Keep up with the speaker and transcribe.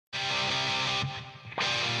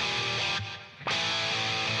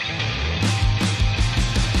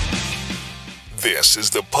This is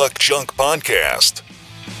the Puck Junk Podcast.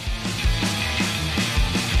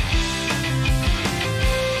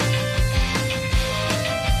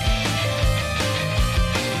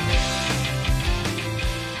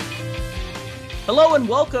 Hello and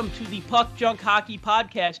welcome to the Puck Junk Hockey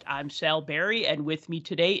Podcast. I'm Sal Berry, and with me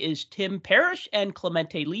today is Tim Parrish and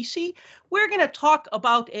Clemente Lisi. We're going to talk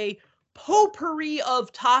about a potpourri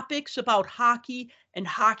of topics about hockey and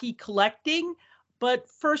hockey collecting. But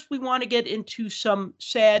first, we want to get into some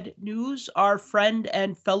sad news. Our friend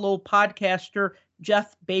and fellow podcaster,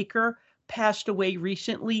 Jeff Baker, passed away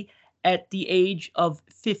recently at the age of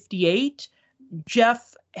 58.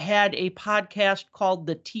 Jeff had a podcast called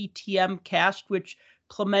the TTM Cast, which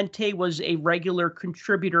Clemente was a regular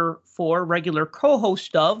contributor for, regular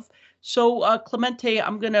co-host of. So, Clemente,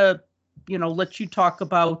 I'm going to, let you talk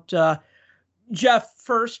about Jeff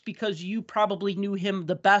first, because you probably knew him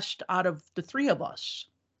the best out of the three of us.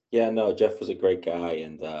 Yeah, no, Jeff was a great guy,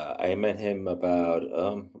 and I met him about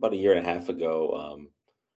a year and a half ago.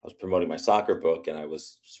 I was promoting my soccer book, and I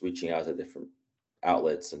was just reaching out to different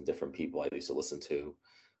outlets and different people I used to listen to,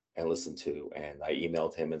 and I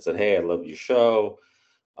emailed him and said, "Hey, I love your show.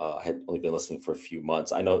 I had only been listening for a few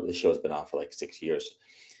months. I know the show has been on for like 6 years."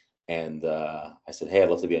 And I said, "Hey, I'd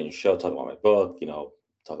love to be on your show, talk about my book,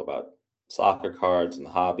 talk about soccer cards and the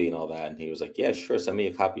hobby and all that." And he was like, "Yeah, sure. Send me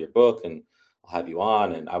a copy of your book and I'll have you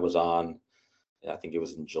on." And I was on, I think it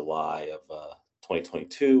was in July of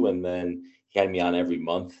 2022. And then he had me on every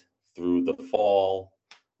month through the fall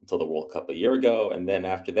until the World Cup a year ago. And then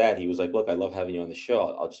after that, he was like, "Look, I love having you on the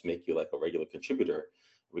show. I'll just make you like a regular contributor.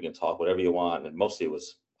 We can talk whatever you want." And mostly it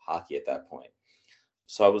was hockey at that point.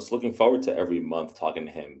 So I was looking forward to every month talking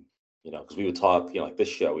to him, because we would talk, like this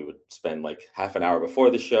show, we would spend like half an hour before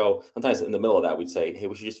the show. Sometimes in the middle of that, we'd say, "Hey,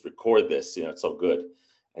 we should just record this. It's so good."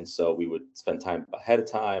 And so we would spend time ahead of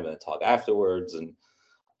time and then talk afterwards. And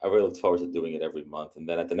I really looked forward to doing it every month. And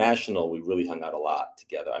then at the National, we really hung out a lot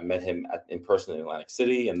together. I met him in person in Atlantic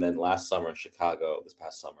City. And then last summer in Chicago, this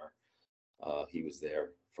past summer, he was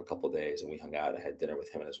there for a couple of days and we hung out. I had dinner with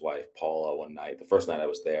him and his wife, Paula, one night, the first night I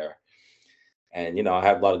was there. And, I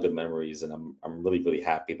have a lot of good memories, and I'm really, really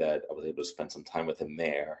happy that I was able to spend some time with him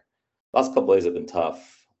there. Last couple of days have been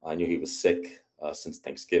tough. I knew he was sick since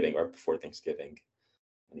Thanksgiving, right before Thanksgiving,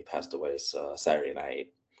 and he passed away Saturday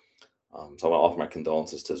night. So I want to offer my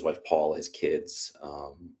condolences to his wife, Paula, his kids.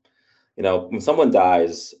 When someone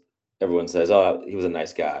dies, everyone says, "Oh, he was a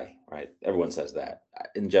nice guy," right? Everyone says that.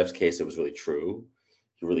 In Jeff's case, it was really true.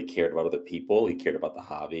 He really cared about other people. He cared about the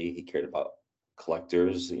hobby. He cared about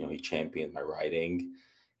collectors. He championed my writing.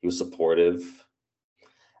 He was supportive.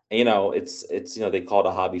 And, it's they call it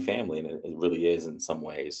a hobby family, and it really is in some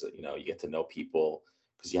ways. You get to know people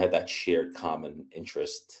because you have that shared common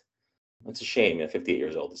interest. It's a shame. 58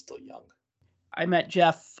 years old is still young. I met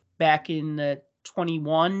Jeff back in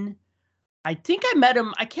 21. I think I met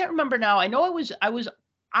him. I can't remember now. I know I was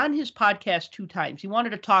on his podcast 2 times. He wanted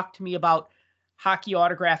to talk to me about hockey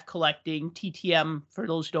autograph collecting. TTM, for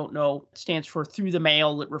those who don't know, stands for through the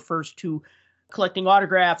mail. It refers to collecting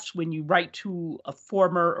autographs when you write to a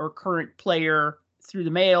former or current player through the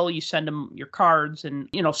mail. You send them your cards and,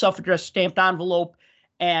 self-addressed stamped envelope.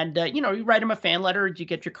 And, you write them a fan letter, you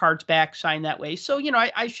get your cards back signed that way. So,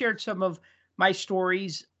 I shared some of my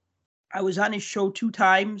stories. I was on his show 2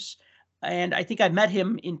 times, and I think I met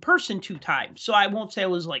him in person 2 times. So I won't say I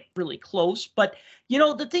was like really close, but,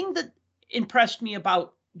 the thing that impressed me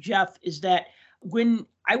about Jeff is that when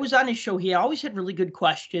I was on his show, he always had really good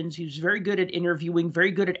questions. He was very good at interviewing,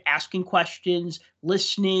 very good at asking questions,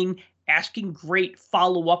 listening, asking great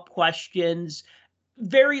follow-up questions,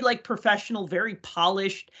 very like professional, very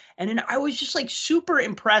polished. And then I was just like super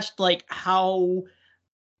impressed, like how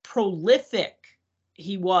prolific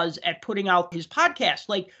he was at putting out his podcast,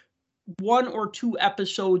 like 1 or 2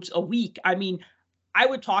 episodes a week. I mean, I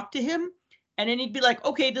would talk to him and then he'd be like,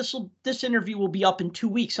 "Okay, this interview will be up in 2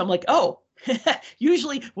 weeks." I'm like, "Oh."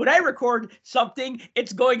 Usually when I record something,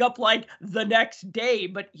 it's going up like the next day,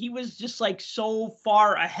 but he was just like so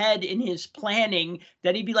far ahead in his planning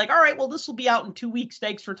that he'd be like, "All right, well, this will be out in 2 weeks.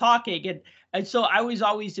 Thanks for talking." And so I was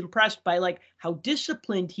always impressed by like how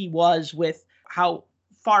disciplined he was with how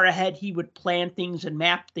far ahead he would plan things and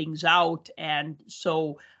map things out. And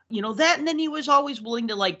so, that, and then he was always willing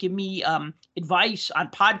to like give me advice on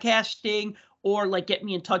podcasting or like get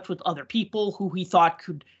me in touch with other people who he thought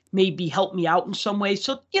could maybe help me out in some way.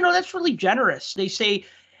 So, that's really generous. They say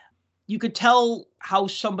you could tell how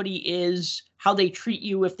somebody is, how they treat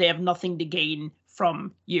you if they have nothing to gain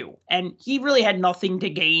from you. And he really had nothing to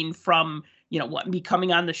gain from, me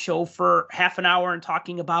coming on the show for half an hour and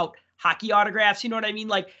talking about hockey autographs. You know what I mean?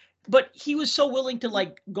 Like but he was so willing to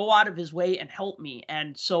like go out of his way and help me.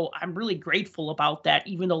 And so I'm really grateful about that,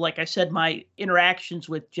 even though, like I said, my interactions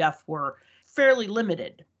with Jeff were fairly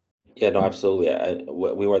limited. Yeah, no, absolutely.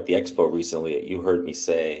 We were at the expo recently. You heard me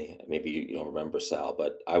say, maybe you don't remember, Sal,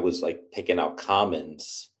 but I was like picking out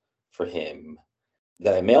commons for him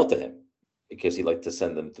that I mailed to him because he liked to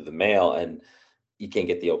send them through the mail, and you can't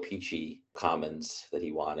get the O-Pee-Chee commons that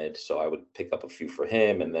he wanted. So I would pick up a few for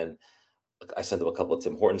him, and then I sent him a couple of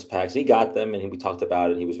Tim Hortons packs. He got them, and we talked about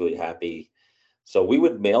it, and he was really happy. So we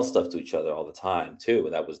would mail stuff to each other all the time too,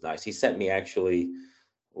 and that was nice. He sent me actually,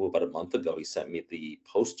 about a month ago, he sent me the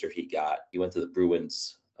poster he got. He went to the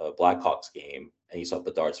Bruins Blackhawks game, and he saw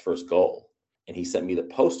Bedard's first goal. And he sent me the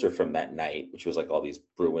poster from that night, which was like all these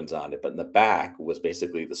Bruins on it. But in the back was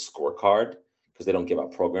basically the scorecard because they don't give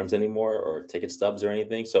out programs anymore or ticket stubs or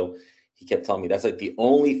anything. So he kept telling me that's like the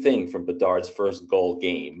only thing from Bedard's first goal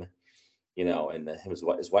game, and his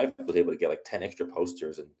wife was able to get like 10 extra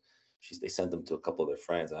posters, and they sent them to a couple of their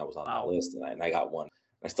friends, and I was on that list, and I got one.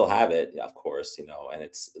 I still have it, of course, and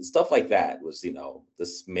it's stuff like that was,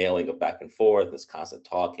 this mailing of back and forth, this constant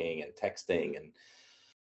talking and texting. And,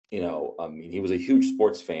 I mean, he was a huge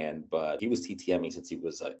sports fan, but he was TTMing since he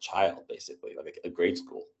was a child, basically, like a grade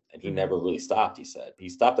school. And he never really stopped, he said. He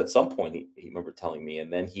stopped at some point, he remember telling me,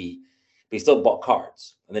 and then he still bought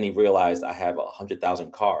cards. And then he realized, I have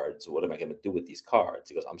 100,000 cards. What am I going to do with these cards?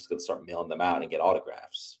 He goes, I'm just going to start mailing them out and get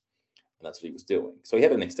autographs. And that's what he was doing. So he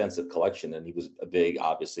had an extensive collection, and he was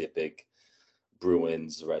obviously a big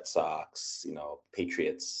Bruins, Red Sox,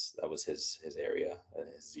 Patriots. That was his area,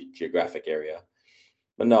 his geographic area.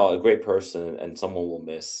 But no, a great person and someone we'll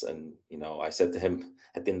miss. And, I said to him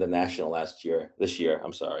at the end of the National this year,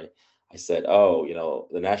 I'm sorry. I said, oh,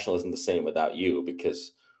 the National isn't the same without you,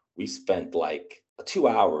 because we spent like 2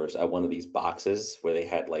 hours at one of these boxes where they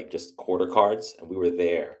had like just quarter cards, and we were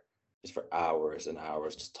there just for hours and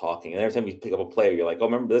hours just talking. And every time you pick up a player, you're like, oh,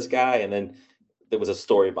 remember this guy? And then there was a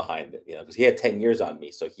story behind it, because he had 10 years on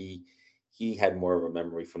me. So he had more of a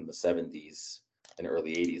memory from the 70s and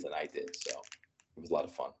early 80s than I did. So it was a lot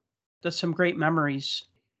of fun. That's some great memories.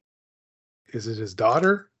 Is it his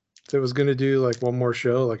daughter that was going to do like one more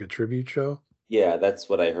show, like a tribute show? Yeah, that's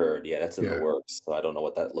what I heard. Yeah, that's in the works. So I don't know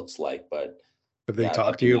what that looks like, but have they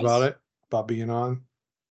talked to you about it, about being on?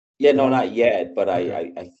 Yeah, no, not yet, but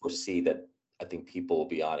okay. I foresee that I think people will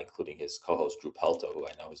be on, including his co-host Drew Pelto, who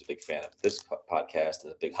I know is a big fan of this podcast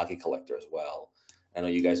and a big hockey collector as well. I know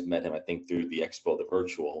you guys met him, I think, through the Expo, the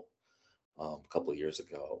virtual, a couple of years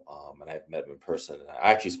ago, and I've met him in person. And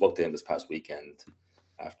I actually spoke to him this past weekend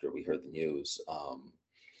after we heard the news.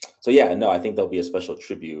 So yeah, no, I think there'll be a special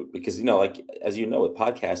tribute because, like, as you know, with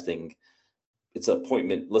podcasting, it's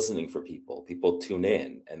appointment listening for people. People tune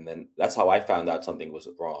in. And then that's how I found out something was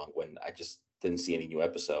wrong, when I just didn't see any new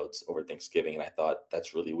episodes over Thanksgiving. And I thought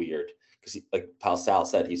that's really weird because, like Pal Sal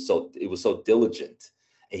said, it was so diligent,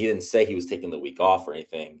 and he didn't say he was taking the week off or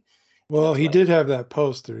anything. Well, he did have that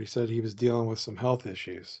poster. He said he was dealing with some health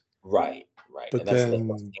issues. Right. But and that's the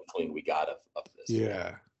first inkling we got of this.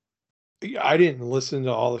 Yeah. I didn't listen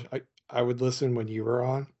to all of I would listen when you were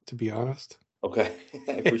on, to be honest. Okay.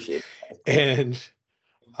 I appreciate it. And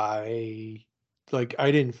I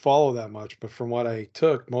didn't follow that much, but from what I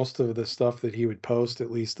took, most of the stuff that he would post,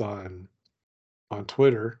 at least on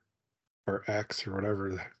Twitter or X or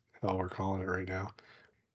whatever the hell we're calling it right now,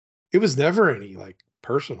 it was never any like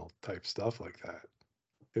personal type stuff like that.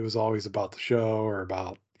 It was always about the show or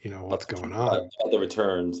about, what's going on. The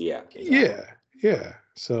returns, yeah. Exactly. Yeah.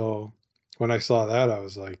 So when I saw that, I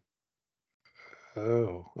was like,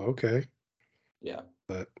 oh, okay. Yeah.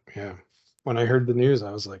 But yeah, when I heard the news, I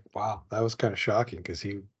was like, wow, that was kind of shocking because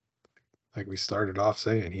he, like we started off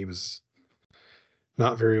saying, he was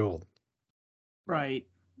not very old. Right.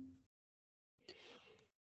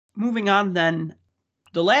 Moving on then,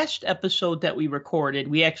 the last episode that we recorded,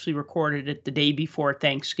 we actually recorded it the day before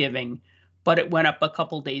Thanksgiving, but it went up a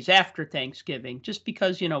couple days after Thanksgiving just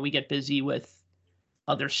because, we get busy with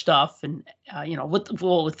other stuff and,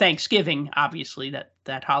 with Thanksgiving, obviously,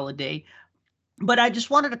 that holiday. But I just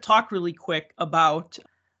wanted to talk really quick about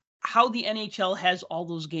how the NHL has all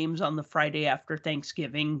those games on the Friday after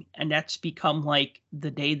Thanksgiving, and that's become like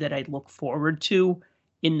the day that I look forward to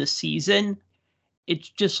in the season. It's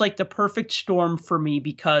just like the perfect storm for me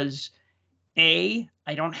because A,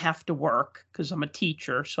 I don't have to work because I'm a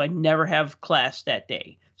teacher, so I never have class that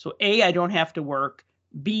day. So A, I don't have to work.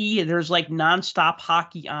 B, there's like nonstop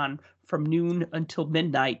hockey on from noon until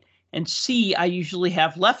midnight. And C, I usually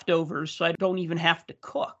have leftovers, so I don't even have to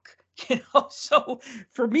cook. So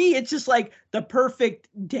for me, it's just like the perfect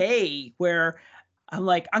day where I'm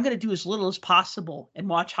like, I'm going to do as little as possible and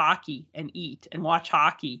watch hockey and eat and watch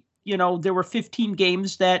hockey. There were 15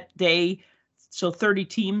 games that day, so 30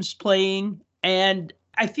 teams playing. And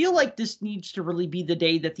I feel like this needs to really be the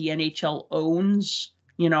day that the NHL owns,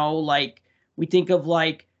 like we think of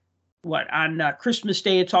like what on Christmas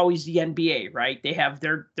Day, it's always the NBA, right? They have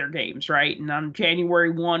their games, right? And on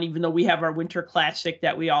January 1, even though we have our Winter Classic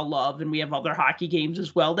that we all love and we have other hockey games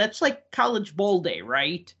as well, that's like College Bowl Day,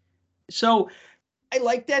 right? So I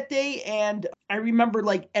like that day, and I remember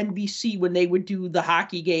like NBC when they would do the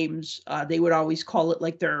hockey games, they would always call it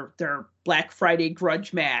like their Black Friday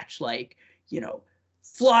grudge match, like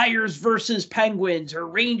Flyers versus Penguins or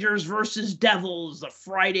Rangers versus Devils, the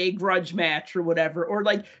Friday grudge match or whatever, or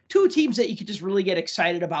like two teams that you could just really get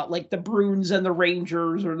excited about, like the Bruins and the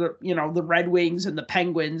Rangers, or the Red Wings and the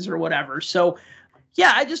Penguins or whatever. So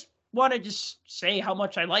yeah, I just want to just say how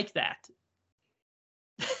much I like that.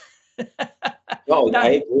 No,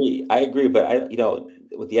 I agree, but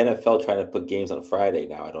with the NFL trying to put games on Friday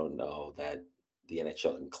now, I don't know that the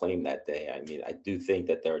NHL can claim that day. I mean, I do think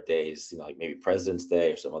that there are days, like maybe President's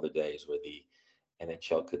Day or some other days where the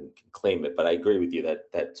NHL can claim it. But I agree with you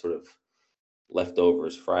that that sort of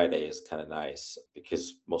leftovers Friday is kind of nice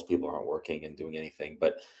because most people aren't working and doing anything.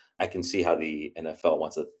 But I can see how the NFL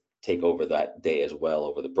wants to take over that day as well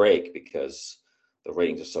over the break because the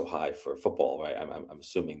ratings are so high for football, right? I'm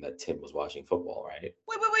assuming that Tim was watching football, right?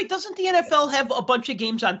 Wait. Doesn't the NFL have a bunch of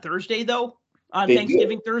games on Thursday, though? On They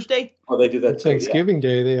Thanksgiving do. Thursday? Oh, they do that too. Yeah. Thanksgiving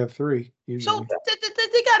Day, they have 3 So usually.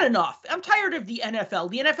 they got enough. I'm tired of the NFL.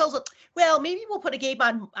 The NFL's like, well, maybe we'll put a game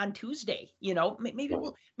on Tuesday. Maybe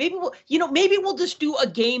we'll just do a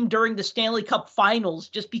game during the Stanley Cup Finals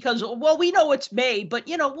just because. Well, we know it's May, but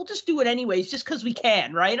we'll just do it anyways, just because we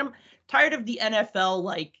can, right? I'm tired of the NFL.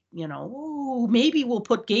 Like, ooh, maybe we'll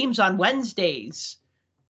put games on Wednesdays.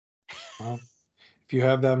 Well, if you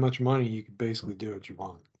have that much money, you can basically do what you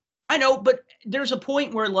want. I know, but there's a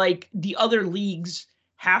point where like the other leagues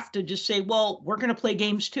have to just say, well, we're going to play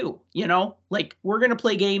games too, like we're going to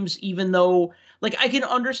play games, even though like I can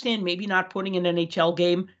understand maybe not putting an NHL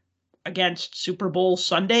game against Super Bowl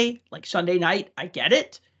Sunday, like Sunday night. I get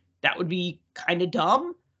it. That would be kind of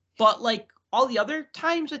dumb, but like all the other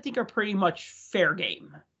times I think are pretty much fair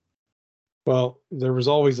game. Well, there was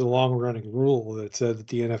always a long-running rule that said that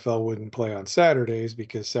the NFL wouldn't play on Saturdays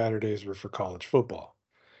because Saturdays were for college football.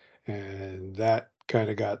 And that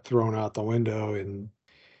kind of got thrown out the window in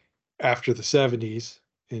after the 70s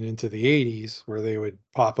and into the 80s, where they would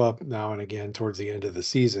pop up now and again towards the end of the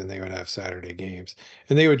season. They would have Saturday games,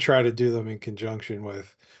 and they would try to do them in conjunction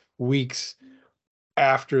with weeks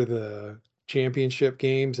after the championship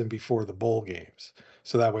games and before the bowl games.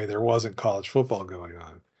 So that way there wasn't college football going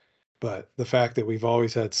on. But the fact that we've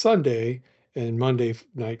always had Sunday and Monday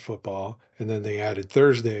night football, and then they added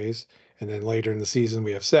Thursdays, and then later in the season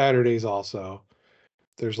we have Saturdays also.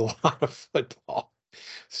 There's a lot of football.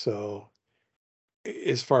 So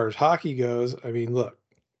as far as hockey goes, I mean, look,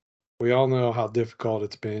 we all know how difficult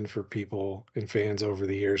it's been for people and fans over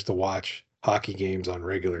the years to watch hockey games on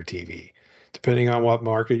regular TV. Depending on what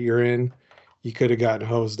market you're in, you could have gotten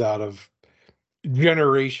hosed out of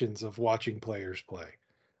generations of watching players play.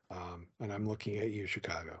 And I'm looking at you,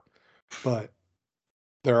 Chicago. But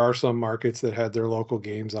there are some markets that had their local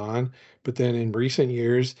games on. But then in recent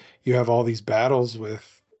years, you have all these battles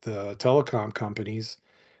with the telecom companies,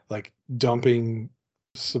 like dumping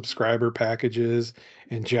subscriber packages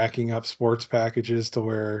and jacking up sports packages to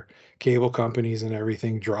where cable companies and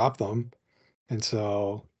everything drop them. And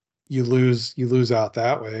so you lose out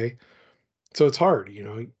that way. So it's hard,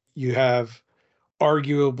 you have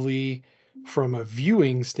arguably from a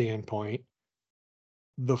viewing standpoint,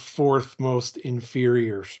 the fourth most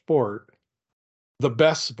inferior sport, the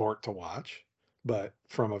best sport to watch. But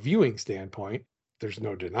from a viewing standpoint, there's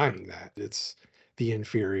no denying that it's the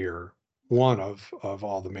inferior one of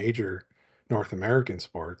all the major North American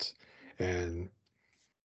sports. And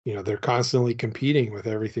they're constantly competing with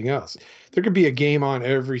everything else. There could be a game on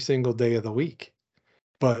every single day of the week,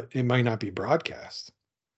 but it might not be broadcast.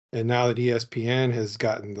 And now that ESPN has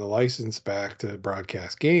gotten the license back to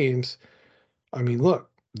broadcast games, I mean, look,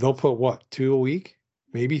 they'll put what, 2 a week,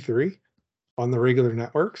 maybe 3 on the regular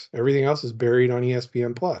networks. Everything else is buried on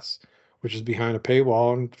ESPN Plus, which is behind a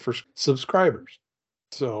paywall and for subscribers.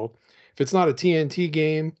 So if it's not a TNT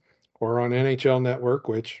game or on NHL Network,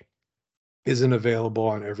 which isn't available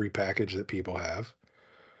on every package that people have,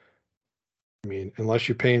 I mean, unless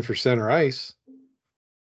you're paying for center ice,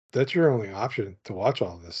 That's your only option to watch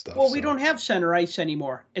all this stuff. Well, we don't have center ice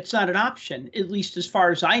anymore. It's not an option, at least as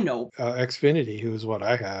far as I know. Xfinity, who is what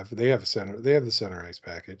I have, they have the center ice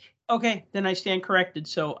package. Okay, then I stand corrected.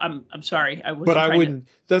 So I'm sorry. I wasn't But I trying wouldn't.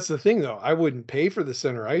 That's the thing, though. I wouldn't pay for the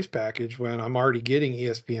center ice package when I'm already getting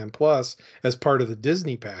ESPN Plus as part of the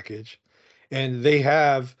Disney package, and they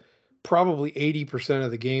have probably 80% of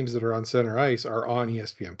the games that are on center ice are on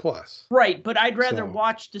ESPN Plus. Right, but I'd rather So-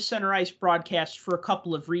 watch the center ice broadcast for a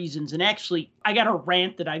couple of reasons. And actually, I got a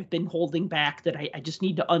rant that I've been holding back that I just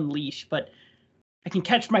need to unleash. But I can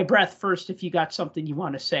catch my breath first if you got something you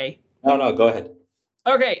want to say. No, go ahead.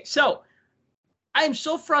 Okay, so I am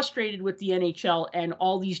so frustrated with the NHL and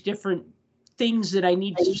all these different things that I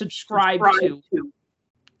need to subscribe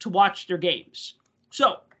to watch their games.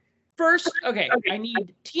 So first, okay, I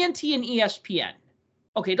need TNT and ESPN.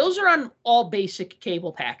 Okay, those are on all basic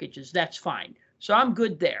cable packages. That's fine. So I'm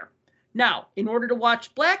good there. Now, in order to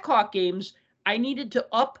watch Blackhawk games, I needed to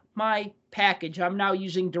up my package. I'm now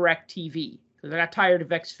using DirecTV because I got tired of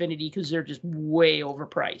Xfinity because they're just way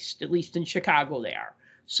overpriced. At least in Chicago they are.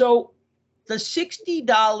 So the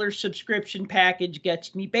 $60 subscription package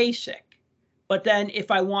gets me basic. But then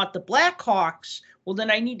if I want the Blackhawks, well,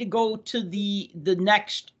 then I need to go to the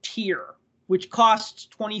next tier, which costs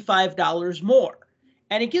 $25 more.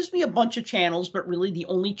 And it gives me a bunch of channels, but really the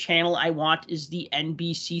only channel I want is the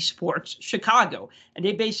NBC Sports Chicago. And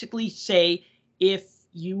they basically say if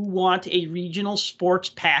you want a regional sports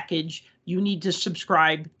package, you need to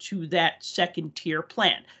subscribe to that second tier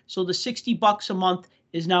plan. So the $60 a month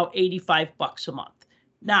is now $85 a month.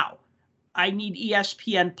 Now, I need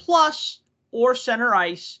ESPN Plus or Center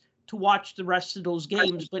Ice to watch the rest of those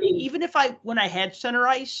games. But even when I had Center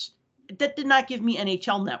Ice, that did not give me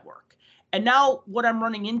NHL Network. And now what I'm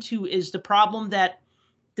running into is the problem that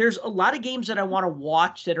there's a lot of games that I want to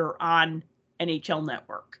watch that are on NHL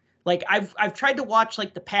Network. Like I've tried to watch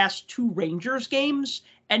like the past 2 Rangers games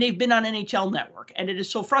and they've been on NHL Network. And it is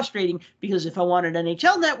so frustrating because if I wanted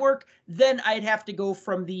NHL Network, then I'd have to go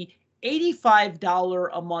from the $85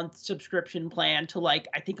 a month subscription plan to like,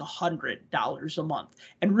 I think $100 a month.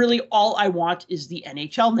 And really all I want is the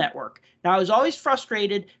NHL Network. Now I was always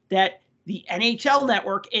frustrated that the NHL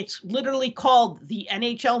Network, it's literally called the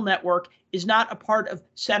NHL Network, is not a part of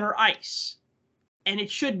Center Ice. And it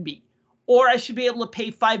should be. Or I should be able to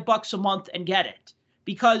pay $5 a month and get it.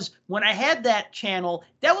 Because when I had that channel,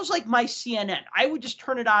 that was like my CNN. I would just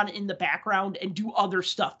turn it on in the background and do other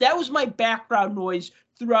stuff. That was my background noise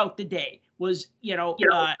throughout the day was,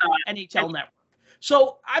 NHL Network.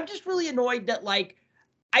 So I'm just really annoyed that like,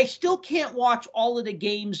 I still can't watch all of the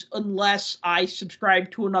games unless I subscribe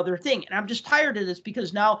to another thing. And I'm just tired of this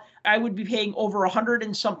because now I would be paying over $100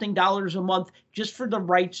 and something a month just for the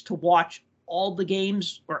rights to watch all the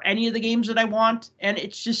games or any of the games that I want. And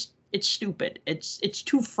it's stupid. It's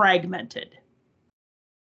too fragmented.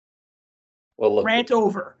 Well, look, rant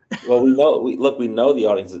over. Well, we know the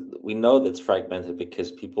audience. We know that's fragmented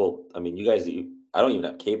because people. I mean, you guys. I don't even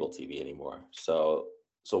have cable TV anymore. So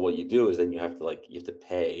what you do is then you have to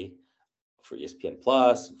pay for ESPN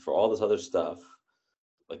Plus, for all this other stuff.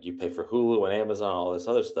 Like you pay for Hulu and Amazon, all this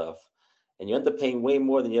other stuff, and you end up paying way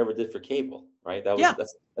more than you ever did for cable, right?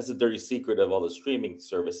 That's the dirty secret of all the streaming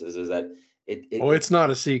services is that it's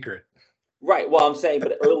not a secret. Right. Well, I'm saying,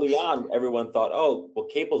 but early on, everyone thought, oh, well,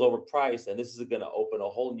 cable's overpriced, and this is going to open a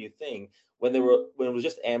whole new thing. When it was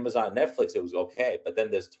just Amazon, and Netflix, it was okay. But then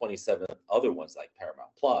there's 27 other ones like Paramount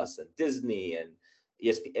Plus and Disney and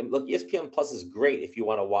ESPN. And look, ESPN Plus is great if you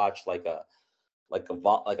want to watch like an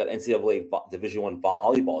NCAA Division I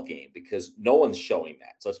volleyball game because no one's showing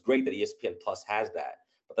that. So it's great that ESPN Plus has that.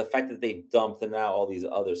 But the fact that they dumped now all these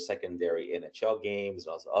other secondary NHL games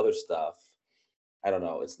and all this other stuff, I don't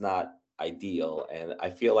know. It's not ideal. And I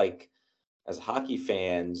feel like as hockey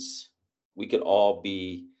fans, we could all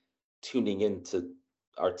be tuning into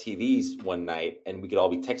our TVs one night and we could all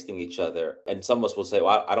be texting each other. And some of us will say,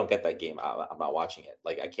 well, I don't get that game. I'm not watching it.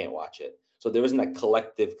 Like, I can't watch it. So there isn't that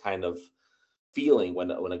collective kind of feeling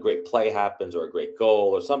when a great play happens or a great goal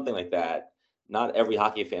or something like that. Not every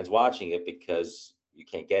hockey fan's watching it because you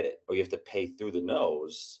can't get it or you have to pay through the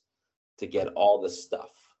nose to get all this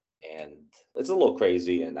stuff. And it's a little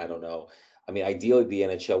crazy. And I don't know. I mean, ideally, the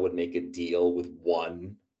NHL would make a deal with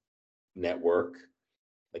one network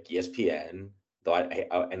like ESPN, though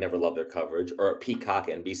I never love their coverage, or Peacock,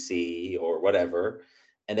 NBC, or whatever.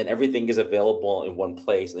 And then everything is available in one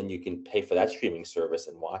place. And then you can pay for that streaming service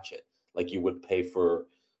and watch it like you would pay for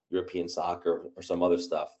European soccer or some other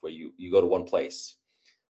stuff where you go to one place.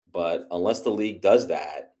 But unless the league does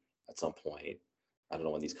that at some point, I don't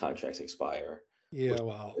know when these contracts expire, Yeah,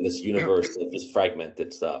 well, in this universe of this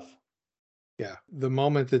fragmented stuff. yeah. The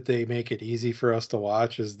moment that they make it easy for us to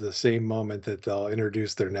watch is the same moment that they'll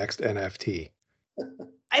introduce their next NFT.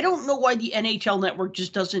 I don't know why the NHL network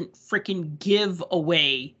just doesn't freaking give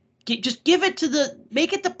away. Just give it to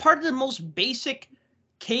make it the part of the most basic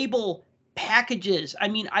cable packages. I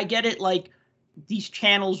mean, I get it, like these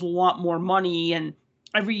channels will want more money and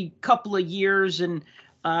every couple of years. And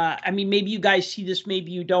I mean, maybe you guys see this,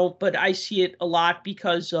 maybe you don't, but I see it a lot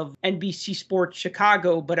because of NBC Sports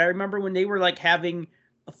Chicago. But I remember when they were like having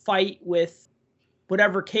a fight with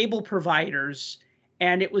whatever cable providers,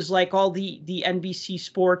 and it was like all the NBC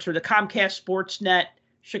Sports or the Comcast Sportsnet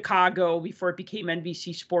Chicago before it became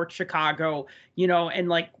NBC Sports Chicago, and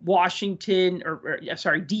like Washington or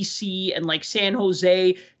sorry, DC and like San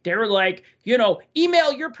Jose, they were like,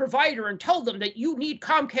 email your provider and tell them that you need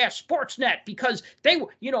Comcast Sportsnet because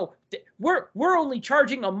we're only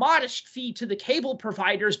charging a modest fee to the cable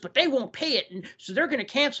providers, but they won't pay it, and so they're going to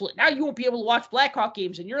cancel it. Now you won't be able to watch Blackhawk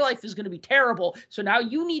games, and your life is going to be terrible. So now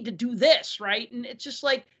you need to do this, right? And it's just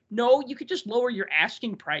like, no, you could just lower your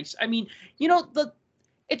asking price. I mean,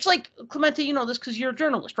 it's like, Clemente, this because you're a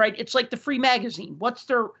journalist, right? It's like the free magazine. What's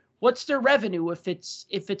their revenue if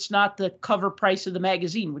it's not the cover price of the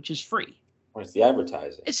magazine, which is free? Or it's the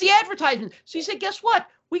advertising. It's the advertisement. So you say, guess what?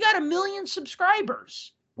 We got 1 million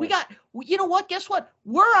subscribers. We got, you know what? Guess what?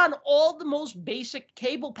 We're on all the most basic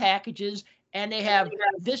cable packages, and they have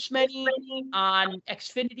this many on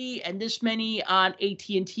Xfinity and this many on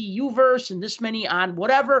AT&T Uverse and this many on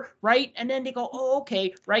whatever, right? And then they go, oh,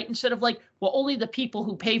 okay, right? Instead of like, well, only the people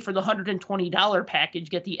who pay for the $120 package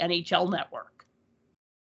get the NHL network.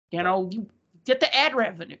 You get the ad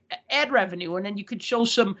revenue, and then you could show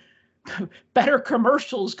some better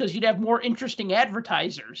commercials because you'd have more interesting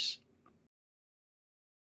advertisers.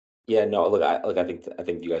 Yeah, no, look, I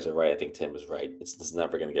think you guys are right. I think Tim is right. This is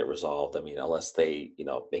never going to get resolved. I mean, unless they,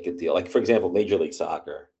 make a deal. Like, for example, Major League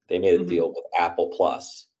Soccer, they made a deal with Apple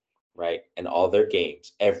Plus, right? And all their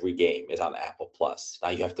games, every game is on Apple Plus. Now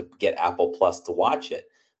you have to get Apple Plus to watch it.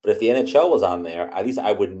 But if the NHL was on there, at least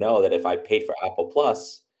I would know that if I paid for Apple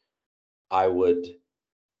Plus, I would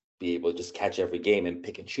be able to just catch every game and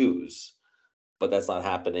pick and choose. But that's not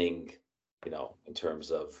happening, in terms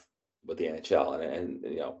of with the NHL. And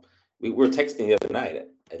we were texting the other night,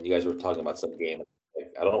 and you guys were talking about some game.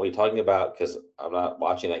 Like, I don't know what you're talking about because I'm not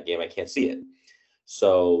watching that game. I can't see it.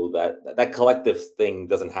 So that collective thing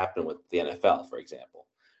doesn't happen with the NFL, for example,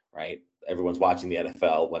 right? Everyone's watching the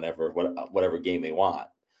NFL whatever game they want.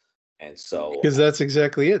 And so, because that's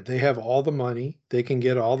exactly it. They have all the money. They can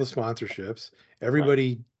get all the sponsorships.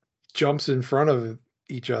 Everybody jumps in front of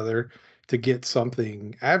each other to get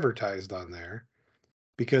something advertised on there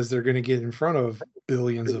because they're going to get in front of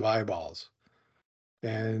billions of eyeballs.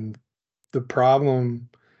 And the problem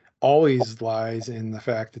always lies in the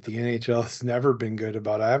fact that the NHL has never been good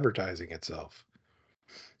about advertising itself.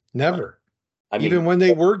 Never. I mean, even when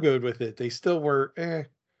they were good with it, they still were.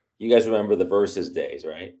 You guys remember the Versus days,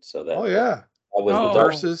 right? So that. Oh yeah. That was the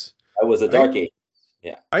Versus. That was the dark age.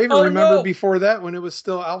 Yeah. I even remember before that when it was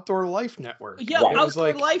still Outdoor Life Network. Yeah, right.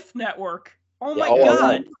 Outdoor Life Network. Oh my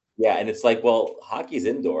God. Yeah, and it's like, well, hockey's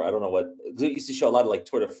indoor. I don't know what they used to show a lot of like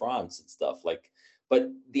Tour de France and stuff. Like,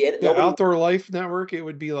 but Outdoor Life Network, it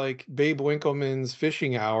would be like Babe Winkleman's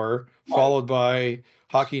Fishing Hour, followed by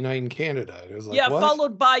Hockey Night in Canada. It was like, what?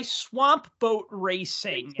 Followed by Swamp Boat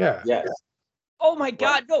Racing. Yeah. Yes. Oh my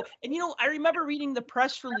God, no. And I remember reading the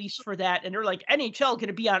press release for that, and they're like, NHL going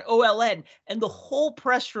to be on OLN. And the whole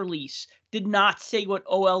press release did not say what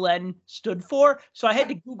OLN stood for. So I had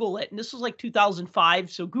to Google it. And this was like 2005.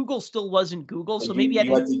 So Google still wasn't Google. So maybe I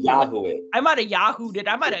didn't. Yahoo it. I might have Yahooed it.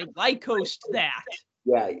 I might have Lycosed that.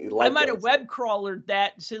 Yeah. I might have web crawlered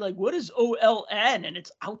that and say, like, what is OLN? And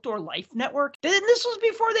it's Outdoor Life Network. And this was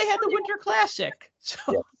before they had the Winter Classic.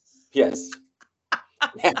 So. Yes.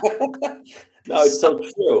 No, it's so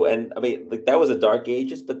true. And I mean, like, that was a dark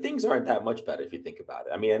ages, but things aren't that much better if you think about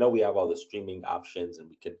it. I mean, I know we have all the streaming options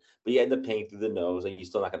and but you end up paying through the nose and you're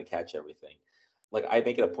still not going to catch everything. Like, I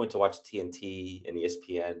make it a point to watch TNT and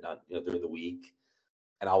ESPN, during the week,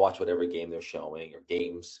 and I'll watch whatever game they're showing or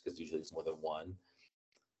games because usually it's more than one.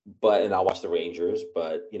 And I'll watch the Rangers,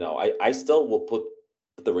 but I still will put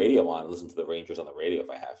the radio on and listen to the Rangers on the radio if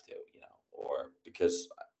I have to, or because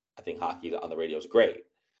I think hockey on the radio is great.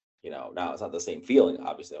 Now it's not the same feeling,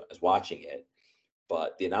 obviously, as watching it,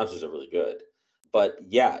 but the announcers are really good. But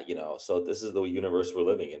yeah, so this is the universe we're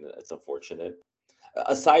living in. It's unfortunate.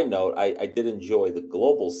 A side note, I did enjoy the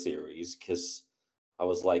Global Series because I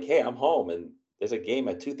was like, hey, I'm home and there's a game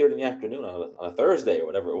at 2:30 in the afternoon on a Thursday or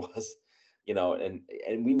whatever it was.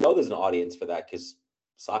 and we know there's an audience for that because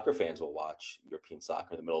soccer fans will watch European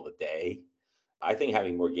soccer in the middle of the day. I think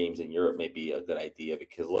having more games in Europe may be a good idea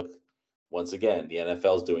because look, once again, the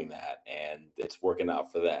NFL's doing that and it's working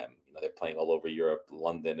out for them. They're playing all over Europe,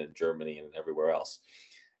 London and Germany and everywhere else.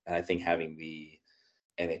 And I think having the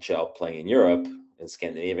NHL playing in Europe and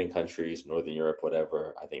Scandinavian countries, Northern Europe,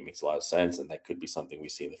 whatever, I think makes a lot of sense. And that could be something we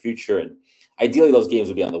see in the future. And ideally those games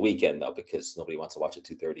would be on the weekend though, because nobody wants to watch a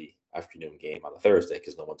 2:30 afternoon game on a Thursday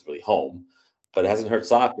because no one's really home. But it hasn't hurt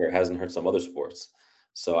soccer, it hasn't hurt some other sports.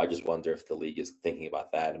 So I just wonder if the league is thinking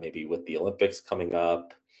about that. And maybe with the Olympics coming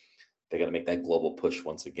up, they're going to make that global push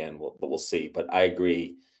once again. But we'll see. But I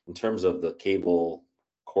agree in terms of the cable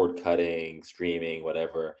cord cutting, streaming,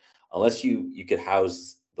 whatever, unless you could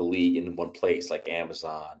house the league in one place like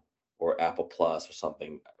Amazon or Apple Plus or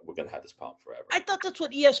something, we're going to have this problem forever. I thought that's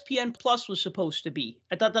what ESPN Plus was supposed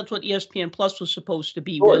to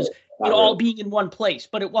be. Was it all being in one place,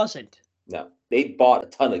 but it wasn't. No, they bought a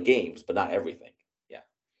ton of games, but not everything.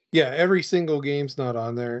 Yeah, every single game's not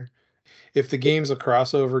on there. If the game's a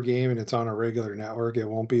crossover game and it's on a regular network, it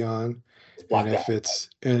won't be on. And if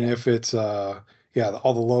it's all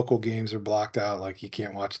the local games are blocked out, like you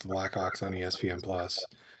can't watch the Blackhawks on ESPN Plus.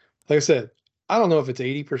 Like I said, I don't know if it's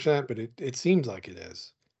 80%, but it seems like it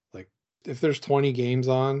is. Like if there's 20 games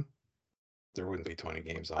on, there wouldn't be 20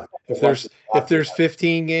 games on. If there's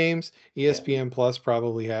 15 games, ESPN Plus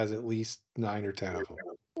probably has at least 9 or 10 of them.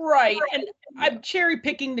 Right. And I'm cherry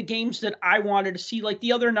picking the games that I wanted to see. Like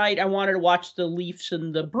the other night, I wanted to watch the Leafs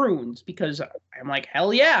and the Bruins because I'm like,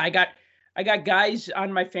 hell yeah, I got guys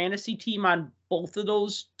on my fantasy team on both of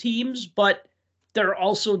those teams, but they're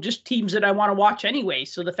also just teams that I want to watch anyway.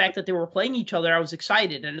 So the fact that they were playing each other, I was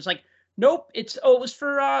excited. And it's like, nope, it was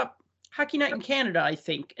for Hockey Night in Canada, I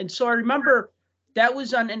think. And so I remember that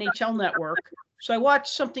was on NHL Network. So I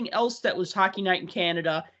watched something else that was Hockey Night in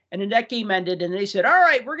Canada. And then that game ended, and they said, all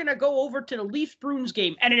right, we're going to go over to the Leafs-Bruins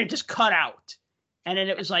game. And then it just cut out. And then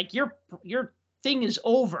it was like, your thing is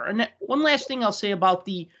over. And one last thing I'll say about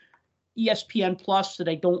the ESPN Plus that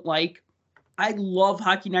I don't like. I love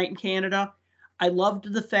Hockey Night in Canada. I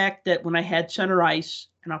loved the fact that when I had center ice,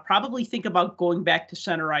 and I'll probably think about going back to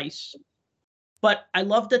center ice, but I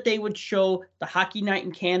love that they would show the Hockey Night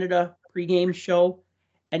in Canada pregame show,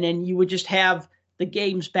 and then you would just have the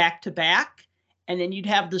games back to back. And then you'd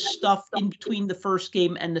have the stuff in between the first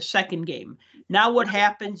game and the second game. Now what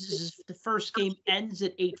happens is if the first game ends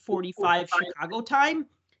at 8:45 Chicago time,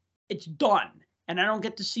 it's done. And I don't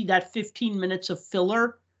get to see that 15 minutes of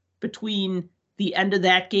filler between the end of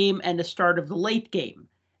that game and the start of the late game.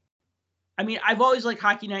 I mean, I've always liked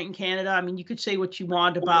Hockey Night in Canada. I mean, you could say what you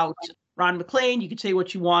want about Ron McLean. You could say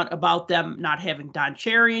what you want about them not having Don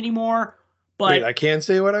Cherry anymore. But wait, I can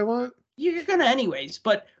say what I want? You're going to anyways.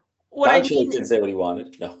 But Don Cherry didn't say what he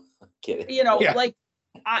wanted. No, I'm kidding.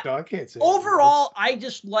 I can't say. Overall, I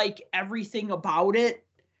just like everything about it.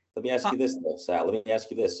 Let me ask you this, though, Sal. Let me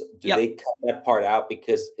ask you this. Do they cut that part out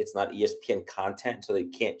because it's not ESPN content, so they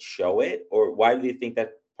can't show it? Or why do you think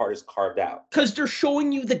that part is carved out? Because they're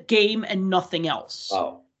showing you the game and nothing else.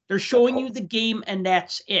 Oh. They're showing you the game and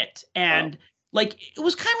that's it. And it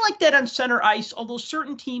was kind of like that on center ice, although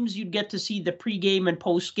certain teams you'd get to see the pregame and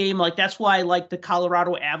postgame. Like that's why I like the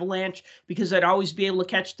Colorado Avalanche, because I'd always be able to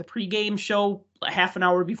catch the pregame show a half an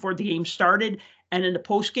hour before the game started and then the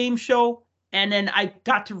postgame show. And then I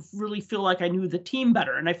got to really feel like I knew the team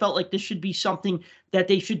better. And I felt like this should be something that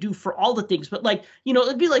they should do for all the things. But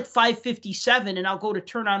it'd be like 5:57 and I'll go to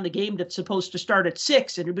turn on the game that's supposed to start at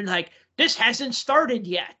 6. And it'd be like, this hasn't started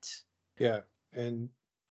yet. Yeah. And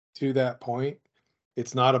to that point,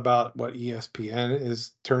 it's not about what ESPN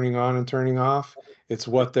is turning on and turning off. It's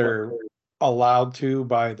what they're allowed to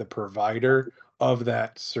by the provider of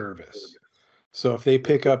that service. So if they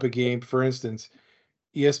pick up a game, for instance,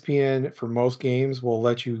 ESPN for most games will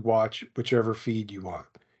let you watch whichever feed you want,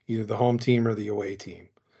 either the home team or the away team.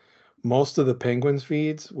 Most of the Penguins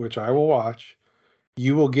feeds, which I will watch,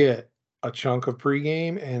 you will get a chunk of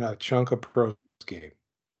pregame and a chunk of postgame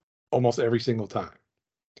almost every single time.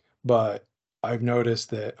 But I've noticed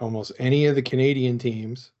that almost any of the Canadian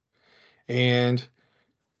teams and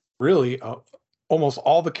really almost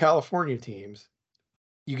all the California teams,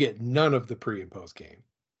 you get none of the pre and post game.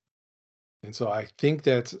 And so I think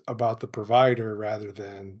that's about the provider rather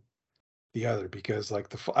than the other, because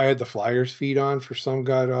I had the Flyers feed on for some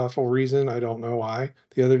god awful reason. I don't know why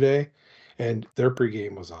the other day, and their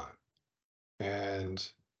pregame was on. And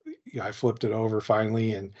I flipped it over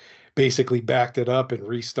finally and basically backed it up and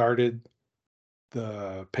restarted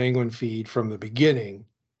the Penguin feed from the beginning.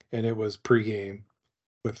 And it was pregame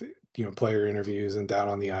with, player interviews and down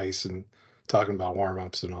on the ice and talking about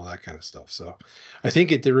warm-ups and all that kind of stuff. So I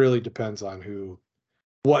think it really depends on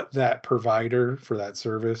what that provider for that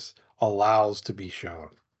service allows to be shown.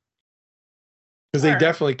 Because they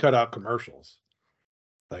definitely cut out commercials.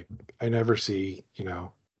 Like, I never see,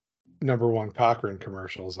 number one Cochrane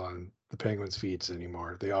commercials on the Penguins feeds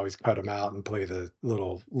anymore. They always cut them out and play the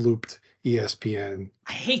little looped ESPN.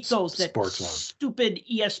 I hate those sports stupid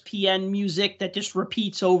ESPN music that just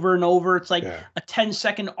repeats over and over. It's like a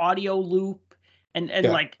 10-second audio loop and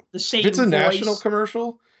like the same If it's a voice.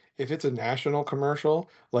 If it's a national commercial,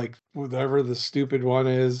 like whatever the stupid one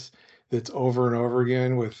is that's over and over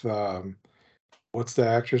again with what's the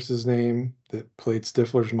actress's name that played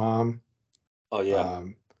Stifler's mom? Oh yeah.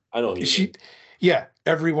 I know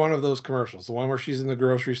every one of those commercials, the one where she's in the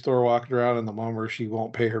grocery store walking around and the one where she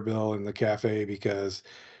won't pay her bill in the cafe because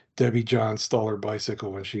Debbie Johns stole her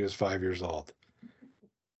bicycle when she was 5 years old.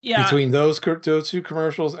 Yeah. Between those two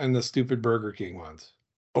commercials and the stupid Burger King ones,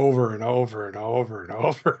 over and over and over and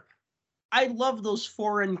over. I love those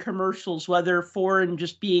foreign commercials, whether foreign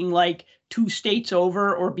just being like 2 states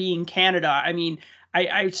over or being Canada. I mean,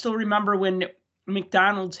 I still remember when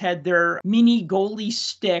McDonald's had their mini goalie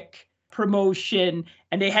stick promotion,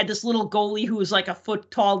 and they had this little goalie who was like a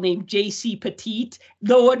foot tall named JC Petite.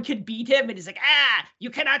 No one could beat him, and he's like, you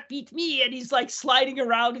cannot beat me, and he's like sliding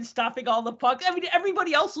around and stopping all the puck. I mean,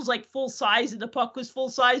 everybody else was like full size and the puck was full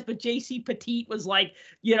size, but JC Petite was like,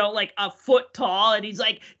 like a foot tall, and he's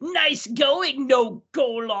like, nice going, no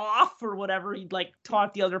goal off, or whatever. He'd like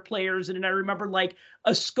taunt the other players. And then I remember like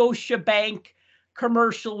a Scotiabank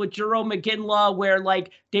commercial with Jerome McGinley where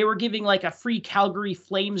like they were giving like a free Calgary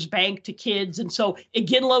Flames bank to kids, and so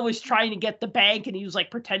McGinley was trying to get the bank and he was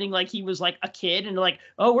like pretending like he was like a kid and like,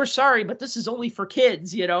 oh, we're sorry, but this is only for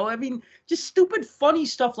kids. I mean, just stupid funny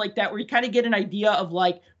stuff like that where you kind of get an idea of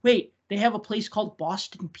like, wait, they have a place called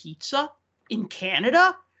Boston Pizza in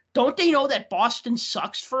Canada? Don't they know that Boston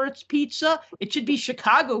sucks for its pizza? It should be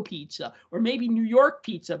Chicago pizza or maybe New York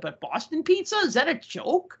pizza, but Boston pizza? Is that a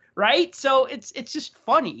joke? Right? So it's just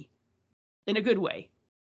funny in a good way.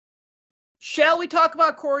 Shall we talk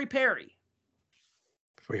about Corey Perry?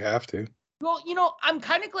 If we have to. Well, I'm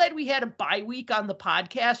kind of glad we had a bye week on the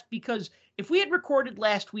podcast, because if we had recorded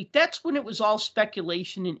last week, that's when it was all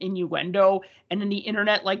speculation and innuendo, and then the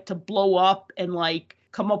internet liked to blow up and like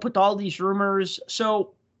come up with all these rumors.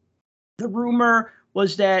 So the rumor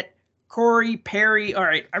was that Corey Perry. All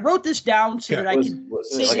right, I wrote this down so that I can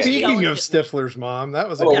say it. Speaking of Stifler's mom, that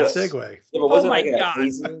was a good segue. Yeah, but wasn't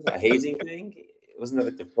a hazing thing? Wasn't that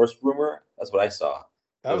like the first rumor? That's what I saw.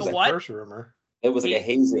 That was the first rumor. It was like a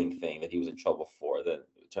hazing thing that he was in trouble for that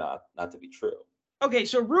turned out not to be true. Okay,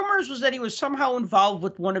 so rumors was that he was somehow involved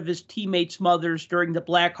with one of his teammates' mothers during the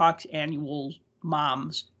Blackhawks annual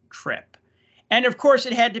mom's trip. And of course,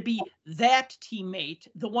 it had to be that teammate,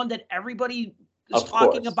 the one that everybody is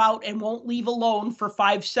talking about and won't leave alone for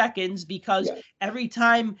 5 seconds, because every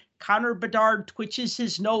time Connor Bedard twitches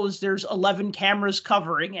his nose, there's 11 cameras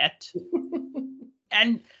covering it.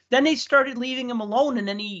 And then they started leaving him alone, and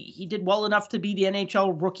then he did well enough to be the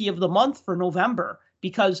NHL Rookie of the Month for November,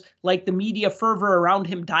 because like the media fervor around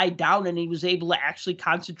him died down and he was able to actually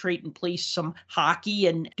concentrate and play some hockey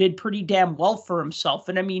and did pretty damn well for himself.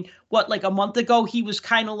 And I mean, like a month ago, he was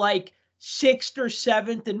kind of like 6th or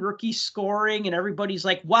 7th in rookie scoring, and everybody's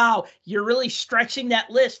like, wow, you're really stretching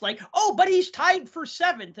that list. Like, oh, but he's tied for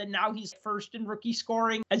 7th, and now he's 1st in rookie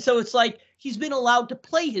scoring. And so it's like he's been allowed to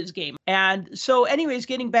play his game. And so anyways,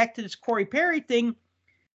 getting back to this Corey Perry thing,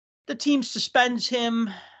 the team suspends him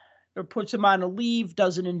or puts him on a leave,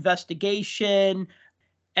 does an investigation,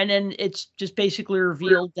 and then it's just basically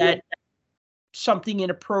revealed that something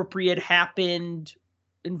inappropriate happened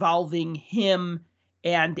involving him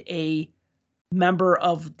and a member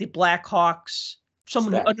of the Blackhawks,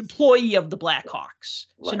 an employee of the Blackhawks.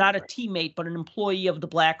 So not a teammate, but an employee of the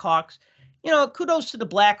Blackhawks. Kudos to the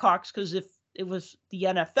Blackhawks, because if it was the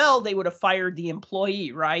NFL, they would have fired the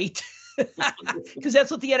employee, right? Because that's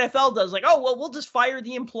what the NFL does. Like, oh, well, we'll just fire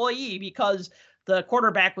the employee because the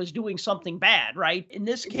quarterback was doing something bad, right? In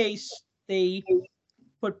this case, they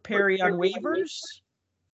put Perry on waivers,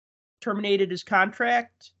 terminated his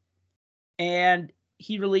contract, and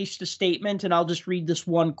he released a statement, and I'll just read this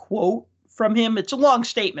one quote from him. It's a long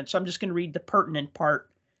statement, so I'm just going to read the pertinent part.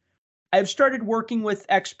 I have started working with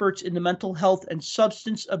experts in the mental health and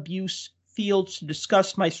substance abuse fields to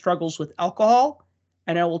discuss my struggles with alcohol,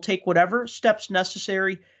 and I will take whatever steps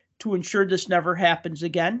necessary to ensure this never happens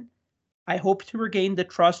again. I hope to regain the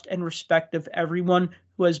trust and respect of everyone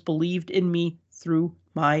who has believed in me through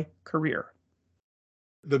my career.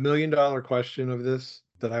 The $1 million question of this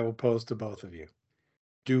that I will pose to both of you.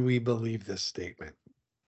 Do we believe this statement?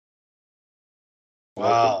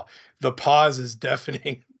 Wow, the pause is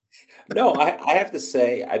deafening. No, I have to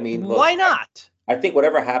say, I mean, look, Why not? I think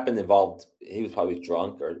whatever happened involved he was probably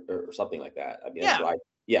drunk or something like that. I mean, that's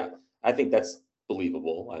Yeah. what I think that's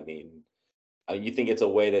believable. I mean, you think it's a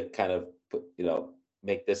way to kind of put,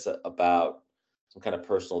 make this about some kind of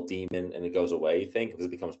personal demon and it goes away, you think, because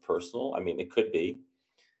it becomes personal? I mean, it could be.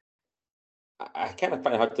 I kind of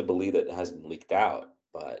find it hard to believe that it hasn't leaked out,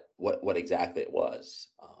 but what exactly it was.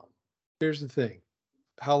 Here's the thing.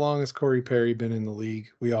 How long has Corey Perry been in the league?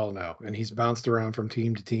 We all know. And he's bounced around from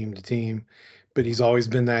team to team to team, but he's always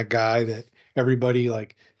been that guy that everybody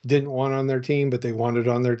like didn't want on their team, but they wanted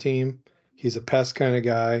on their team. He's a pest kind of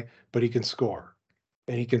guy, but he can score.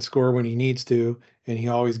 And he can score when he needs to. And he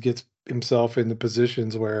always gets himself in the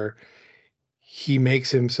positions where he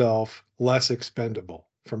makes himself less expendable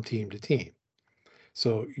from team to team.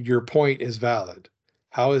 So your point is valid.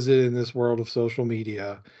 How is it in this world of social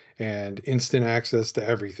media and instant access to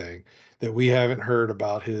everything that we haven't heard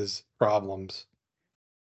about his problems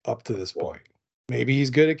up to this point? Maybe he's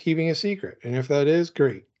good at keeping a secret. And if that is,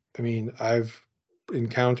 great. I mean, I've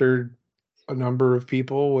encountered a number of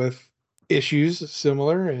people with issues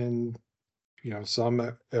similar, and some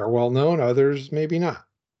are well known, others maybe not.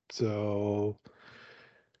 So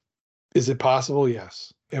is it possible?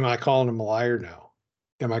 Yes. Am I calling him a liar? No.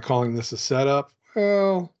 Am I calling this a setup?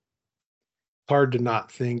 Well, hard to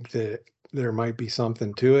not think that there might be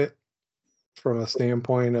something to it from a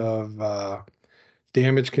standpoint of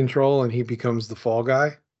damage control, and he becomes the fall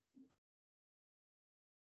guy.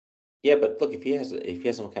 Yeah, but look, if he has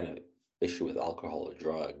some kind of issue with alcohol or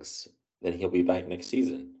drugs, then he'll be back next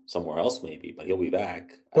season somewhere else maybe, but he'll be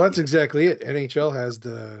back. Well, that's exactly it. NHL has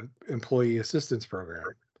the employee assistance program.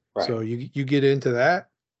 Right. So you get into that,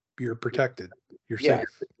 you're protected. You're safe.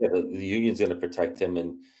 Yeah, the union's going to protect him,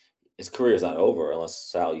 and his career is not over unless,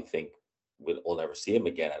 Sal, you think we'll never see him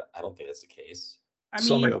again. I don't think that's the case. I mean,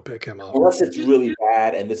 Somebody will pick him up. Unless it's really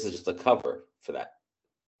bad, and this is just a cover for that.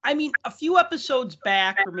 I mean, a few episodes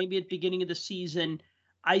back, or maybe at the beginning of the season,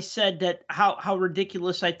 I said that how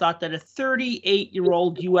ridiculous I thought that a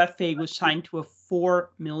 38-year-old UFA was signed to a $4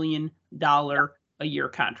 million a year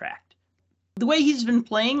contract. The way he's been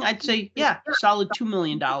playing, I'd say, yeah, solid $2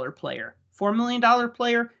 million player. $4 million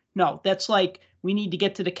player? No, that's like, we need to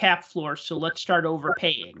get to the cap floor, so let's start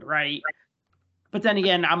overpaying, right? But then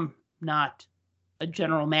again, I'm not a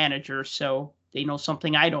general manager, so they know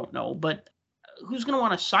something I don't know. But who's going to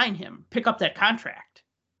want to sign him, pick up that contract?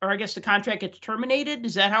 Or I guess the contract gets terminated.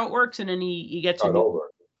 Is that how it works? And then he gets a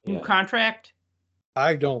new contract?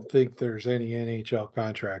 I don't think there's any NHL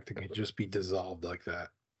contract that can just be dissolved like that.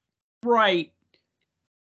 Right.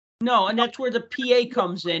 No, and that's where the PA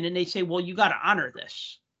comes in, and they say, well, you got to honor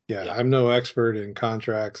this. Yeah, I'm no expert in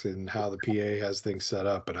contracts and how the PA has things set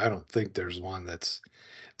up, but I don't think there's one that's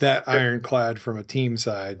that ironclad from a team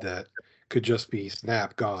side that could just be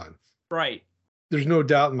snap gone. Right. There's no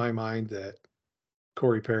doubt in my mind that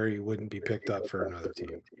Corey Perry wouldn't be picked up for another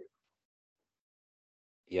team.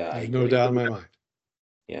 Yeah, there's no doubt in my mind.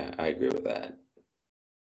 Yeah, I agree with that.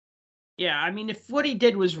 Yeah, I mean, if what he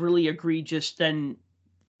did was really egregious, then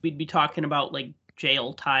we'd be talking about like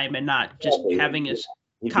jail time and not just having his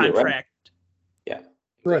contract. Yeah.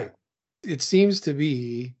 Right. It seems to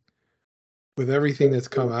be, with everything that's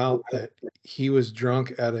come out, that he was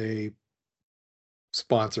drunk at a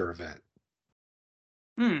sponsor event.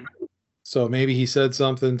 So maybe he said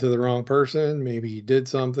something to the wrong person. Maybe he did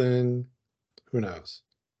something. Who knows?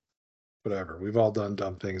 Whatever. We've all done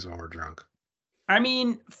dumb things when we're drunk. I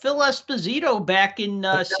mean, Phil Esposito back in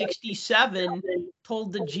 67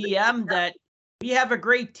 told the GM that we have a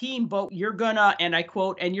great team, but you're gonna, and I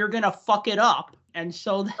quote, and you're gonna fuck it up. And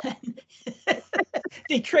so then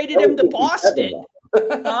they traded him to Boston.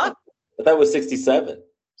 Huh? But that was 67.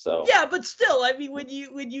 So yeah, but still, I mean, when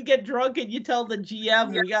you get drunk and you tell the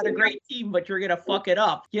GM we got a great team, but you're gonna fuck it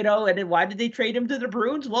up, and then why did they trade him to the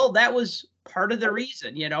Bruins? Well, that was part of the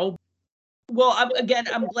reason, Well,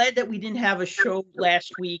 I'm glad that we didn't have a show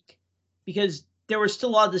last week because there was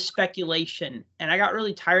still all this speculation, and I got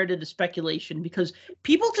really tired of the speculation because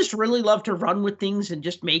people just really love to run with things and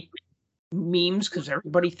just make memes because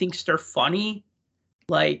everybody thinks they're funny.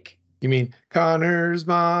 Like, you mean Connor's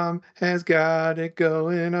mom has got it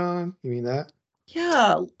going on? You mean that?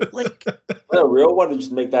 Yeah, like a real one to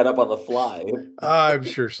just make that up on the fly. I'm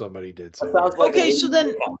sure somebody did. Say sounds like okay, so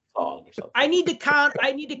then song or something. I need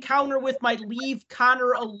to counter with my Leave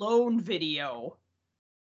Connor Alone video,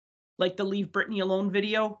 like the Leave Britney Alone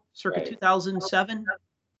video, circa 2007.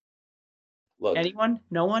 Look, anyone?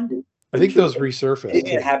 No one? I think those resurfaced.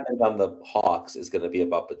 Anything that happens on the Hawks is going to be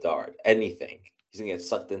about Bedard. Anything. He's going to get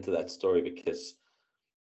sucked into that story because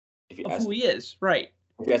if you ask who he is, right?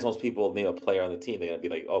 If you ask most people, name a player on the team, they're going to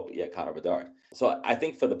be like, oh, yeah, Connor Bedard. So I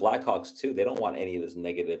think for the Blackhawks, too, they don't want any of this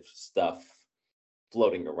negative stuff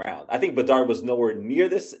floating around. I think Bedard was nowhere near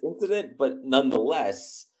this incident, but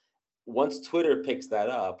nonetheless, once Twitter picks that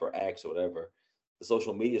up, or X or whatever, the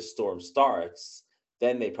social media storm starts,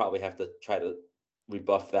 then they probably have to try to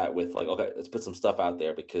rebuff that with like, okay, let's put some stuff out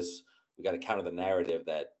there because we got to counter the narrative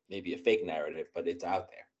that may be a fake narrative, but it's out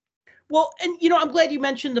there. Well, and, I'm glad you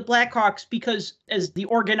mentioned the Blackhawks because as the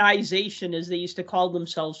organization, as they used to call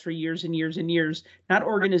themselves for years and years and years, not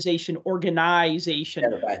organization.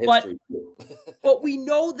 But we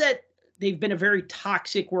know that they've been a very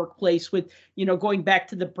toxic workplace with, going back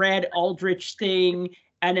to the Brad Aldrich thing.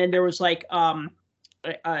 And then there was like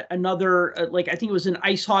another, like, I think it was an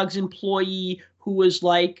Ice Hogs employee who was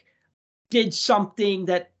like, did something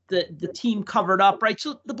that the team covered up, right?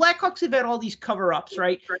 So the Blackhawks have had all these cover-ups,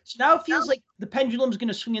 right? So now it feels like the pendulum's going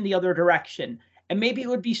to swing in the other direction. And maybe it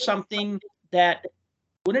would be something that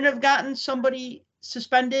wouldn't have gotten somebody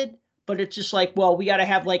suspended, but it's just like, well, we got to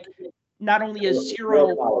have like not only a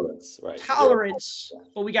zero tolerance,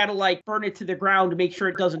 but we got to like burn it to the ground to make sure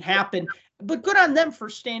it doesn't happen. But good on them for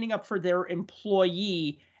standing up for their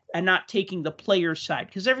employee and not taking the player's side.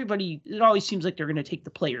 Because it always seems like they're going to take the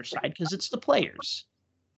player's side because it's the players.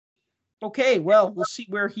 Okay, well, we'll see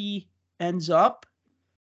where he ends up.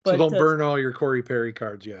 But, so don't burn all your Corey Perry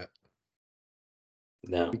cards yet.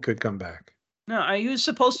 No. He could come back. No, he was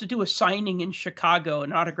supposed to do a signing in Chicago,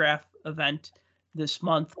 an autograph event this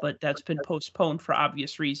month, but that's been postponed for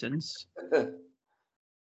obvious reasons. So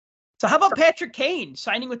how about Patrick Kane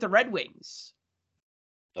signing with the Red Wings?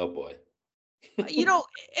 Oh, boy.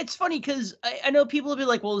 It's funny because I know people will be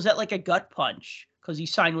like, well, is that like a gut punch because he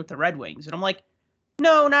signed with the Red Wings? And I'm like,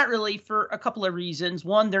 no, not really, for a couple of reasons.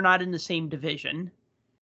 One, they're not in the same division.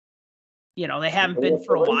 They haven't been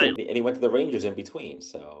for a while. And he went to the Rangers in between,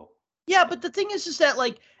 so. Yeah, but the thing is that,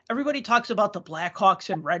 like, everybody talks about the Blackhawks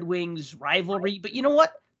and Red Wings rivalry, but you know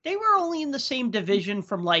what? They were only in the same division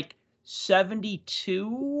from, like,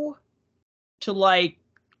 72 to, like,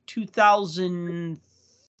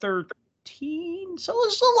 2013. So it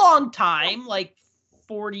was a long time, like,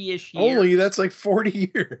 40-ish years. Only, that's like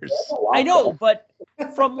 40 years. I know, but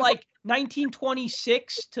from like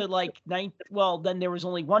 1926 to like then there was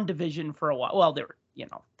only one division for a while. Well, there were,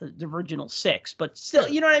 the original six, but still,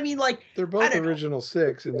 you know what I mean? Like, they're both original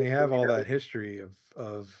six, and they have all that history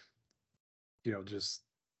of just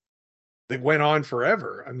they went on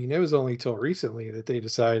forever. I mean, it was only till recently that they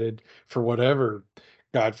decided, for whatever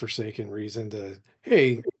godforsaken reason,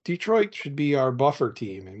 hey, Detroit should be our buffer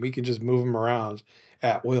team, and we can just move them around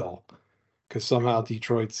at will, because somehow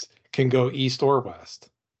Detroit's can go east or west.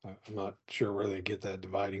 I'm not sure where they get that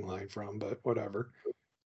dividing line from, but whatever.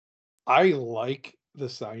 I like the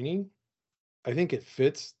signing. I think it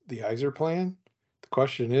fits the Yzer plan. The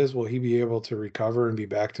question is, will he be able to recover and be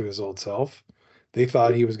back to his old self? They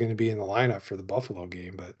thought he was going to be in the lineup for the Buffalo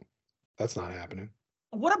game, but that's not happening.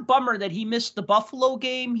 What a bummer that he missed the Buffalo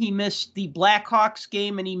game, he missed the Blackhawks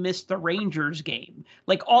game, and he missed the Rangers game.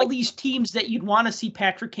 Like, all these teams that you'd want to see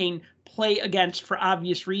Patrick Kane play against for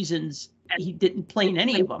obvious reasons, he didn't play in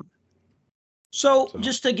any of them. So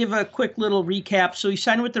just to give a quick little recap, so he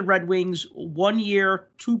signed with the Red Wings, 1 year,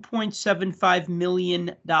 $2.75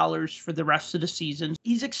 million for the rest of the season.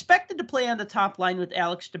 He's expected to play on the top line with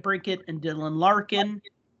Alex DeBrincat and Dylan Larkin.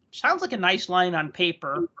 Sounds like a nice line on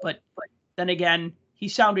paper, but then again, he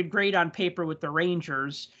sounded great on paper with the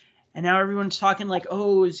Rangers. And now everyone's talking like,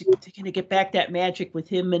 oh, is he going to get back that magic with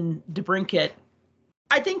him and DeBrincat?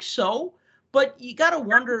 I think so. But you got to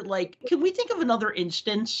wonder, like, can we think of another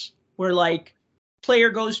instance where, like, player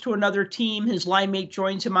goes to another team, his line mate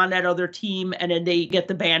joins him on that other team, and then they get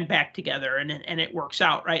the band back together and it works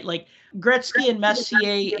out, right? Like, Gretzky and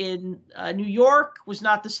Messier in New York was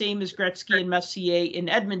not the same as Gretzky and Messier in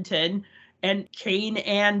Edmonton, and Kane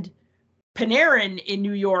and Panarin in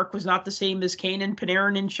New York was not the same as Kane and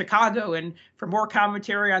Panarin in Chicago. And for more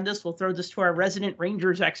commentary on this, we'll throw this to our resident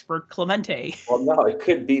Rangers expert, Clemente. Well, no, it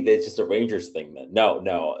could be that it's just a Rangers thing then.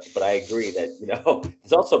 No, but I agree that,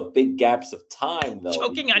 there's also big gaps of time, though.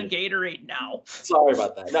 Choking on Gatorade now. Sorry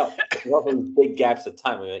about that. No, there's also big gaps of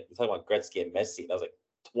time. I mean, you're talking about Gretzky and Messi. That was like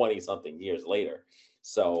 20-something years later.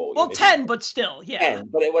 So, well, 10, but still, yeah. 10,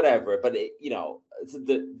 but whatever. But, it's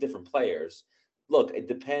the different players. Look, it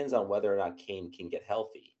depends on whether or not Kane can get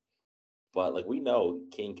healthy. But, like, we know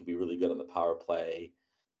Kane can be really good on the power play.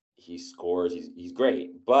 He scores. He's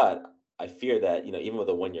great. But I fear that, even with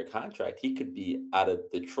a 1-year contract, he could be out of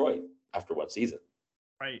Detroit after one season.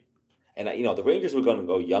 Right. And the Rangers were going to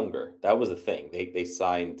go younger. That was the thing. They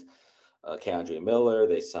signed Keandre Miller.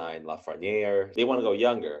 They signed Lafreniere. They want to go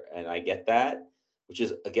younger, and I get that, which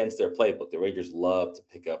is against their playbook. The Rangers love to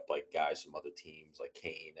pick up like guys from other teams like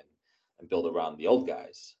Kane and build around the old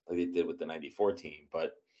guys like they did with the '94 team.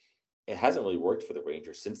 But it hasn't really worked for the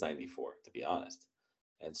Rangers since '94, to be honest.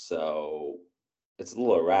 And so it's a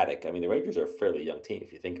little erratic. I mean, the Rangers are a fairly young team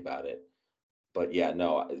if you think about it. But yeah,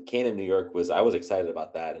 no, Kane in New York I was excited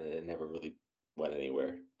about that, and it never really went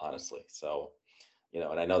anywhere, honestly. So,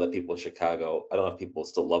 and I know that people in Chicago, I don't know if people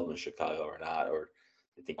still love him in Chicago or not, or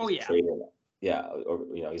they think he's a traitor. Yeah, or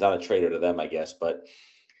he's not a traitor to them, I guess. But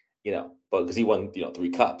but because he won 3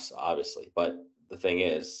 cups, obviously. But the thing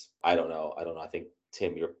is, I don't know. I think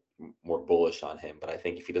Tim, you're more bullish on him, but I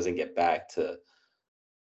think if he doesn't get back to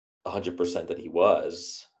 100% that he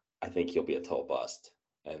was, I think he'll be a total bust.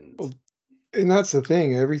 And that's the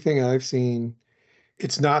thing. Everything I've seen,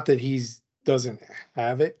 it's not that doesn't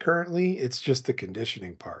have it currently. It's just the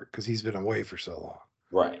conditioning part because he's been away for so long.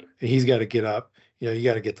 Right. And he's got to get up. You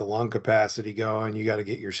got to get the lung capacity going. You got to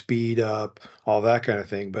get your speed up, all that kind of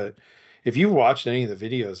thing. But if you've watched any of the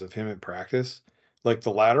videos of him in practice, like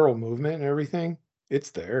the lateral movement and everything,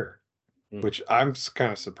 it's there, which I'm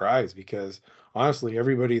kind of surprised because honestly,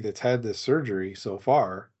 everybody that's had this surgery so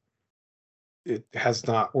far, it has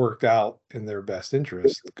not worked out in their best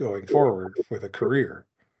interest going forward with a career.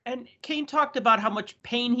 And Kane talked about how much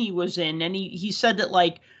pain he was in, and he said that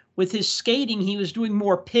like with his skating, he was doing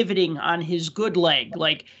more pivoting on his good leg.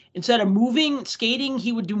 Like instead of moving, skating,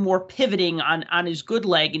 he would do more pivoting on his good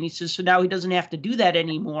leg. And he says, so now he doesn't have to do that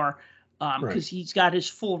anymore because he's got his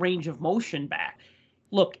full range of motion back.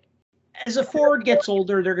 Look, as a forward gets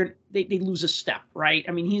older, they lose a step, right?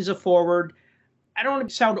 I mean, he's a forward. I don't want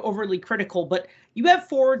to sound overly critical, but you have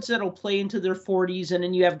forwards that'll play into their 40s, and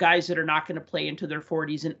then you have guys that are not going to play into their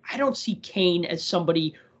 40s. And I don't see Kane as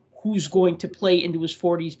somebody who's going to play into his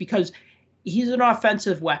 40s because he's an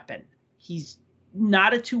offensive weapon. He's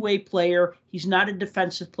not a two-way player. He's not a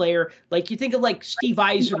defensive player. Like you think of like Steve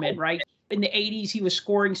Yzerman, right? In the 80s, he was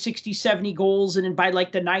scoring 60, 70 goals. And then by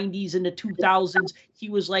like the 90s and the 2000s, he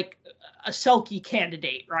was like a Selke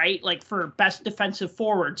candidate, right? Like for best defensive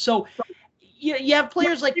forward. So you have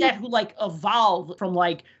players like that who like evolve from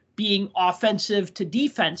like being offensive to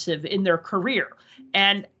defensive in their career.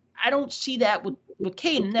 And I don't see that with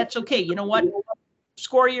Kane, and that's okay. You know what?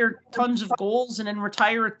 Score your tons of goals and then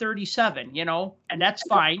retire at 37, and that's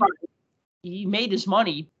fine. He made his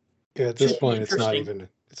money. Yeah, at this point, it's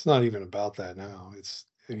not even about that now.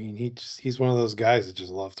 He's one of those guys that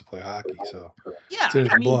just loves to play hockey. So it's in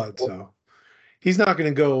his blood. So he's not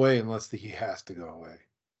going to go away unless he has to go away.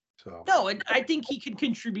 So no, and I think he can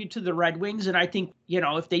contribute to the Red Wings, and I think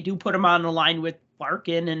if they do put him on the line with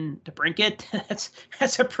Larkin and DeBrincat,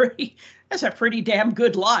 that's a pretty damn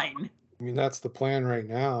good line. I mean, that's the plan right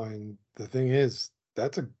now, and the thing is,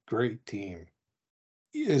 that's a great team.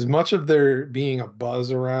 As much of there being a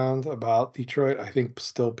buzz around about Detroit, I think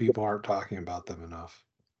still people aren't talking about them enough.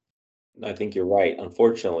 I think you're right.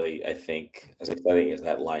 Unfortunately, I think as exciting as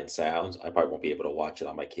that line sounds, I probably won't be able to watch it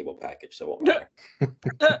on my cable package, so it won't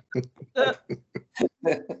matter.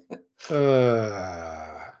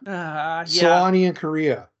 Solani and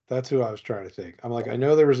Korea. That's who I was trying to think. I'm like, I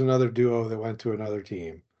know there was another duo that went to another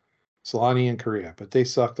team. Solani and Korea, but they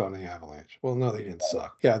sucked on the Avalanche. Well, no, they didn't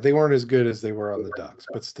suck. Yeah, they weren't as good as they were on the Ducks,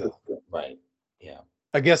 but still. Right. Yeah.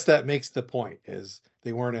 I guess that makes the point is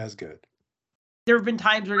they weren't as good. There have been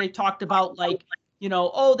times where they talked about like,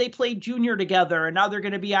 they played junior together and now they're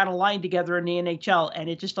going to be on a line together in the NHL, and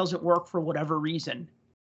it just doesn't work for whatever reason.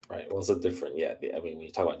 Right. Well, it's a different, I mean, when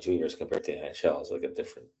you talk about juniors compared to NHL, it's like a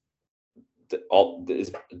different,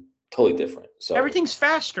 it's totally different. So everything's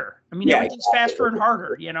faster. I mean, everything's faster and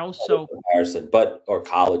harder, so comparison, or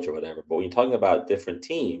college or whatever. But when you're talking about different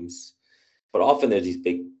teams, but often there's these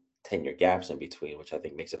big 10-year gaps in between, which I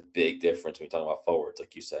think makes a big difference when you're talking about forwards,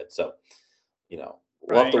 like you said. So,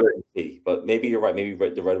 we'll have to wait and see. But maybe you're right. Maybe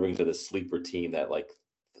the Red Wings are the sleeper team that, like,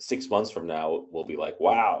 6 months from now, we'll be like,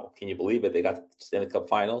 wow, can you believe it? They got the Stanley Cup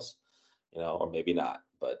Finals, or maybe not.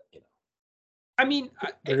 But, I mean,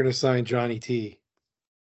 they're going to sign Johnny T.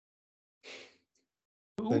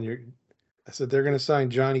 Who? I said they're going to sign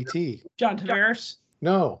Johnny T. John Tavares?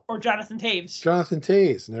 No. Or Jonathan Toews? Jonathan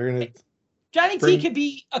Toews. And they're going to. Johnny T could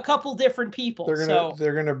be a couple different people. They're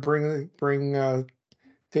going to bring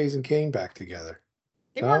Toews and Kane back together.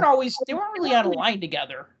 They weren't really on a line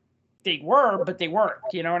together. They were, but they weren't.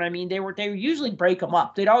 You know what I mean? They would usually break them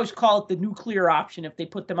up. They'd always call it the nuclear option if they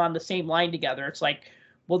put them on the same line together. It's like,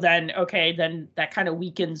 well, then that kind of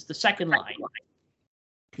weakens the second line.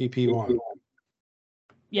 PP1.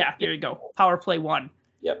 Yeah, there you go. Power play 1.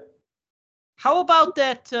 Yep. How about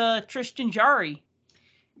that Tristan Jarry?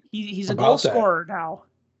 He's a goal scorer now.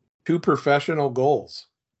 2 professional goals.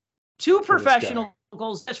 2 professional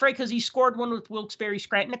goals. That's right, because he scored one with Wilkes-Barre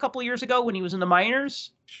Scranton a couple of years ago when he was in the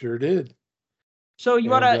minors. Sure did. So you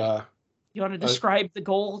want to describe the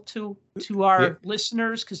goal to our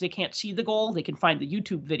listeners, because they can't see the goal. They can find the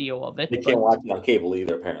YouTube video of it. They can't watch it on cable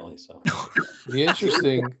either, apparently. So the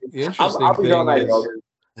interesting I'll be thing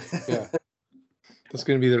is, yeah, that's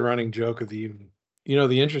going to be the running joke of the evening. You know,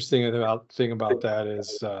 the interesting thing about that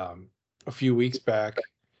is a few weeks back,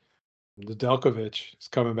 Nedeljkovic is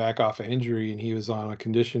coming back off an injury, and he was on a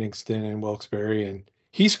conditioning stint in Wilkes-Barre, and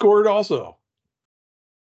he scored also.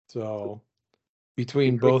 So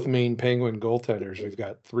between both main Penguin goaltenders, we've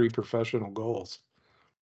got 3 professional goals.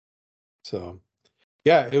 So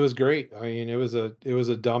yeah, it was great. I mean, it was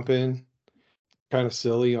a dump in, kind of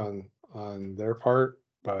silly on their part,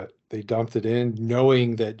 but they dumped it in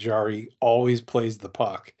knowing that Jarry always plays the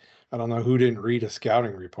puck. I don't know who didn't read a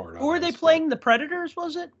scouting report on Who were they playing? The Predators,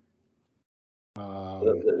 was it?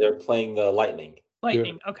 they're playing the Lightning.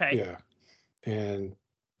 Lightning, okay. Yeah. And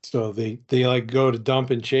so they like go to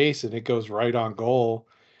dump and chase, and it goes right on goal.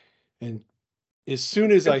 And as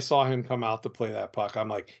soon as I saw him come out to play that puck, I'm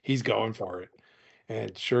like, he's going for it.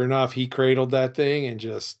 And sure enough, he cradled that thing and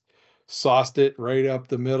just sauced it right up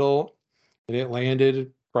the middle, and it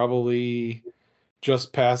landed probably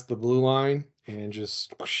just past the blue line and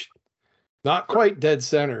just whoosh, not quite dead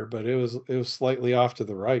center, but it was slightly off to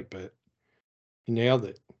the right, but he nailed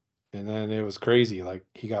it. And then it was crazy. Like,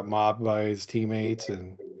 he got mobbed by his teammates,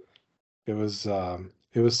 and it was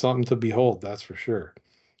something to behold, that's for sure.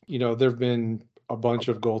 You know, there've been a bunch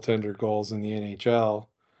of goaltender goals in the NHL,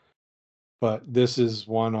 but this is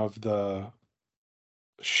one of the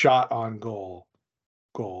shot on goal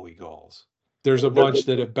goalie goals. There's a bunch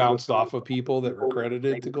that have bounced off of people that were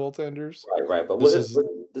credited to goaltenders. Right. But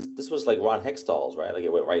this was like Ron Hextall's, right? Like,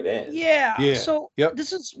 it went right in. Yeah. So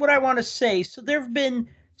This is what I want to say. So there have been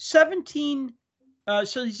 17.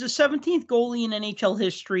 So he's the 17th goalie in NHL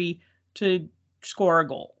history to score a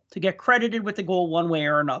goal, to get credited with the goal one way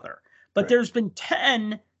or another. But there's been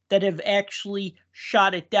 10 that have actually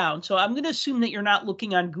shot it down. So I'm going to assume that you're not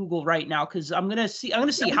looking on Google right now, because I'm going to see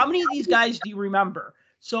how many of these guys do you remember.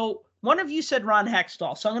 So one of you said Ron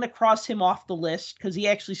Hextall, so I'm going to cross him off the list because he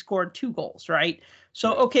actually scored 2 goals, right?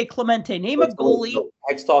 So, okay, Clemente, name a goalie. So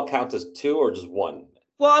Hextall counts as 2 or just 1?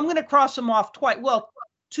 Well, I'm going to cross him off twice. Well,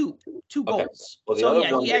 two goals. Well, so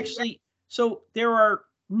yeah, he actually. So there are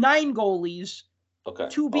 9 goalies. Okay.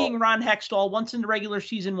 2 being Ron Hextall, once in the regular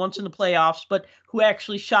season, once in the playoffs, but who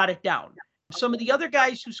actually shot it down. Some of the other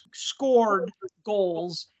guys who scored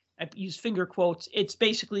goals, I use finger quotes, it's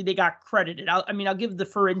basically they got credited. I'll give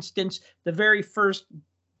for instance, the very first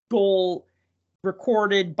goal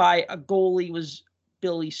recorded by a goalie was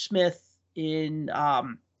Billy Smith in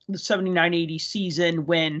the 79-80 season,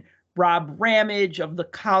 when Rob Ramage of the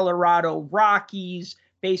Colorado Rockies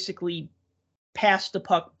basically passed the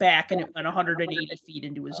puck back and it went 180 feet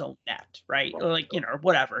into his own net, right? Like,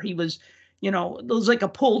 whatever. He was, it was like a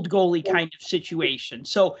pulled goalie kind of situation.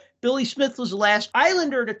 So Billy Smith was the last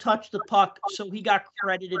Islander to touch the puck, so he got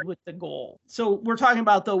credited with the goal. So we're talking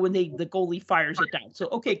about, though, when the goalie fires it down. So,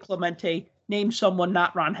 okay, Clemente, name someone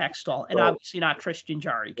not Ron Hextall, and obviously not Tristan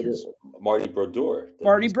Jarry. Marty Brodeur.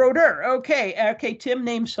 Marty Brodeur. Okay, Tim,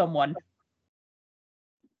 name someone.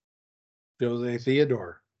 Jose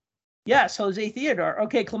Theodore. Yes, Jose Theodore.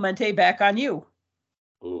 Okay, Clemente, back on you.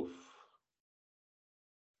 Oof.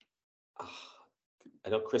 I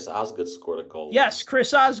know Chris Osgood scored a goal. Yes,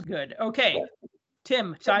 Chris Osgood. Okay,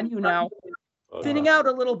 Tim, it's on you now. Thinning out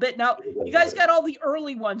a little bit. Now, you guys got all the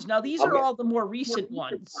early ones. Now, these are all the more recent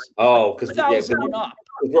ones. Oh, because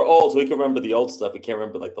we're old, so we can remember the old stuff. We can't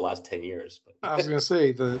remember, like, the last 10 years. I was going to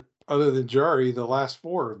say, other than Jarry, the last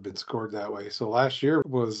 4 have been scored that way. So last year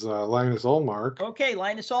was Linus Ullmark. Okay,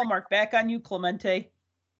 Linus Ullmark. Back on you, Clemente.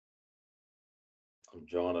 I'm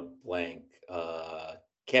drawing a blank.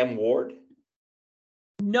 Cam Ward?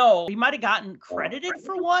 No, he might have gotten credited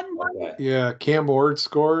for one. Okay. Yeah, Cam Ward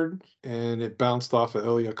scored, and it bounced off of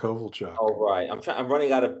Ilya Kovalchuk. Oh, right. I'm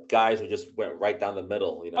running out of guys who just went right down the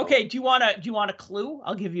middle. Okay, do you want a clue?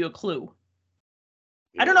 I'll give you a clue.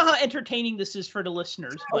 I don't know how entertaining this is for the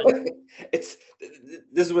listeners, but this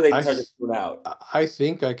is where they start to tune out. I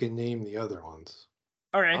think I can name the other ones.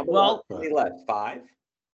 All right. How many left? 5?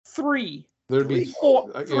 3. There'd be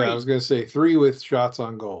 4. 3. Yeah, I was going to say 3 with shots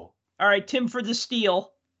on goal. All right, Tim for the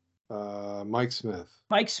steal. Mike Smith.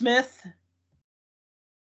 Mike Smith.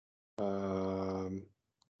 Can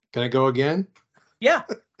I go again? Yeah.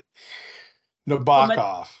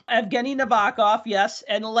 Nabokov. Evgeny Nabokov, yes.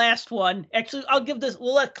 And the last one, actually,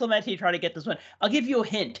 we'll let Clemente try to get this one. I'll give you a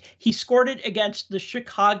hint. He scored it against the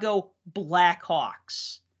Chicago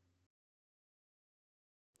Blackhawks.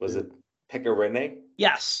 Was it Pekka Rinne?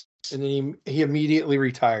 Yes. And then he immediately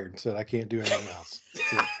retired and said, I can't do anything else.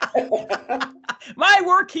 My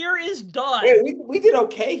work here is done. Wait, we did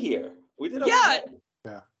okay here. We did okay.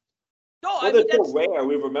 Yeah. No, well, they're so rare.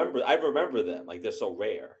 I remember them. Like, they're so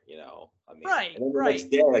rare, I mean, right. And then the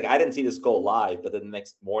next day, like, I didn't see this goal live, but then the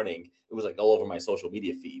next morning, it was like all over my social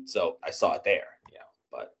media feed. So I saw it there,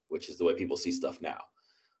 but which is the way people see stuff now.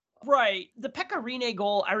 Right. The Pekka Rinne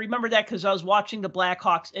goal, I remember that because I was watching the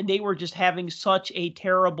Blackhawks and they were just having such a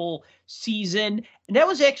terrible season. And that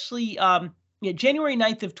was actually January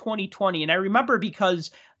 9th of 2020. And I remember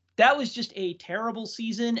because that was just a terrible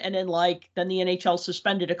season. And then then the NHL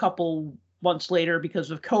suspended a couple months later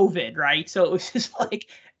because of COVID, right? So it was just like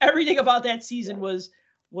everything about that season was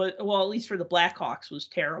well, at least for the Blackhawks, was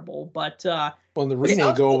terrible. But the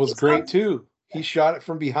Rinne goal was great too. He shot it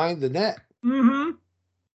from behind the net. Mm-hmm.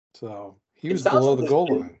 So he was below the goal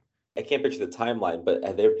line. I can't picture the timeline, but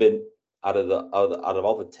have there been out of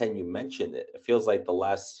all the 10 you mentioned, it feels like the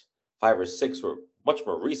last 5 or 6 were much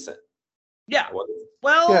more recent. Yeah.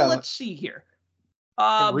 Well, let's see here.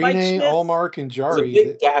 Rinne, Allmark, and Jari. There's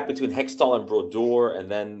a big gap between Hextall and Brodeur,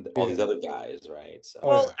 and then all these other guys, right? So.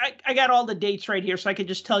 Well, I got all the dates right here, so I could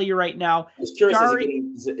just tell you right now. I was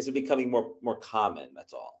curious, is it becoming more common?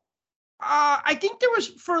 That's all. I think there was,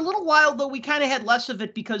 for a little while, though, we kind of had less of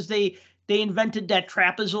it because they invented that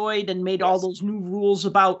trapezoid and made all those new rules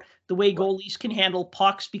about the way goalies can handle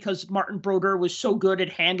pucks because Martin Brodeur was so good at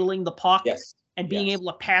handling the puck and being able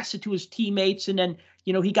to pass it to his teammates. And then,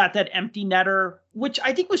 he got that empty netter, which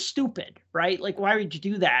I think was stupid, right? Like, why would you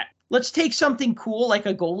do that? Let's take something cool like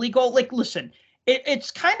a goalie goal. Like, listen,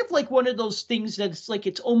 it's kind of like one of those things that's like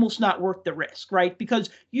it's almost not worth the risk, right?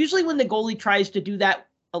 Because usually when the goalie tries to do that,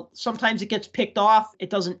 sometimes it gets picked off. It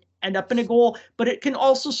doesn't end up in a goal, but it can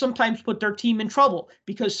also sometimes put their team in trouble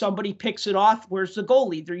because somebody picks it off. Where's the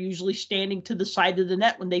goalie? They're usually standing to the side of the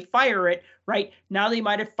net when they fire it, right? Now they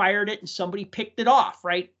might have fired it and somebody picked it off,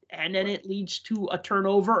 right? And then it leads to a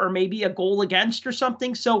turnover or maybe a goal against or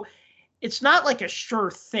something. So it's not like a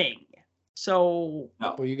sure thing. So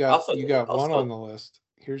well, you got one on the list.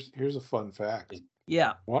 Here's a fun fact.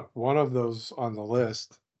 Yeah. One of those on the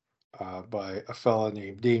list by a fella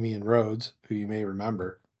named Damian Rhodes, who you may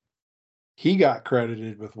remember. He got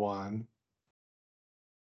credited with one,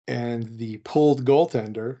 and the pulled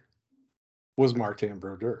goaltender was Martin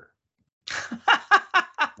Brodeur.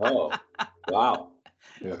 Oh, wow.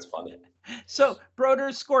 That's funny. So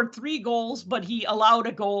Brodeur scored 3 goals, but he allowed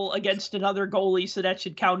a goal against another goalie, so that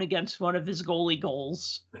should count against one of his goalie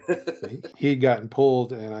goals. He had gotten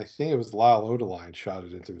pulled, and I think it was Lyle Odeline shot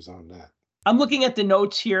it into his own net. I'm looking at the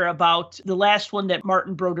notes here about the last one that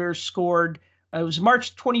Martin Brodeur scored. It was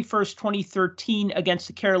March 21st, 2013 against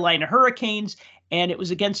the Carolina Hurricanes, and it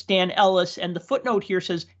was against Dan Ellis. And the footnote here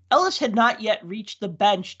says, Ellis had not yet reached the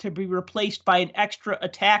bench to be replaced by an extra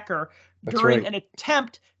attacker during an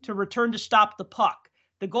attempt to return to stop the puck.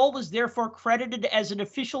 The goal was therefore credited as an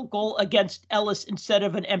official goal against Ellis instead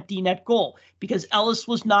of an empty net goal because Ellis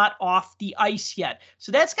was not off the ice yet.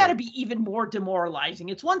 So that's got to be even more demoralizing.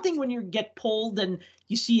 It's one thing when you get pulled and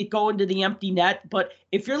you see it go into the empty net, but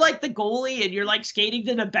if you're like the goalie and you're like skating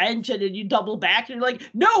to the bench and then you double back and you're like,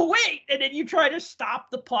 no, wait, and then you try to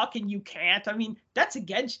stop the puck and you can't. I mean, that's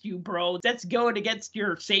against you, bro. That's going against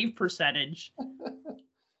your save percentage.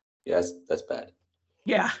 Yes, that's bad.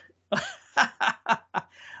 Yeah.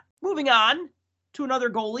 Moving on to another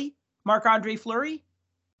goalie, Marc-Andre Fleury.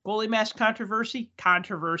 Goalie mask controversy.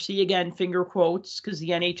 Controversy, again, finger quotes, because the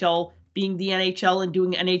NHL being the NHL and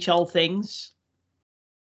doing NHL things.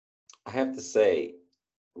 I have to say,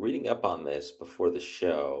 reading up on this before the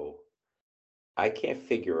show, I can't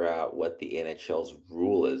figure out what the NHL's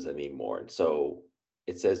rule is anymore. And so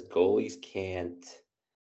it says goalies can't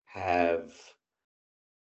have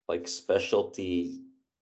like specialty.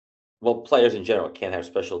 Well, players in general can't have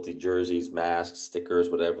specialty jerseys, masks, stickers,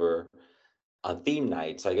 whatever, on theme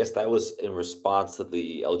nights. I guess that was in response to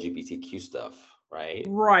the LGBTQ stuff, right?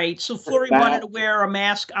 Right. So Fleury wanted to wear a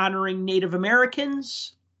mask honoring Native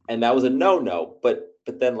Americans. And that was a no-no. But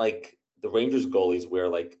then, like, the Rangers goalies wear,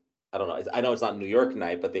 like, I don't know. I know it's not New York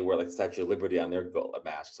night, but they wear, like, Statue of Liberty on their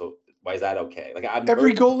mask. So why is that okay? Like,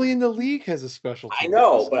 every goalie in the league has a specialty. I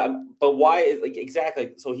know, but why? Like,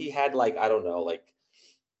 exactly. So he had, like, I don't know, like,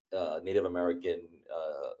 Native American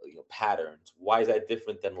patterns. Why is that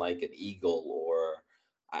different than like an eagle or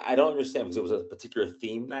I don't understand because it was a particular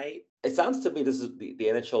theme night. It sounds to me this is the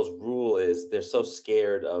NHL's rule is they're so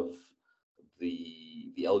scared of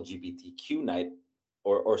the LGBTQ night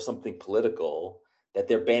or something political that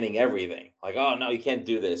they're banning everything. Like, oh no, you can't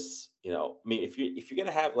do this. You know, I mean, if you're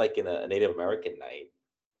gonna have like a Native American night,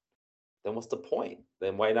 then what's the point?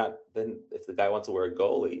 Then why not? Then if the guy wants to wear a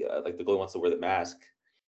goalie, like the goalie wants to wear the mask.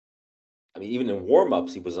 I mean, even in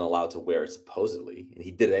warm-ups, he wasn't allowed to wear it supposedly, and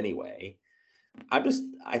he did it anyway. I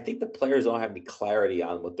think the players don't have any clarity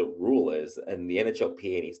on what the rule is, and the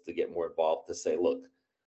NHLPA needs to get more involved to say, look,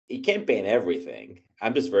 you can't ban everything.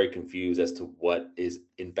 I'm just very confused as to what is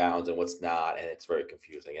in bounds and what's not, and it's very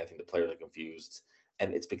confusing. I think the players are confused,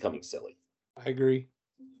 and it's becoming silly. I agree.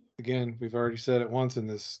 Again, we've already said it once in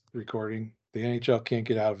this recording. The NHL can't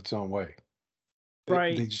get out of its own way.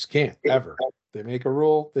 Right. They just can't, ever. They make a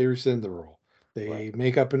rule, they rescind the rule. They Right.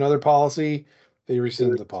 make up another policy, they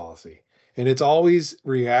rescind the policy. And it's always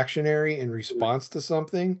reactionary in response to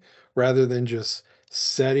something rather than just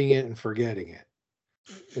setting it and forgetting it.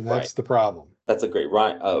 And that's the problem. That's a great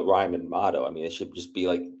rhyme and motto. I mean, it should just be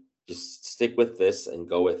like, just stick with this and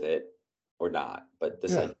go with it or not. But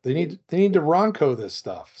this, they need to Ronco this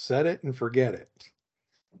stuff. Set it and forget it.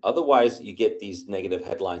 Otherwise, you get these negative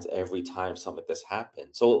headlines every time something like this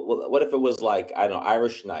happens. So what if it was like, I don't know,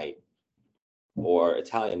 Irish night or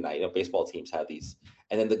Italian night? You know, baseball teams have these.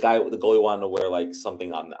 And then the goalie wanted to wear like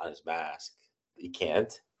something on his mask. He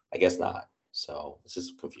can't? I guess not. So this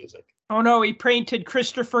is confusing. Oh no, he painted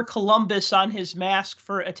Christopher Columbus on his mask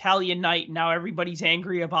for Italian night. Now everybody's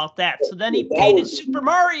angry about that. So then he painted Super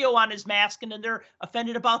Mario on his mask, and then they're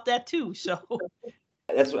offended about that too. So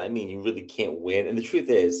that's what I mean. You really can't win. And the truth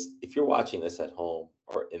is, if you're watching this at home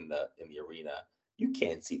or in the arena, you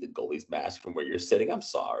can't see the goalie's mask from where you're sitting. I'm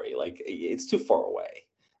sorry. Like, it's too far away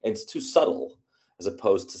and it's too subtle as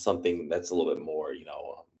opposed to something that's a little bit more, you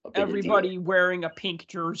know, everybody wearing a pink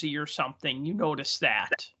jersey or something. You notice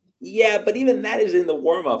that. Yeah, but even that is in the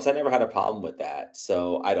warm-ups. I never had a problem with that.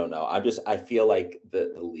 So I don't know. I feel like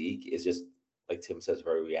the league is just, like Tim says,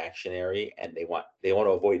 very reactionary, and they want to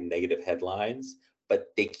avoid negative headlines,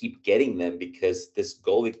 but they keep getting them because this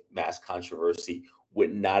goalie mask controversy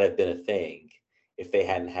would not have been a thing if they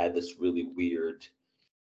hadn't had this really weird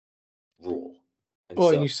rule.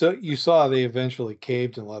 And you saw they eventually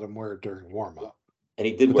caved and let him wear it during warm-up. And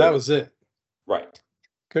he did. But that was it. Right.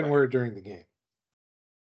 Couldn't wear it during the game.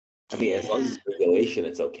 I mean, as long as it's regulation,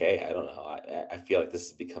 it's okay. I don't know. I feel like this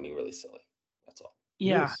is becoming really silly. That's all.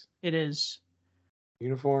 Yeah, it is.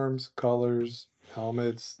 Uniforms, colors,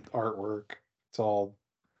 helmets, artwork. It's all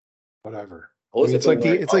whatever. I mean, it's like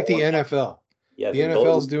the NFL. Yeah, the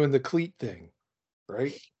NFL's doing the cleat thing,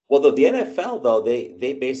 right? Well, the NFL though,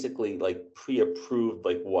 they basically like pre-approved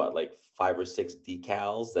like 5 or 6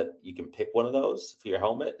 decals that you can pick one of those for your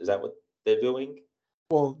helmet. Is that what they're doing?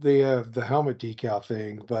 Well, they have the helmet decal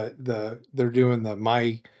thing, but they're doing the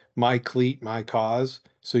my cleat, my cause.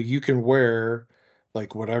 So you can wear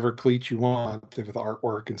like whatever cleats you want with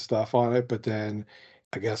artwork and stuff on it, but then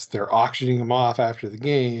I guess they're auctioning them off after the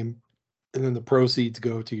game, and then the proceeds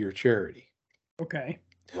go to your charity. Okay.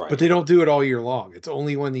 Right. But they don't do it all year long. It's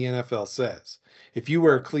only when the NFL says. If you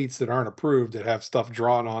wear cleats that aren't approved that have stuff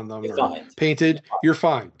drawn on them or painted, you're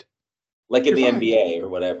fined. Like in the NBA or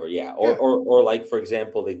whatever, yeah. Or like, for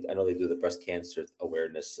example, I know they do the breast cancer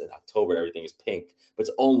awareness in October. Everything is pink, but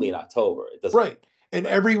it's only in October. It doesn't. Right. And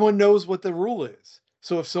everyone knows what the rule is.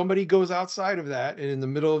 So if somebody goes outside of that and in the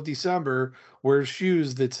middle of December wears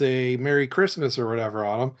shoes that say Merry Christmas or whatever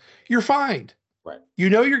on them, you're fined. Right. You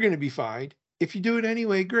know you're going to be fined. If you do it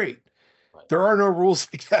anyway, great. Right. There are no rules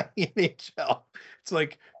like that in the NHL. It's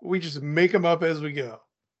like we just make them up as we go.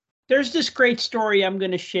 There's this great story I'm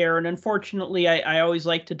going to share, and unfortunately, I always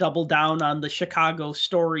like to double down on the Chicago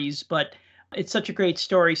stories, but it's such a great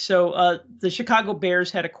story. So the Chicago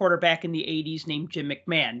Bears had a quarterback in the 80s named Jim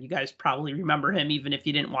McMahon. You guys probably remember him, even if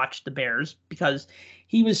you didn't watch the Bears, because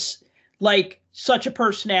he was like such a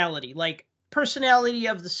personality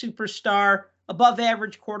of the superstar, above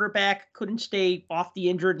average quarterback, couldn't stay off the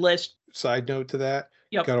injured list. Side note to that,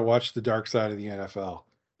 you got to watch the Dark Side of the NFL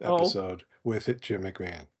episode with Jim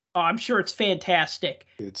McMahon. Oh, I'm sure it's fantastic.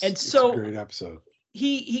 It's a great episode.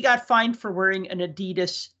 He got fined for wearing an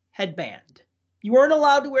Adidas headband. You weren't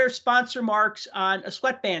allowed to wear sponsor marks on a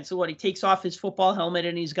sweatband. So he takes off his football helmet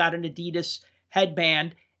and he's got an Adidas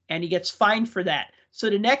headband and he gets fined for that. So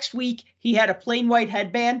the next week he had a plain white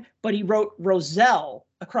headband, but he wrote Rozelle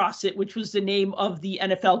across it, which was the name of the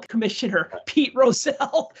NFL commissioner, Pete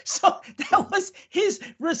Rozelle. So that was his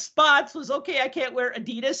response was, okay, I can't wear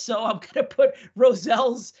Adidas, so I'm going to put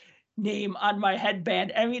Rozelle's name on my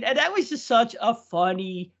headband. I mean, and that was just such a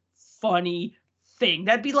funny thing.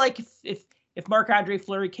 That'd be like if Marc-Andre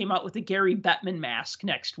Fleury came out with a Gary Bettman mask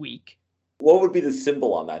next week. What would be the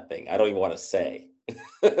symbol on that thing? I don't even want to say.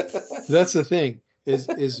 That's the thing. Is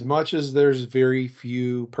as much as there's very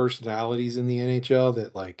few personalities in the NHL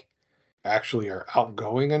that like actually are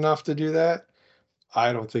outgoing enough to do that,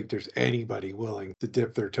 I don't think there's anybody willing to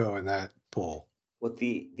dip their toe in that pool. What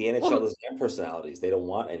the NHL doesn't have personalities. They don't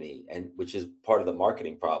want any, and which is part of the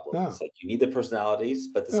marketing problem. No. It's like you need the personalities,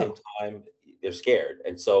 but at the same time, they're scared.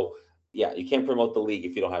 And so, yeah, you can't promote the league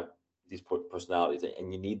if you don't have these personalities,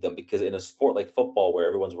 and you need them because in a sport like football where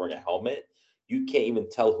everyone's wearing a helmet, you can't even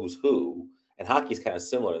tell who's who. And hockey's kind of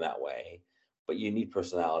similar in that way, but you need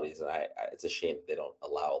personalities, and it's a shame that they don't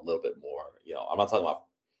allow a little bit more. You know, I'm not talking about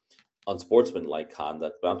unsportsmanlike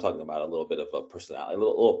conduct, but I'm talking about a little bit of a personality, a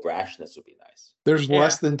little brashness would be nice. There's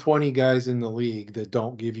less than 20 guys in the league that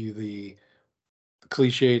don't give you the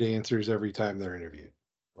cliched answers every time they're interviewed.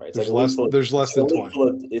 Right. There's less than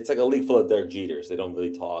 20. It's like a league full of Derek Jeters. They don't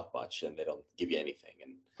really talk much and they don't give you anything.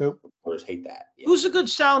 And reporters hate that. Yeah. Who's a good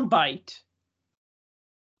soundbite?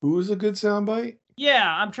 Who's a good soundbite?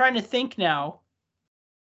 Yeah, I'm trying to think now.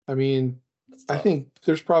 I mean, I think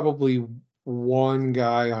there's probably one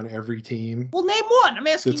guy on every team. Well, name one. I'm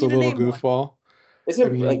asking you to name one. It's a little goofball.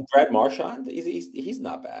 Isn't it like Brad Marchand? He's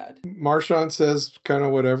not bad. Marchand says kind of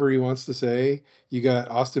whatever he wants to say. You got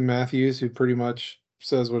Austin Matthews, who pretty much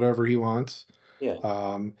says whatever he wants.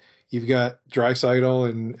 Yeah. You've got Draisaitl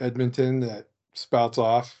in Edmonton that spouts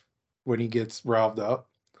off when he gets riled up.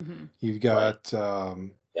 Mm-hmm. You've got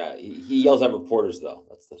yeah, he yells at reporters though.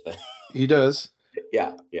 That's the thing. He does.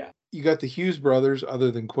 Yeah. You got the Hughes brothers, other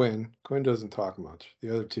than Quinn. Quinn doesn't talk much.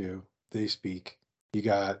 The other two, they speak. You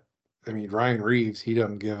got, I mean, Ryan Reeves. He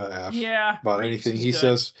doesn't give a f about anything. He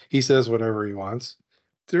says whatever he wants.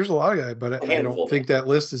 There's a lot of guys, but I don't think that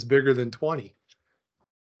list is bigger than 20.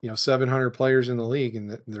 700 players in the league,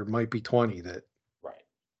 and there might be 20 that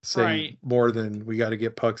say more than we got to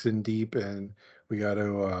get pucks in deep, and we got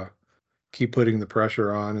to keep putting the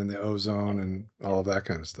pressure on and the ozone and all of that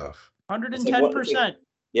kind of stuff. 110%.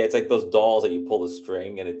 Yeah, it's like those dolls that you pull the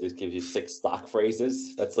string and it just gives you 6 stock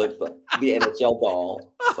phrases. That's like the NHL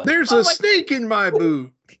doll. Like, there's a snake in my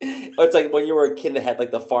boot. It's like when you were a kid that had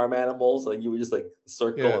like the farm animals, and you would just like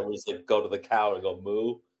circle and just like go to the cow and go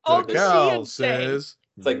moo. Oh, the cow says.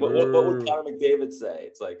 It's like what would Connor McDavid say?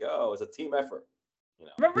 It's like, oh, it's a team effort.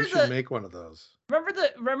 We should make one of those.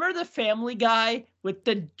 Remember the Family Guy with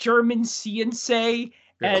the German CNC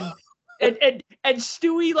and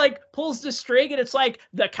Stewie like pulls the string and it's like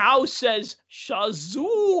the cow says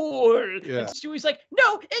Shazur. Yeah. And Stewie's like,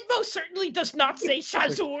 no, it most certainly does not say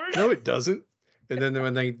Shazur. No, it doesn't. And then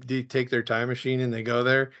when they take their time machine and they go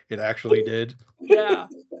there, it actually did. Yeah.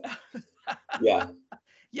 Yeah.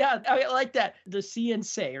 Yeah, I like that. The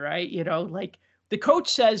CNC, right? Like the coach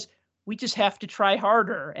says, we just have to try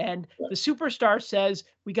harder. And the superstar says,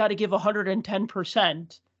 we got to give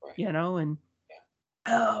 110%, and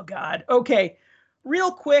oh God. Okay. Real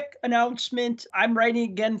quick announcement. I'm writing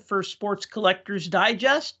again for Sports Collectors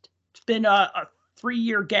Digest. It's been a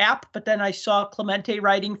 3-year gap, but then I saw Clemente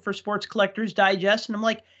writing for Sports Collectors Digest, and I'm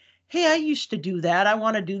like, hey, I used to do that. I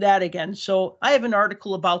want to do that again. So I have an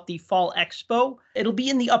article about the Fall Expo. It'll be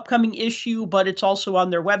in the upcoming issue, but it's also on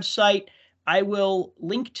their website. I will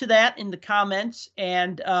link to that in the comments.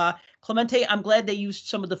 And Clemente, I'm glad they used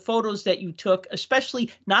some of the photos that you took, especially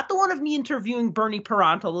not the one of me interviewing Bernie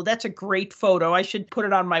Parent, although that's a great photo. I should put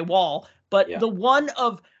it on my wall. But the one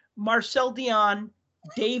of Marcel Dion,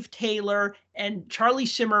 Dave Taylor, and Charlie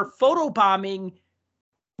Simmer photobombing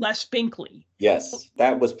Les Binkley. Yes,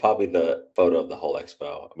 that was probably the photo of the whole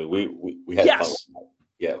expo. I mean, we had fun with that.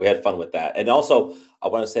 Yeah, we had fun with that. And also, I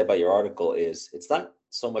want to say about your article is it's not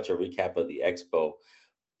so much a recap of the expo,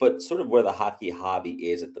 but sort of where the hockey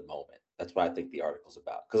hobby is at the moment. That's what I think the article's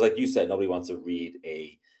about. Because like you said, nobody wants to read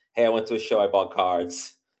hey, I went to a show, I bought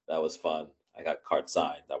cards. That was fun. I got cards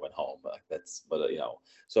signed. I went home.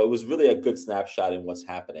 So it was really a good snapshot in what's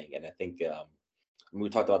happening. And I think we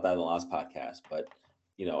talked about that in the last podcast, but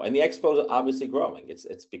and the expo is obviously growing.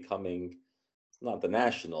 It's becoming not the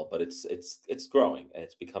national, but it's growing and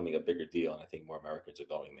it's becoming a bigger deal. And I think more Americans are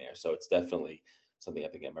going there. So it's definitely something I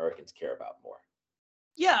think Americans care about more.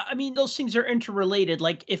 Yeah, I mean, those things are interrelated.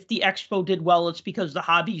 Like if the expo did well, it's because the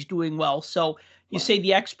hobby's doing well. So you say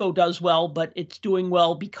the expo does well, but it's doing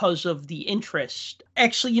well because of the interest.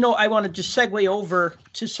 Actually, I want to just segue over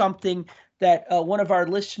to something that one of our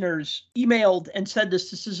listeners emailed and said this.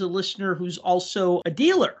 This is a listener who's also a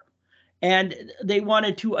dealer. And they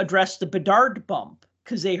wanted to address the Bedard bump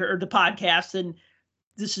because they heard the podcast. And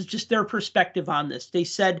this is just their perspective on this. They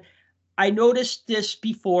said, I noticed this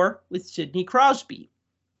before with Sidney Crosby.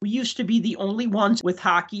 We used to be the only ones with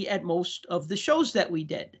hockey at most of the shows that we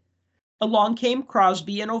did. Along came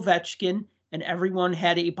Crosby and Ovechkin, and everyone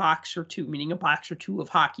had a box or two, meaning a box or two of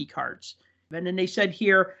hockey cards. And then they said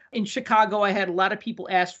here in Chicago, I had a lot of people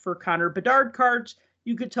ask for Connor Bedard cards.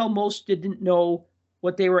 You could tell most didn't know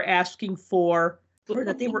what they were asking for, or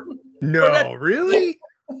that they were really?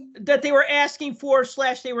 That they were asking for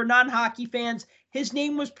 / they were non-hockey fans. His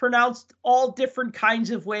name was pronounced all different kinds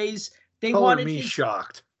of ways. They wanted me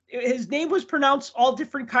shocked. His name was pronounced all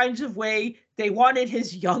different kinds of way. They wanted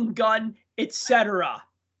his young gun, etc.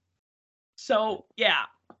 So yeah,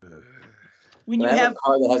 when you have a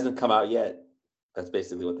card that hasn't come out yet, that's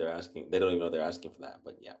basically what they're asking. They don't even know they're asking for that,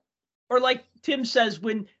 but yeah. Or like Tim says,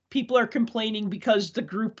 when people are complaining because the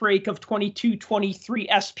group break of 22-23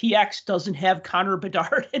 SPX doesn't have Connor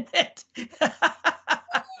Bedard in it.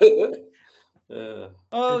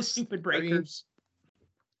 Stupid breakers.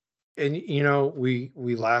 And we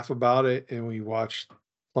laugh about it, and we watched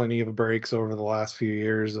plenty of breaks over the last few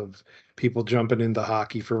years of people jumping into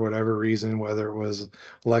hockey for whatever reason, whether it was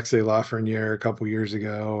Alexei Lafreniere a couple years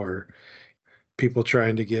ago or people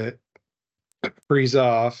trying to get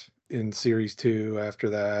Kaprizov in Series 2 after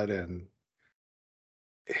that, and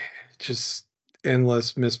just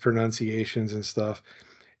endless mispronunciations and stuff.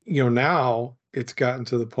 Now it's gotten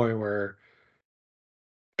to the point where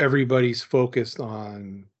everybody's focused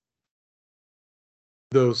on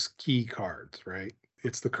those key cards, right?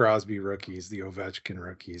 It's the Crosby rookies, the Ovechkin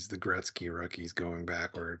rookies, the Gretzky rookies going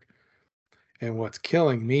backward. And what's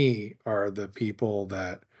killing me are the people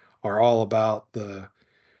that are all about the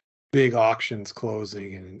big auctions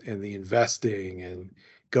closing and the investing and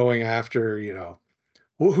going after,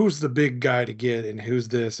 who's the big guy to get and who's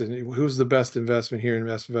this and who's the best investment here and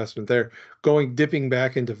best investment there, dipping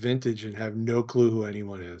back into vintage and have no clue who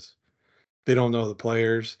anyone is. They don't know the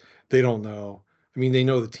players. They don't know. I mean, they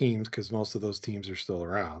know the teams because most of those teams are still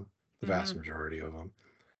around, the vast majority of them.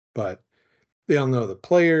 But they don't know the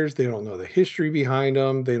players. They don't know the history behind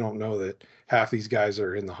them. They don't know that half these guys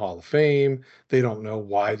are in the Hall of Fame. They don't know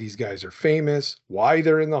why these guys are famous, why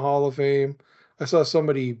they're in the Hall of Fame. I saw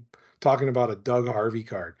somebody talking about a Doug Harvey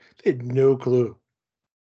card. They had no clue.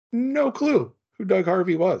 No clue who Doug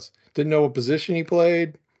Harvey was. Didn't know what position he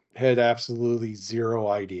played. Had absolutely zero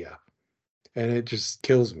idea. And it just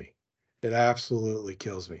kills me. It absolutely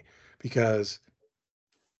kills me because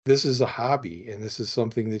this is a hobby and this is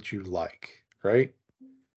something that you like, right?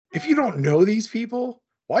 If you don't know these people,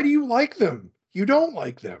 why do you like them? You don't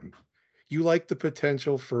like them. You like the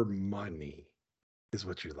potential for money is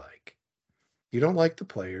what you like. You don't like the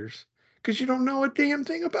players because you don't know a damn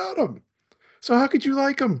thing about them. So how could you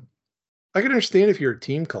like them? I can understand if you're a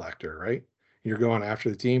team collector, right? You're going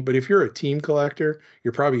after the team. But if you're a team collector,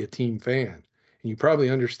 you're probably a team fan. And you probably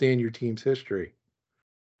understand your team's history.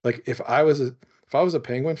 Like if I was a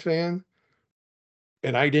Penguin fan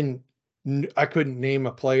and I couldn't name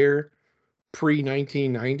a player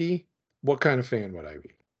pre-1990, what kind of fan would I be?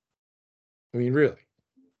 I mean, really.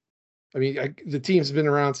 I mean, the team's been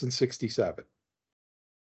around since 67.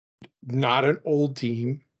 Not an old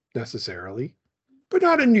team necessarily, but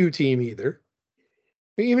not a new team either.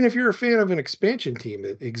 I mean, even if you're a fan of an expansion team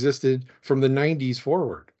that existed from the 90s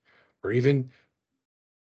forward, or even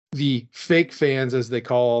the fake fans, as they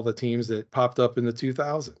call all the teams that popped up in the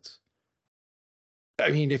 2000s. I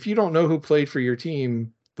mean, if you don't know who played for your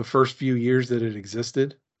team the first few years that it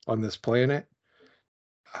existed on this planet,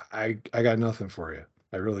 I got nothing for you.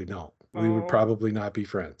 I really don't. We would probably not be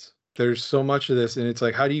friends. There's so much of this, and it's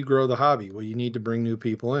like, how do you grow the hobby? Well, you need to bring new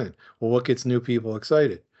people in. Well, what gets new people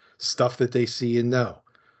excited? Stuff that they see and know.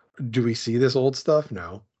 Do we see this old stuff?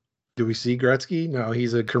 No. Do we see Gretzky? No,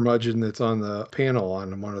 he's a curmudgeon that's on the panel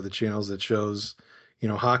on one of the channels that shows,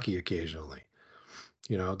 hockey occasionally.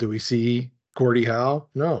 Do we see Gordie Howe?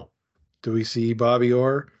 No. Do we see Bobby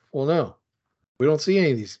Orr? Well, no. We don't see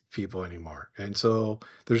any of these people anymore. And so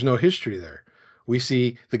there's no history there. We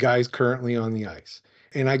see the guys currently on the ice.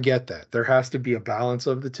 And I get that. There has to be a balance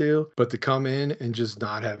of the two, but to come in and just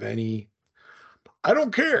not have any, I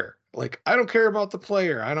don't care. Like, I don't care about the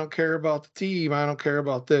player. I don't care about the team. I don't care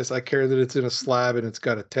about this. I care that it's in a slab and it's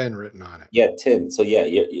got a 10 written on it. Yeah, Tim. So yeah,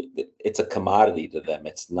 it's a commodity to them.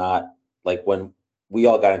 It's not like when we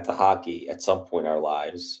all got into hockey at some point in our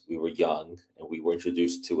lives, we were young and we were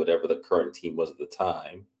introduced to whatever the current team was at the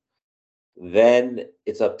time. Then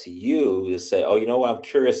it's up to you to say, oh, you know what? I'm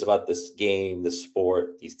curious about this game, this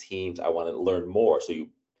sport, these teams. I want to learn more. So you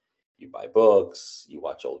buy books, you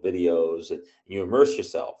watch old videos, and you immerse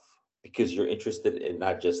yourself because you're interested in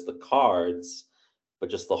not just the cards, but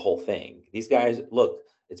just the whole thing. These guys, look,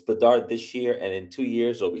 it's Bedard this year, and in 2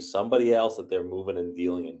 years there'll be somebody else that they're moving and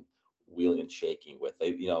dealing and wheeling and shaking with.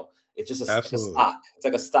 It's just like a Absolutely. stock. It's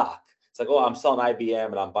like a stock. It's like, oh, I'm selling IBM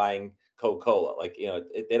and I'm buying Coca-Cola. Like,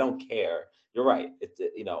 they don't care. You're right.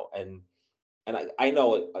 And I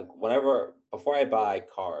know, like, whenever before I buy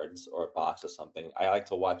cards or a box or something, I like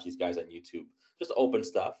to watch these guys on YouTube just open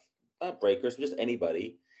stuff, not breakers, just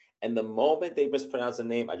anybody. And the moment they mispronounce a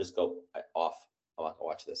name, I just go off. I'm not gonna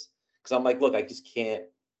watch this because I'm like, look, I just can't.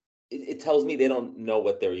 It tells me they don't know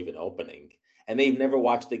what they're even opening, and they've never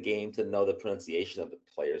watched the game to know the pronunciation of the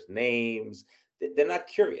players' names. They're not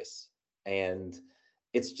curious, and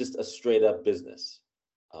it's just a straight up business.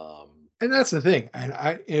 And that's the thing. And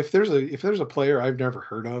if there's a player I've never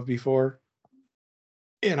heard of before,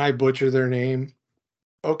 and I butcher their name,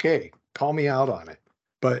 okay, call me out on it.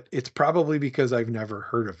 But it's probably because I've never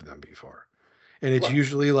heard of them before. And it's Right.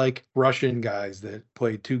 usually like Russian guys that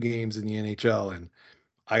played 2 games in the NHL and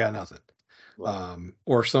I got nothing. Right.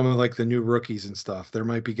 Or some of like the new rookies and stuff. There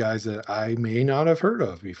might be guys that I may not have heard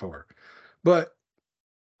of before. But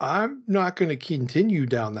I'm not going to continue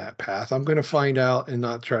down that path. I'm going to find out and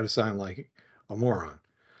not try to sound like a moron.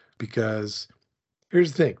 Because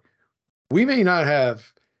here's the thing. We may not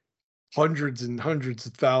have hundreds and hundreds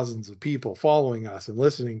of thousands of people following us and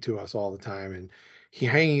listening to us all the time and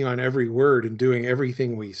hanging on every word and doing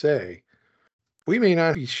everything we say. We may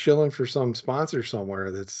not be shilling for some sponsor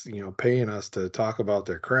somewhere that's, paying us to talk about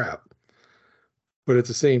their crap. But at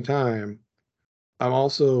the same time, I'm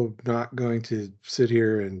also not going to sit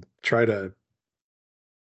here and try to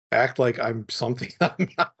act like I'm something I'm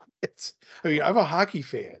not. I'm a hockey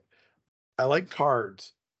fan. I like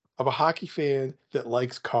cards. I'm a hockey fan that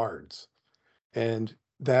likes cards. And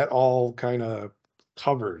that all kind of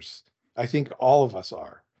covers. I think all of us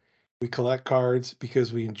are. We collect cards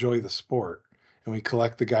because we enjoy the sport and we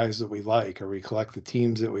collect the guys that we like or we collect the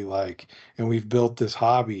teams that we like. And we've built this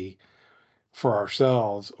hobby for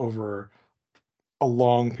ourselves over a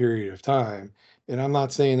long period of time. And I'm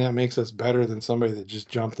not saying that makes us better than somebody that just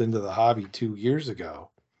jumped into the hobby 2 years ago.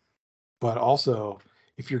 But also,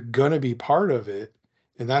 if you're going to be part of it,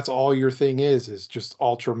 and that's all your thing is just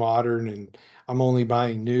ultra modern and I'm only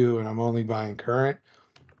buying new and I'm only buying current,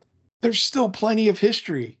 there's still plenty of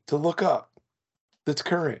history to look up that's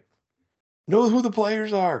current. Know who the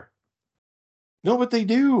players are. Know what they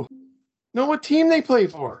do. Know what team they play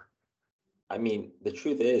for. I mean, the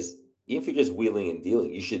truth is, even if you're just wheeling and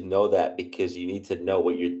dealing, you should know that because you need to know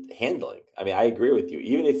what you're handling. I mean, I agree with you.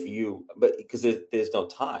 Even if but because there's no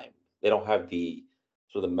time, they don't have the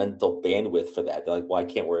sort of the mental bandwidth for that. They're like, well, I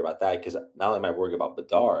can't worry about that because not only am I worried about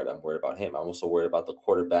Bedard, I'm worried about him. I'm also worried about the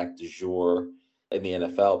quarterback du jour in the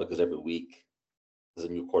NFL because every week there's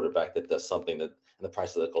a new quarterback that does something that, and the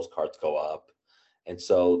price of those cards go up. And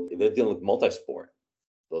so they're dealing with multi-sport,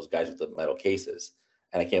 those guys with the metal cases.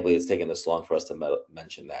 And I can't believe it's taken this long for us to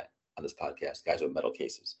mention that on this podcast, guys with metal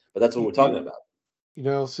cases. But that's what we're talking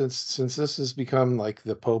about. Since this has become like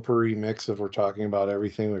the potpourri mix of we're talking about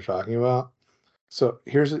everything we're talking about. So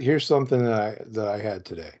here's something that I had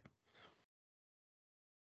today.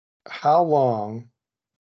 How long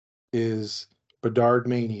is Bedard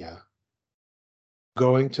Mania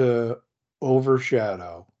going to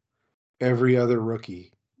overshadow every other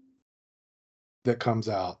rookie that comes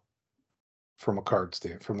out from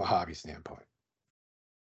from the hobby standpoint?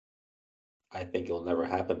 I think it'll never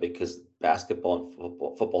happen because basketball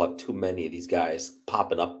and football have too many of these guys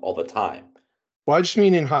popping up all the time. Well, I just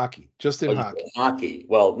mean in hockey, just in hockey. Hockey.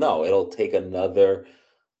 Well, no, it'll take another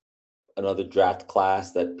draft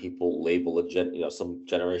class that people label some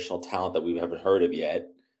generational talent that we haven't heard of yet.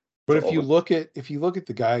 But if you look at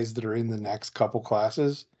the guys that are in the next couple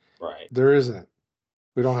classes, right, there isn't.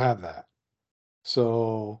 We don't have that.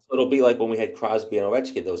 So it'll be like when we had Crosby and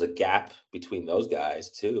Ovechkin. There was a gap between those guys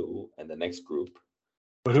too, and the next group.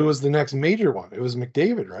 But who was the next major one? It was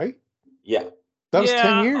McDavid, right? Yeah. That was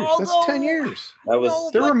 10 years. That's 10 years.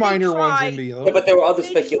 There were minor ones in below. Yeah, but there were other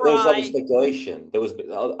speculation. There was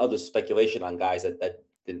other speculation on guys that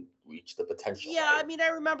didn't reach the potential. Yeah, right? I mean, I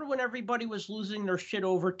remember when everybody was losing their shit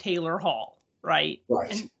over Taylor Hall, right?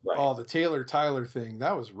 Right. Oh, the Taylor Tyler thing,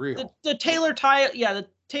 that was real. The Taylor Tile, yeah, the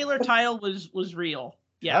Taylor Tile was real.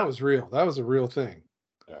 Yeah. That was real. That was a real thing.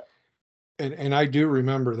 Yeah. And I do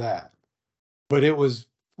remember that. But it was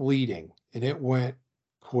fleeting and it went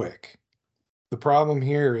quick. The problem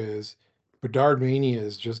here is Bedard Mania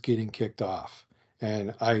is just getting kicked off.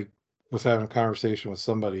 And I was having a conversation with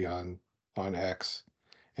somebody on X,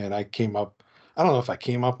 and I don't know if I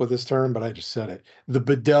came up with this term, but I just said it. The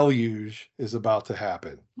Bedeluge is about to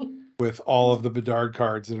happen with all of the Bedard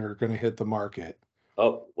cards that are going to hit the market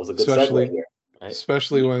Oh, was a good especially segue here, right?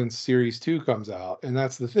 especially when Series 2 comes out. And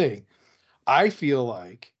that's the thing. I feel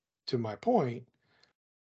like, to my point,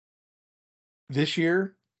 this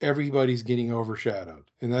year everybody's getting overshadowed.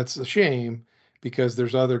 And that's a shame because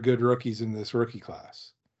there's other good rookies in this rookie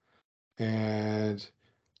class. And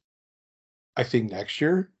I think next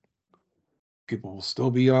year people will still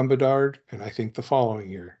be on Bedard, and I think the following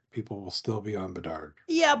year people will still be on Bedard.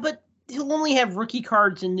 Yeah, but he'll only have rookie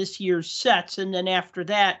cards in this year's sets, and then after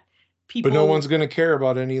that, people. But no one's going to care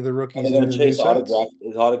about any of the Are rookies they in going the to new chase sets.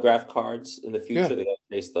 autograph cards in the future? Yeah. They're going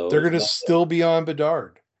to chase those. They're going to That's it. still be on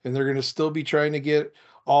Bedard, and they're going to still be trying to get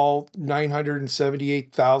all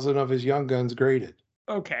 978,000 of his young guns graded.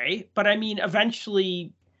 Okay, but I mean,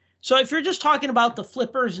 eventually. So if you're just talking about the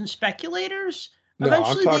flippers and speculators, No, I'm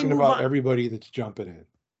eventually they talking move about on. everybody that's jumping in.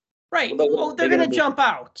 Right. Well, Oh, they're going to jump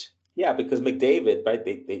out. Yeah, because McDavid, right?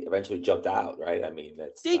 They eventually jumped out, right? I mean,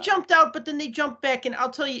 They jumped out, but then they jumped back. And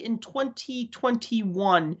I'll tell you, in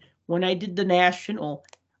 2021, when I did the National,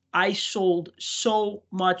 I sold so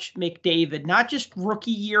much McDavid, not just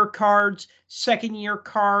rookie year cards, second year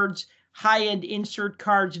cards, high end insert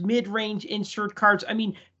cards, mid range insert cards. I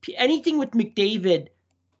mean, anything with McDavid,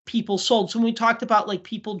 people sold. So when we talked about like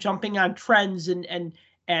people jumping on trends and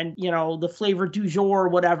you know the flavor du jour or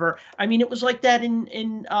whatever, I mean it was like that in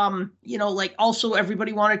you know, like also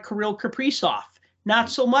everybody wanted Kirill Kaprizov, not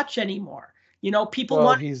so much anymore. You know, people Well,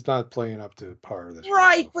 want. he's not playing up to par this year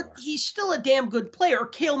Right, so but far. he's still a damn good player.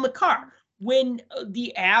 Cale Makar. When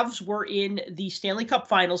the Avs were in the Stanley Cup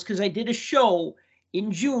Finals, because I did a show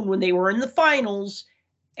in June when they were in the finals,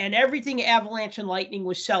 and everything Avalanche and Lightning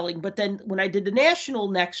was selling. But then when I did the National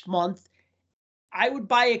next month, I would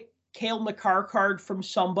buy a Cale Makar card from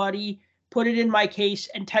somebody, put it in my case,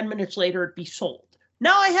 and 10 minutes later it'd be sold.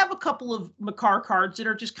 Now I have a couple of Makar cards that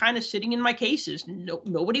are just kind of sitting in my cases.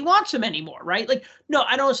 Nobody wants them anymore, right? Like, no,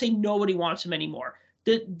 I don't want to say nobody wants them anymore.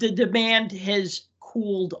 The demand has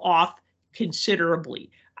cooled off considerably.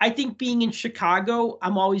 I think being in Chicago,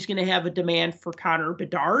 I'm always going to have a demand for Connor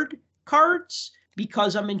Bedard cards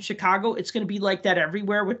because I'm in Chicago. It's going to be like that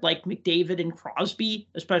everywhere with like McDavid and Crosby,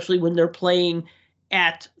 especially when they're playing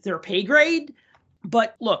at their pay grade.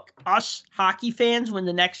 But look, us hockey fans, when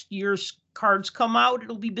the next year's cards come out,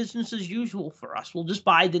 it'll be business as usual for us. We'll just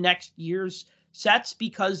buy the next year's sets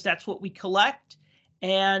because that's what we collect.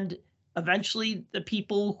 And eventually the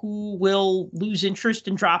people who will lose interest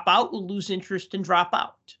and drop out will lose interest and drop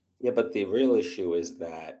out. Yeah, but the real issue is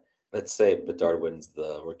that, let's say Bedard wins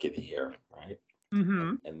the Rookie of the Year, right?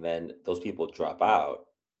 Mm-hmm. And then those people drop out.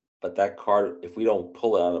 But that card, if we don't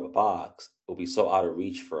pull it out of a box, will be so out of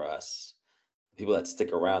reach for us. People that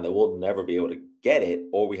stick around, that we'll never be able to get it,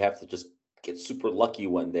 or we have to just get super lucky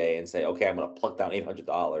one day and say, okay, I'm going to pluck down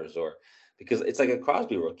 $800, or because it's like a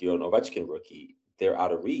Crosby rookie or an Ovechkin rookie. They're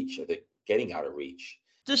out of reach, or they're getting out of reach.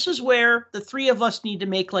 This is where the three of us need to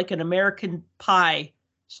make like an American Pie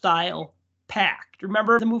style pact.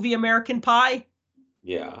 Remember the movie American Pie?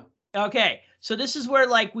 Yeah. Okay. So this is where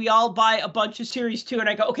like we all buy a bunch of Series 2 and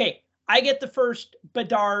I go, okay, I get the first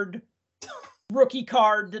Bedard rookie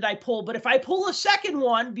card that I pull. But if I pull a second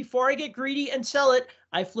one before I get greedy and sell it,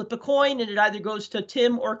 I flip a coin and it either goes to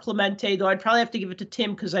Tim or Clemente, though I'd probably have to give it to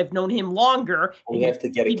Tim because I've known him longer. We have to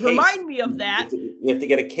get a case. Remind me of that. We have to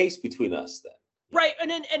get a case between us then. Right.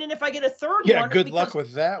 And then if I get a third one. Yeah, good luck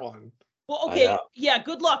with that one. Well, okay. Yeah,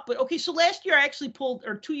 good luck. But okay, so last year I actually pulled,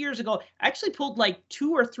 or 2 years ago, I actually pulled like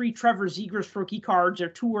 2 or 3 Trevor Zegras rookie cards or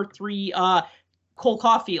 2 or 3 Cole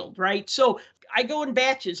Caulfield, right? So I go in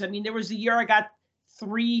batches. I mean, there was the year I got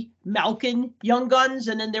 3 Malkin Young Guns,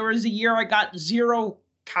 and then there was a year I got 0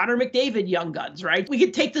 Connor McDavid Young Guns, right? We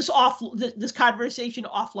could take this conversation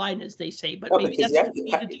offline, as they say, but maybe that's what we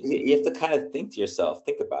need to do. You have to kind of think to yourself,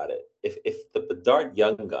 think about it. If the Bedard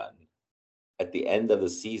Young Gun at the end of the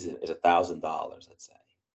season is $1,000, let's say,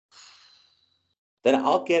 then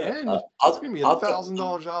I'll get it's gonna be $1,000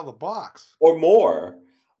 out of the box or more.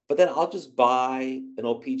 But then I'll just buy an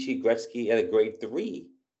OPG Gretzky at a grade 3,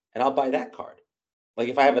 and I'll buy that card. Like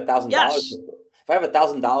if I have $1,000, Yes. if I have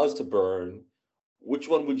 $1,000 to burn, which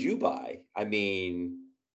one would you buy? I mean,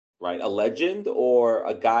 right, a legend or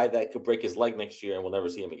a guy that could break his leg next year and we'll never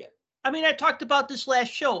see him again? I mean, I talked about this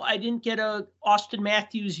last show. I didn't get a Austin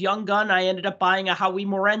Matthews Young Gun. I ended up buying a Howie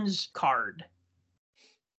Morenz card.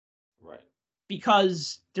 Right.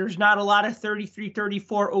 Because there's not a lot of 33,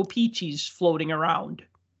 34 OPGs floating around.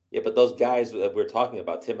 Yeah, but those guys that we're talking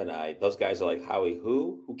about, Tim and I, those guys are like, Howie,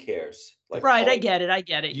 who cares? Like, right, I get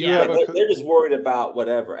it. Yeah, they're just worried about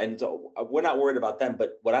whatever. And so we're not worried about them,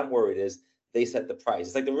 but what I'm worried is they set the price.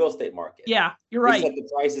 It's like the real estate market. Yeah, you're right. They set the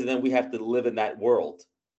prices, and then we have to live in that world.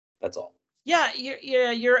 That's all. Yeah,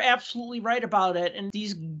 you're absolutely right about it. And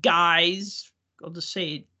these guys, I'll just say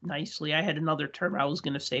it nicely. I had another term I was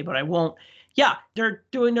going to say, but I won't. Yeah, they're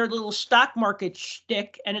doing their little stock market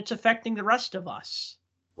shtick, and it's affecting the rest of us.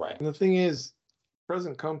 Right. And the thing is,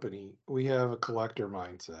 present company, we have a collector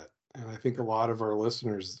mindset. And I think a lot of our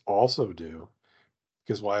listeners also do.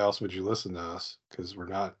 Because why else would you listen to us? Because we're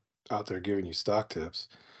not out there giving you stock tips.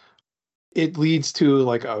 It leads to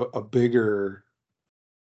like a bigger,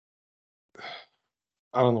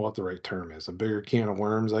 I don't know what the right term is, a bigger can of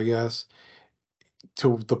worms, I guess.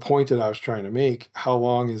 To the point that I was trying to make, how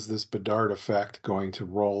long is this Bedard effect going to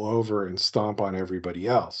roll over and stomp on everybody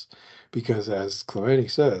else? Because as Clemente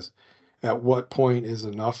says, at what point is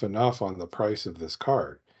enough on the price of this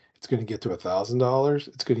card? It's going to get to $1,000.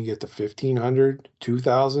 It's going to get to 1,500,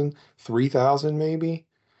 2,000, 3,000, maybe,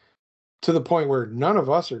 to the point where none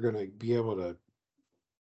of us are going to be able to.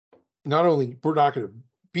 Not only we're not going to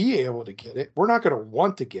be able to get it, we're not going to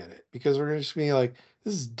want to get it because we're going to just be like,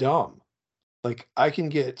 this is dumb. Like, I can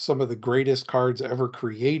get some of the greatest cards ever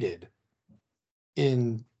created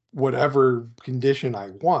in whatever condition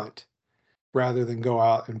I want rather than go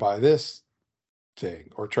out and buy this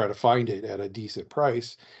thing or try to find it at a decent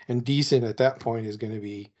price. And decent at that point is going to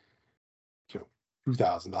be,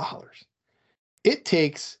 $2,000. It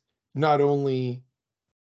takes not only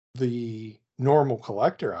the normal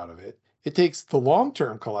collector out of it, it takes the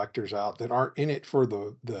long-term collectors out that aren't in it for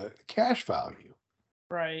the cash value.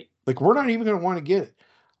 Right. Like, we're not even going to want to get it.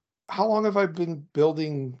 How long have I been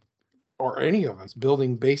building, or any of us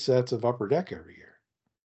building base sets of Upper Deck every year?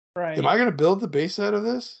 Right. Am I going to build the base set of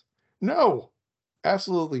this? No,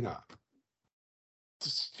 absolutely not.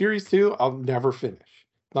 Series 2, I'll never finish.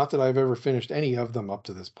 Not that I've ever finished any of them up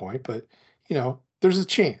to this point, but, there's a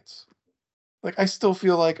chance. Like, I still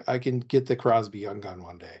feel like I can get the Crosby Young Gun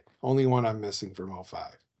one day. Only one I'm missing from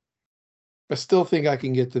 05. I still think I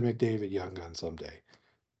can get the McDavid Young Gun someday.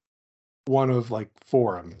 One of like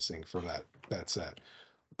 4 I'm missing from that set.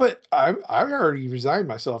 But I already resigned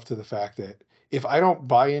myself to the fact that if I don't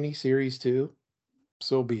buy any Series 2,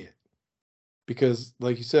 so be it. Because,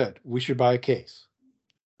 like you said, we should buy a case.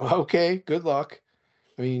 Okay, good luck.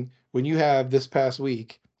 I mean, when you have this past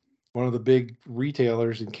week, one of the big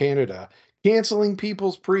retailers in Canada canceling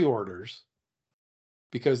people's pre-orders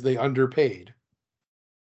because they underpaid,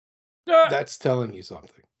 that's telling you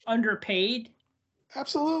something. Underpaid?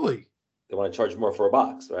 Absolutely. They want to charge more for a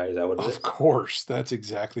box, right? Is that what it is? Of course, that's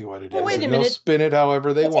exactly what it Well, is. wait a And minute. they'll spin it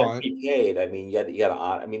however they That's want. like prepaid. I mean, you got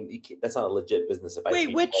to. I mean, that's not a legit business. If I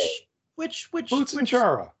Wait, prepay. Boots and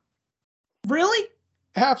Chara. Really?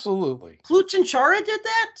 Absolutely. Flutes and Chara did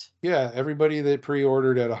that? Yeah, everybody that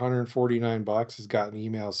pre-ordered at $149 has gotten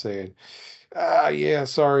emails saying, yeah,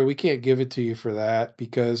 sorry, we can't give it to you for that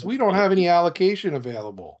because we don't have any allocation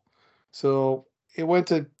available. So it went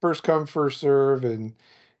to first come, first serve, and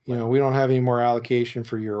we don't have any more allocation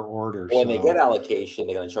for your order. When they get allocation,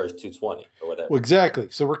 they're going to charge $220 or whatever. Well, exactly.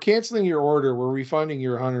 So we're canceling your order. We're refunding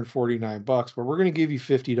your $149, but we're going to give you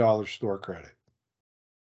 $50 store credit.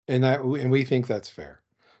 And we think that's fair.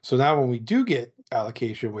 So now when we do get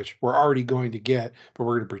allocation, which we're already going to get, but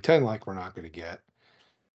we're going to pretend like we're not going to get,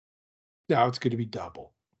 now it's going to be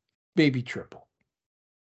double, maybe triple,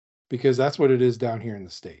 because that's what it is down here in the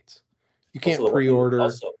States. You can't pre-order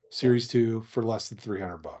Series 2 for less than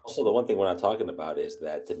 $300. Also, the one thing we're not talking about is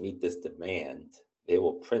that to meet this demand, they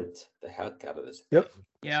will print the heck out of this. Yep. Thing.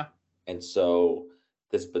 Yeah. And so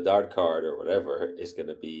this Bedard card or whatever is going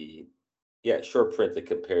to be, sure, printed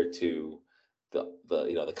compared to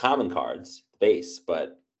the common cards base,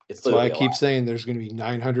 but it's. That's why I keep saying there's going to be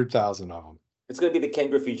 900,000 of them. It's going to be the Ken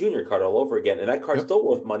Griffey Jr. card all over again, and that card's still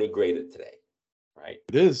worth money graded today, right?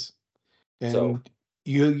 It is, and so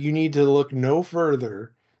you need to look no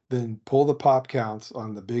further than pull the pop counts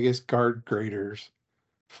on the biggest card graders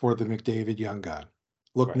for the McDavid Young Gun.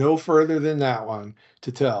 Look no further than that one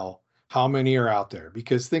to tell how many are out there.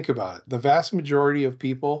 Because think about it, the vast majority of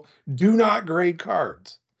people do not grade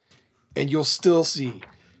cards, and you'll still see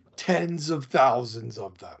tens of thousands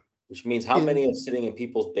of them. Which means how many are sitting in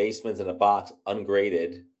people's basements in a box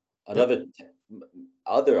ungraded? Other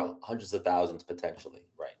hundreds of thousands potentially,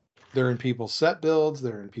 right? They're in people's set builds,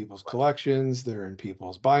 they're in people's collections, they're in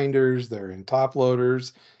people's binders, they're in top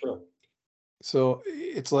loaders. Sure. So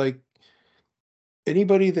it's like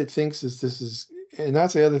anybody that thinks this is, and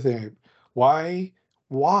that's the other thing. Why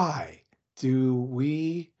do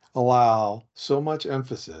we allow so much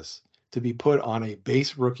emphasis to be put on a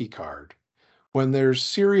base rookie card when there's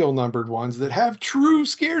serial numbered ones that have true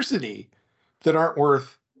scarcity that aren't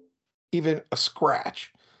worth even a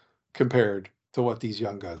scratch compared to what these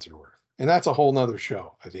young guns are worth? And that's a whole nother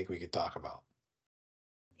show I think we could talk about.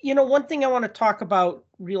 One thing I want to talk about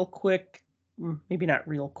real quick, maybe not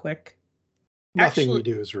real quick. Nothing we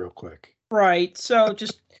do is real quick. Right. So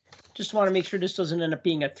just want to make sure this doesn't end up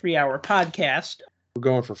being a 3-hour podcast. We're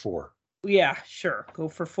going for 4. Yeah, sure. Go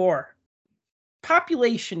for 4.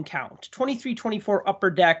 Population count. 2324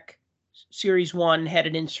 Upper Deck Series 1 had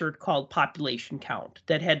an insert called population count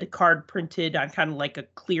that had the card printed on kind of like a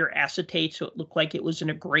clear acetate, so it looked like it was in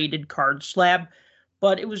a graded card slab.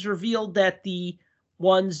 But it was revealed that the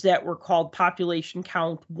ones that were called population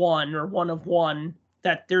count 1 or 1 of 1,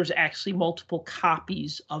 that there's actually multiple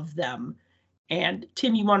copies of them. And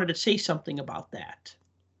Tim, you wanted to say something about that.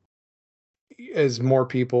 As more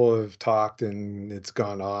people have talked and it's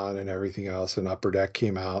gone on and everything else, and Upper Deck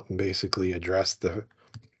came out and basically addressed the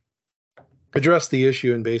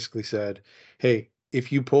issue and basically said, hey,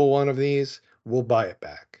 if you pull one of these, we'll buy it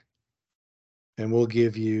back. And we'll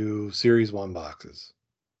give you Series 1 boxes.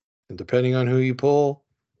 And depending on who you pull,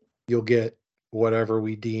 you'll get whatever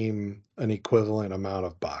we deem an equivalent amount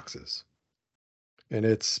of boxes. And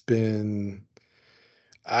it's been,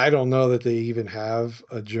 I don't know that they even have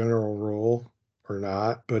a general rule or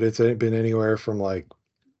not, but it's been anywhere from like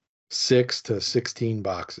 6 to 16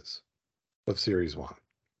 boxes of Series 1.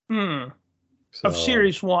 So, of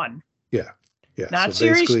Series 1. Yeah. Not so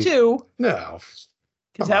Series 2. No.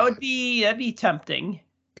 Because that'd be tempting.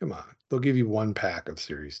 Come on. They'll give you 1 pack of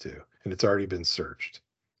Series 2, and it's already been searched.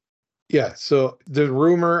 Yeah, so the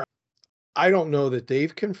rumor, I don't know that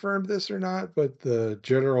they've confirmed this or not, but the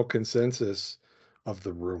general consensus of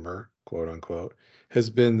the rumor, quote unquote, has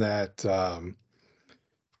been that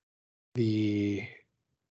the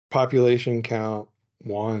population count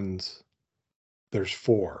ones, there's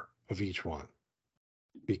 4 of each one,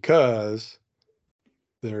 because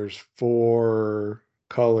there's 4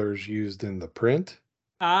 colors used in the print.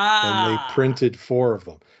 And they printed 4 of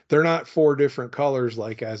them. They're not 4 different colors,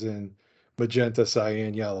 like as in magenta,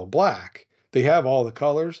 cyan, yellow, black. They have all the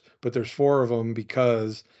colors, but there's 4 of them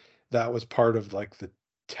because that was part of like the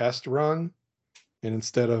test run. And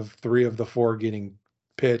instead of 3 of the 4 getting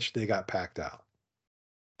pitched, they got packed out.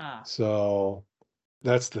 So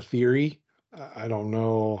that's the theory. I don't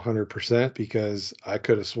know 100% because I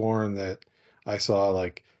could have sworn that I saw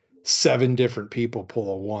like 7 different people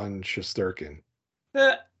pull a 1 Shesterkin.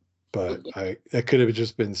 But that could have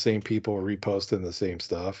just been the same people reposting the same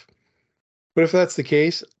stuff. But if that's the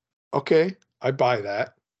case, okay, I buy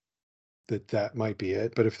that might be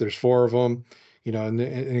it. But if there's 4 of them, and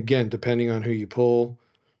again, depending on who you pull,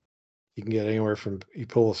 you can get anywhere from, you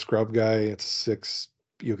pull a scrub guy, it's 6,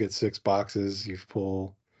 you'll get 6 boxes. You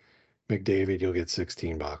pull McDavid, you'll get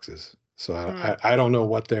 16 boxes. So I don't know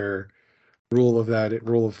what their rule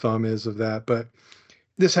of thumb is of that, but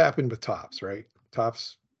this happened with Topps, right?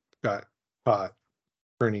 Topps got caught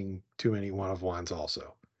printing too many 1 of 1s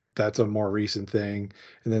also. That's a more recent thing.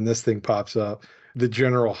 And then this thing pops up. The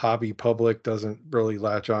general hobby public doesn't really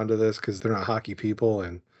latch onto this because they're not hockey people,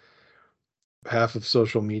 and half of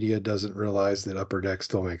social media doesn't realize that Upper Deck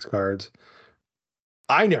still makes cards.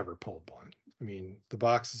 I never pulled one. I mean, the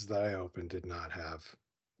boxes that I opened did not have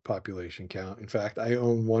population count. In fact, I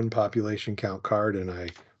own 1 population count card and I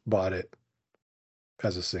bought it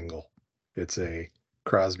as a single. It's a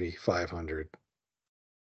Crosby 500,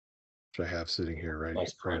 which I have sitting here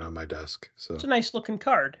right on my desk. So it's a nice looking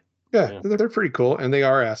card. Yeah, they're pretty cool, and they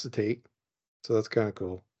are acetate, so that's kind of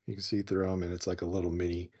cool. You can see through them, and it's like a little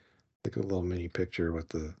mini picture with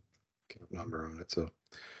the number on it. So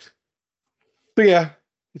yeah,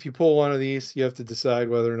 if you pull one of these, you have to decide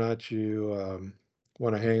whether or not you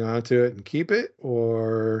want to hang on to it and keep it,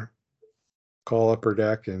 or call Upper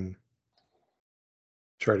Deck and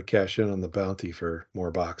try to cash in on the bounty for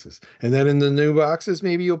more boxes. And then in the new boxes,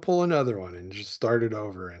 maybe you'll pull another one and just start it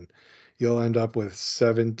over, and you'll end up with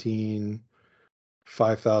 17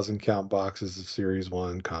 5,000 count boxes of Series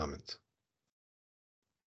 1 commons.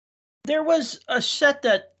 There was a set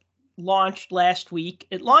that launched last week.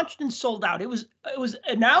 It launched and sold out. It was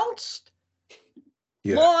announced,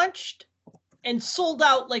 launched, and sold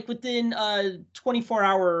out like within a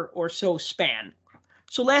 24-hour or so span.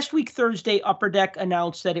 So last week, Thursday, Upper Deck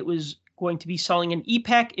announced that it was going to be selling an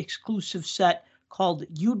EPAC exclusive set called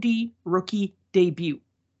UD Rookie Debut.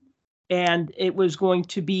 And it was going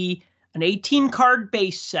to be an 18-card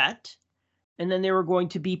base set, and then there were going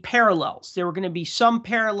to be parallels. There were going to be some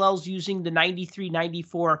parallels using the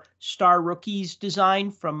 93-94 Star Rookies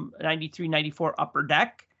design from 93-94 Upper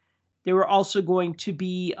Deck. There were also going to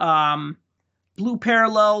be blue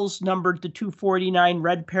parallels numbered to 249,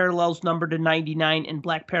 red parallels numbered to 99, and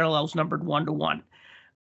black parallels numbered 1-1.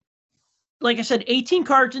 like I said, 18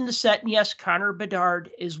 cards in the set, and yes, Connor Bedard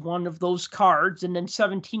is one of those cards, and then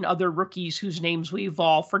 17 other rookies whose names we've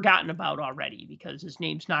all forgotten about already because his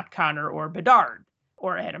name's not Connor or Bedard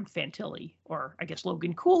or Adam Fantilli or I guess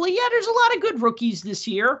Logan Cooley. Yeah, there's a lot of good rookies this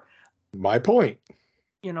year. My point.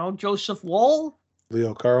 Joseph Woll.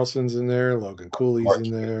 Leo Carlson's in there. Logan Cooley's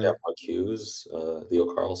in there. Yeah, Mark Hughes,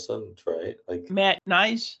 Leo Carlson, right? Like Matt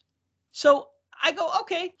Nyes. So I go,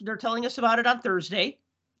 okay, they're telling us about it on Thursday.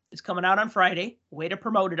 It's coming out on Friday. Way to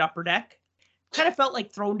promote it, Upper Deck. Kind of felt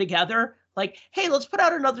like thrown together. Like, hey, let's put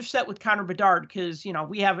out another set with Connor Bedard because,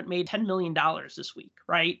 we haven't made $10 million this week,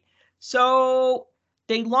 right? So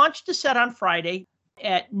they launched the set on Friday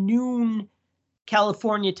at noon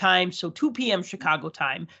California time, so 2 p.m. Chicago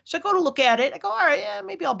time. So I go to look at it. I go, all right, yeah,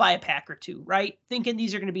 maybe I'll buy a pack or two, right? Thinking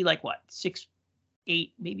these are going to be like, what, 6,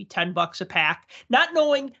 8, maybe $10 a pack. Not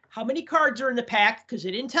knowing how many cards are in the pack because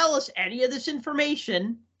they didn't tell us any of this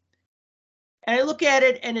information. And I look at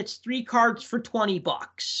it, and it's 3 cards for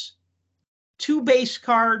 $20. 2 base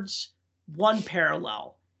cards, 1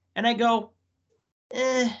 parallel. And I go,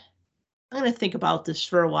 I'm going to think about this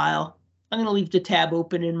for a while. I'm going to leave the tab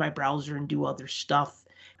open in my browser and do other stuff.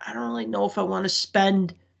 I don't really know if I want to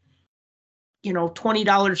spend,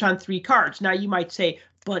 $20 on 3 cards. Now, you might say,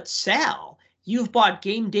 but Sal, you've bought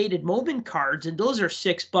game-dated moment cards, and those are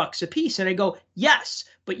 $6 a piece. And I go, yes,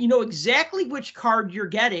 but you know exactly which card you're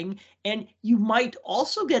getting, and you might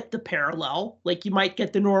also get the parallel, like you might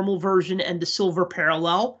get the normal version and the silver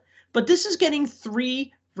parallel, but this is getting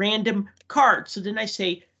 3 random cards. So then I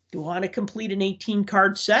say, do I want to complete an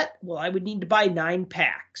 18-card set? Well, I would need to buy 9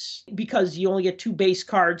 packs because you only get 2 base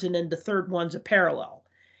cards, and then the third one's a parallel.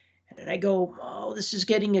 And then I go, oh, this is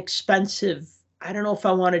getting expensive. I don't know if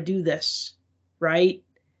I want to do this. Right?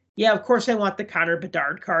 Yeah, of course I want the Connor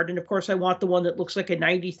Bedard card, and of course I want the one that looks like a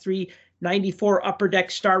 93, 94 Upper Deck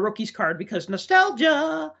Star Rookies card because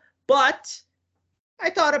nostalgia. But I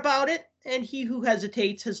thought about it, and he who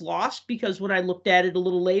hesitates has lost because when I looked at it a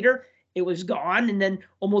little later, it was gone. And then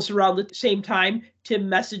almost around the same time, Tim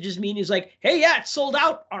messages me and he's like, hey, yeah, it's sold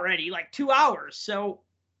out already, like 2 hours. So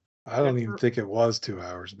I don't even think it was 2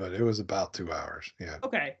 hours, but it was about 2 hours. Yeah.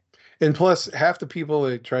 Okay. And plus, half the people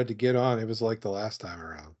that tried to get on, it was like the last time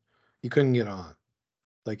around. You couldn't get on.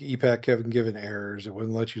 Like EPAC kept giving errors. It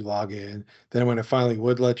wouldn't let you log in. Then when it finally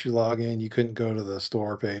would let you log in, you couldn't go to the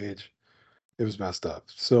store page. It was messed up.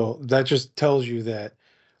 So that just tells you that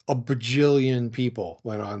a bajillion people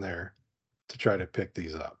went on there to try to pick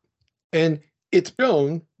these up. And it's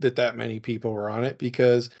shown that many people were on it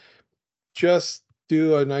because just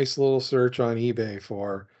do a nice little search on eBay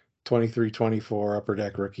for 23-24 Upper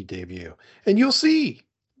Deck rookie debut. And you'll see,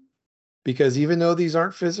 because even though these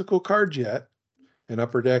aren't physical cards yet, and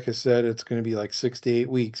Upper Deck has said it's going to be like 6 to 8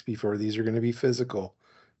 weeks before these are going to be physical.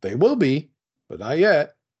 They will be, but not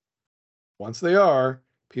yet. Once they are,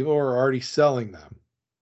 people are already selling them.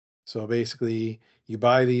 So basically, you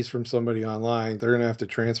buy these from somebody online, they're going to have to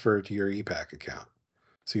transfer it to your EPAC account.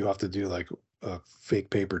 So you have to do like a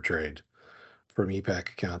fake paper trade from EPAC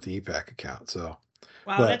account to EPAC account. So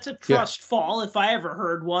wow, that's a trust fall if I ever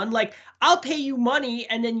heard one. Like, I'll pay you money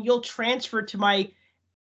and then you'll transfer to my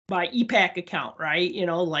EPAC account, right?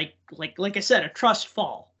 Like I said, a trust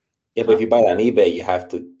fall. Yeah, but if you buy it on eBay, you have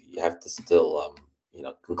to still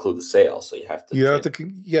conclude the sale. So you'll have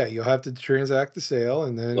to transact the sale,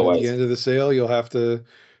 and then at the end of the sale, you'll have to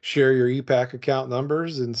share your EPAC account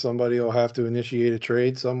numbers, and somebody will have to initiate a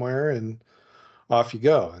trade somewhere, and off you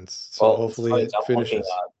go. And so hopefully it finishes.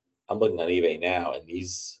 I'm looking on eBay now, and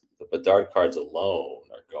the Bedard cards alone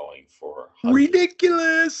are going for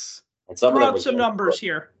ridiculous. And some Throw of them out some numbers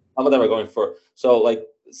here. Some of them are going for like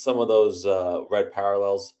some of those red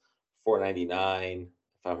parallels, $499,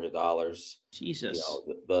 $500. Jesus.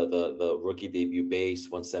 The rookie debut base,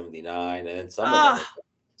 $179, and then some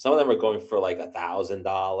of them are going for like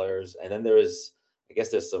 $1,000, and then there's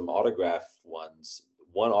some autograph ones.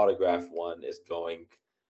 One autograph one is going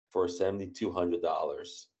for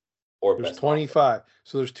 $7,200. Or there's 25. Offer.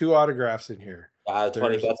 So there's 2 autographs in here.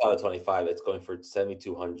 20. That's out of 25. It's going for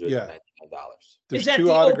 $7,299. Yeah. Is that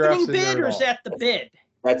the opening bid or is that the bid?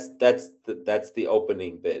 That's the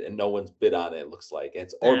opening bid, and no one's bid on it. It looks like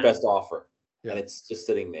or best offer, and it's just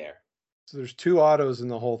sitting there. So there's 2 autos in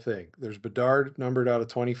the whole thing. There's Bedard numbered out of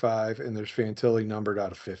 25, and there's Fantilli numbered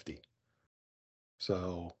out of 50.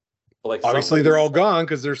 So obviously they're all gone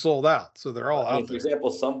because they're sold out. So they're all out there. For example,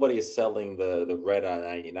 somebody is selling the red on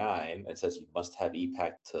 99 and says you must have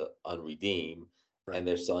EPAC to unredeem, and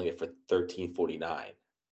they're selling it for $1,349.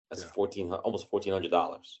 That's almost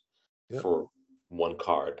 $1,400 for one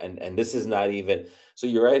card, and this is not even. So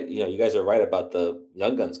you're right. You guys are right about the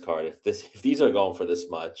Young Guns card. If these are going for this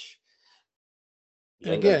much,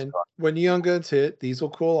 And Young Guns again, card, when the Young Guns hit, these will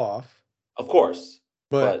cool off. of course,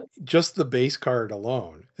 But but just the base card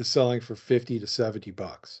alone is selling for $50 to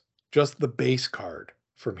 $70. Just the base card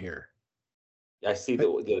from here. I see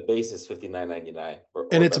the base is $59.99,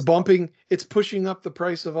 And or it's pushing up the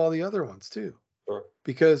price of all the other ones too. Sure.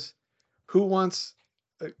 Because who wants,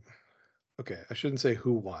 okay, I shouldn't say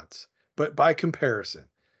who wants, but by comparison,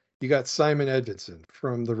 you got Simon Edvinson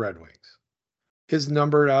from the Red Wings. His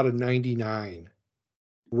numbered out of 99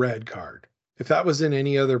 red card. If that was in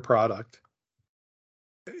any other product,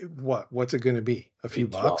 what's it going to be? A few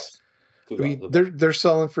bucks? I mean, they're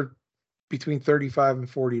selling for between $35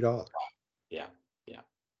 and $40. Yeah.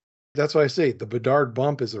 That's why I say the Bedard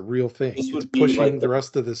bump is a real thing. It's pushing like the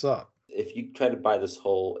rest of this up. If you try to buy this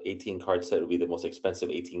whole 18 card set, it would be the most expensive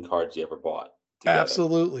 18 cards you ever bought. Together.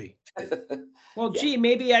 Absolutely. Well, gee,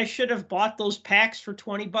 maybe I should have bought those packs for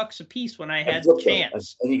 $20 a piece when I had the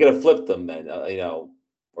chance. And you could have flipped them, then,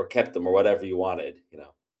 or kept them, or whatever you wanted,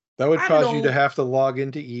 That would cause you to have to log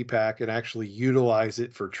into ePack and actually utilize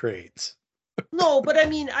it for trades. No, but I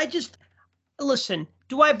mean, listen,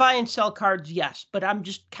 do I buy and sell cards? Yes, but I'm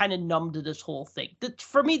just kind of numb to this whole thing.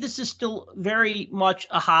 For me, this is still very much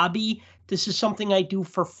a hobby. This is something I do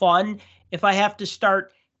for fun. If I have to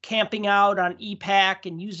start camping out on ePack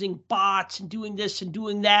and using bots and doing this and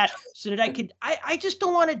doing that so that I just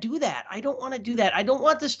don't want to do that. I don't want to do that. I don't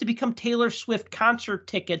want this to become Taylor Swift concert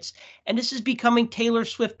tickets, and this is becoming Taylor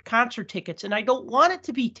Swift concert tickets, and I don't want it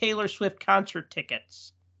to be Taylor Swift concert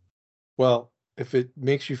tickets. Well, if it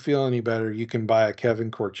makes you feel any better, you can buy a Kevin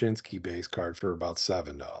Korchinski base card for about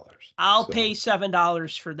 $7. I'll pay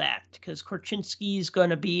 $7 for that because Korchinski is going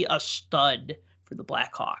to be a stud for the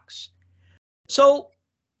Blackhawks. So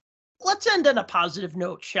let's end on a positive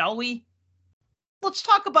note, shall we? Let's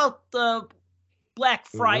talk about the Black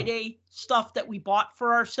Friday stuff that we bought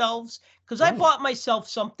for ourselves, because I bought myself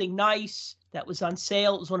something nice that was on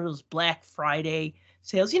sale. It was one of those Black Friday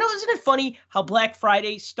sales. Isn't it funny how Black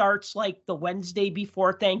Friday starts like the Wednesday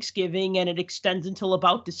before Thanksgiving and it extends until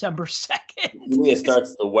about December 2nd? It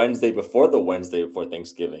starts the Wednesday before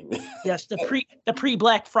Thanksgiving. Yes, the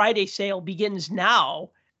pre-Black Friday sale begins now.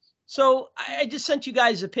 So I just sent you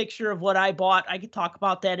guys a picture of what I bought. I could talk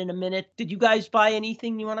about that in a minute. Did you guys buy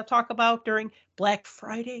anything you want to talk about during Black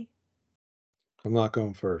Friday? I'm not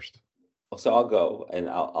going first. So I'll go, and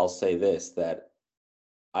I'll say this, that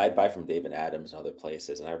I buy from Dave and Adams and other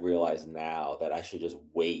places, and I realize now that I should just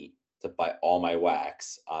wait to buy all my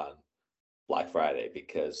wax on Black Friday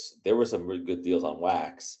because there were some really good deals on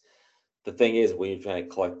wax. The thing is, when you're trying to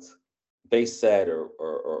collect base set or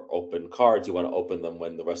open cards, you want to open them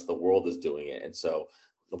when the rest of the world is doing it, and so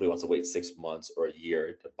nobody wants to wait 6 months or a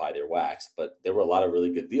year to buy their wax. But there were a lot of really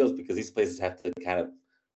good deals because these places have to kind of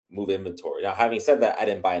move inventory. Now, having said that, I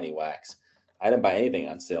didn't buy any wax. I didn't buy anything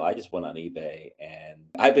on sale. I just went on eBay, and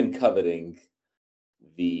I've been coveting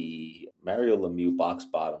the Mario Lemieux box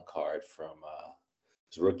bottom card from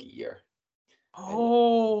his rookie year.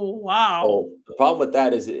 Oh, wow. So the problem with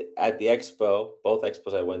that is at the expo, both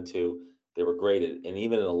expos I went to, they were graded. And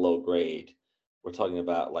even in a low grade, we're talking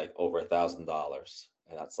about like over $1,000.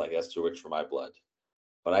 And that's too rich for my blood.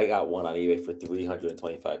 But I got one on eBay for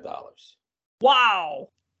 $325. Wow.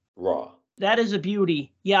 Raw. That is a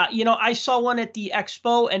beauty. Yeah. I saw one at the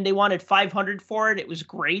expo and they wanted $500 for it. It was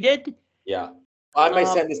graded. Yeah. I might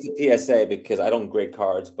send this to PSA because I don't grade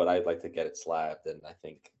cards, but I'd like to get it slabbed. And I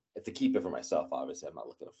think to keep it for myself, obviously, I'm not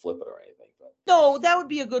looking to flip it or anything. But no, that would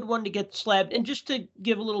be a good one to get slabbed. And just to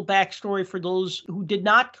give a little backstory for those who did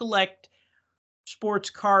not collect sports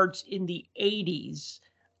cards in the 80s,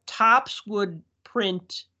 Topps would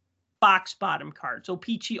print box bottom cards.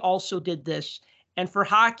 O-Pee-Chee also did this. And for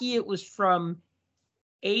hockey, it was from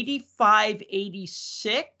 85,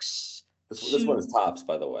 86. This one is Topps,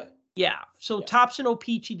 by the way. Yeah. So yeah. Topps and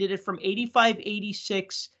O-Pee-Chee did it from 85,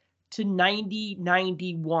 86 to 90,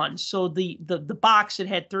 91. So the box, it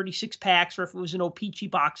had 36 packs, or if it was an O-Pee-Chee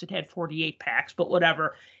box, it had 48 packs, but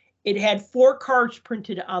whatever. It had 4 cards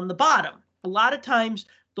printed on the bottom. A lot of times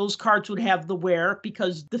those cards would have the wear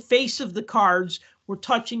because the face of the cards were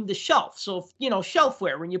touching the shelf. So, shelf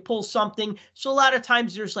wear when you pull something. So a lot of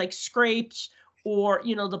times there's like scrapes or,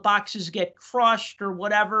 the boxes get crushed or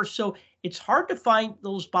whatever. So it's hard to find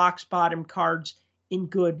those box bottom cards in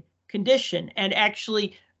good condition. And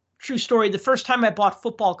actually, true story, the first time I bought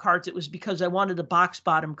football cards, it was because I wanted a box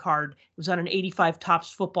bottom card. It was on an 85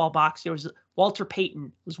 Topps football box. There was Walter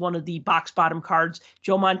Payton was one of the box bottom cards.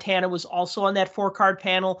 Joe Montana was also on that 4-card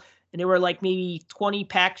panel. and there were like maybe 20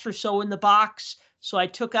 packs or so in the box. So I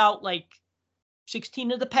took out like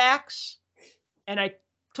 16 of the packs, and I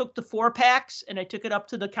took the 4 packs and I took it up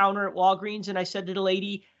to the counter at Walgreens, and I said to the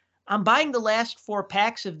lady, I'm buying the last 4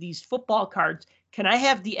 packs of these football cards. Can I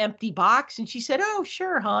have the empty box? And she said, oh,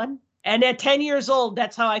 sure, hon. And at 10 years old,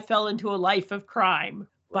 that's how I fell into a life of crime,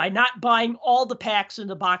 by not buying all the packs in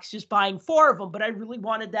the box, just buying 4 of them. But I really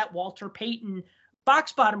wanted that Walter Payton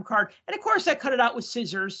box bottom card. And of course, I cut it out with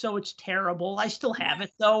scissors, so it's terrible. I still have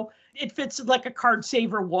it, though. It fits like a Card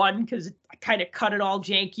Saver 1 because I kind of cut it all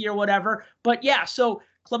janky or whatever. But yeah, so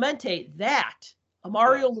Clemente, a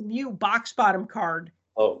Mario Lemieux box bottom card.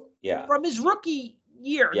 Oh, yeah. From his rookie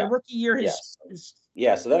year. Yeah. The rookie year.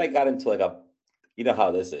 Yeah, so then I got into like you know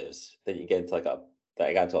how this is. Then you get into I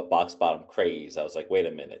got into a box bottom craze. I was like, wait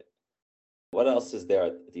a minute. What else is there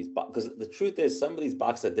at these boxes? Because the truth is, some of these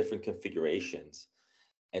boxes have different configurations.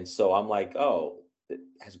 And so I'm like, oh,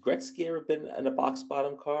 has Gretzky ever been in a box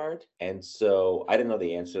bottom card? And so I didn't know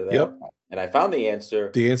the answer to that. Yep. And I found the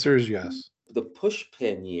answer. The answer is yes. The push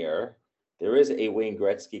pin year, there is a Wayne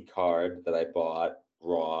Gretzky card that I bought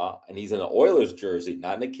raw, and he's in an Oilers jersey,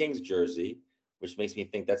 not in a Kings jersey, which makes me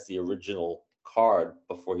think that's the original card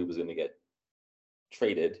before he was going to get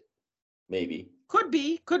traded, maybe. Could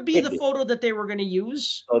be the photo that they were going to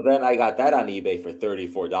use. So then I got that on eBay for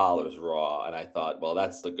 $34 raw, and I thought, well,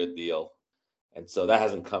 that's a good deal. And so that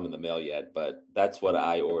hasn't come in the mail yet, but that's what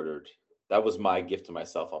I ordered. That was my gift to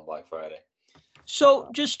myself on Black Friday. So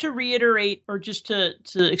just to reiterate, or just to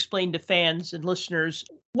explain to fans and listeners,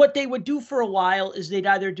 what they would do for a while is they'd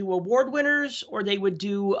either do award winners or they would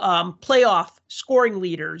do playoff scoring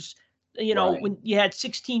leaders. You know, when you had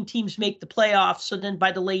 16 teams make the playoffs. So then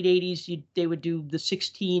by the late 80s, they would do the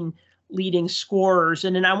 16 leading scorers.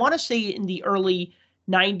 And then I want to say in the early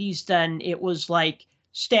 90s, then it was like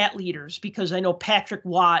stat leaders, because I know Patrick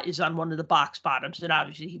Waugh is on one of the box bottoms. And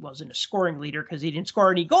obviously he wasn't a scoring leader because he didn't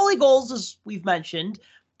score any goalie goals, as we've mentioned.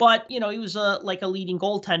 But, you know, he was like a leading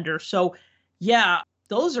goaltender. So, yeah,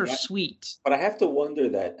 those are sweet. But I have to wonder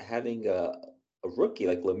that having a rookie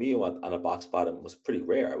like Lemieux on a box bottom was pretty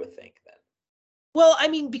rare, I would think. Well, I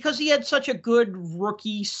mean, because he had such a good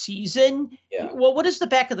rookie season. Yeah. Well, what does the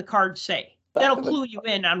back of the card say? That'll clue you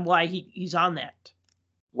in on why he's on that.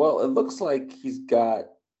 Well, it looks like he's got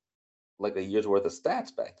like a year's worth of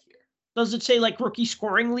stats back here. Does it say like rookie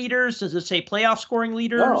scoring leaders? Does it say playoff scoring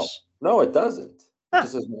leaders? No, it doesn't. It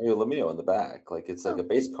just says Mario Lemieux on the back. Like it's like a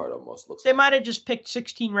base card almost. They might have just picked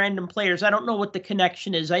 16 random players. I don't know what the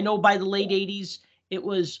connection is. I know by the late 80s, it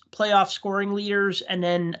was playoff scoring leaders, and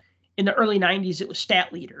then in the early 90s, it was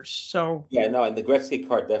stat leaders. So yeah, no, and the Gretzky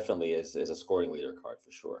card definitely is a scoring leader card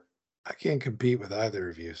for sure. I can't compete with either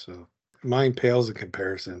of you, so mine pales in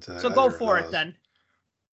comparison to that. So go for it then.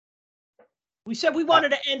 We said we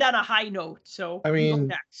wanted to end on a high note, so I mean, go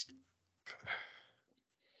next.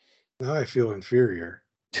 Now I feel inferior.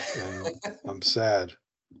 I'm sad.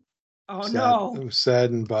 Oh no! I'm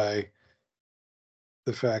saddened by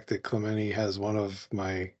the fact that Clemente has one of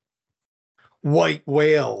my white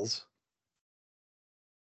whales.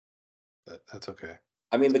 But that's okay.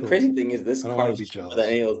 I mean, the crazy thing is this card is cheaper than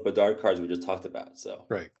any of those Bedard cards we just talked about. So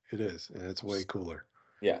right, it is, and it's way cooler.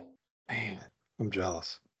 Yeah, man, I'm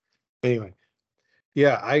jealous. Anyway,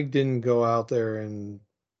 yeah, I didn't go out there and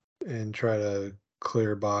try to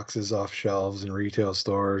clear boxes off shelves in retail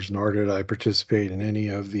stores, nor did I participate in any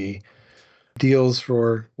of the deals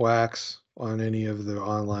for wax on any of the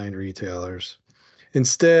online retailers.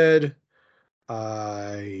 Instead,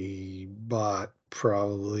 I bought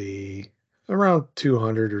probably around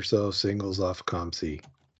 200 or so singles off ComC.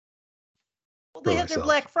 Well, they had their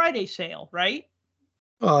Black Friday sale, right?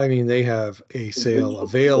 Well, I mean, they have a sale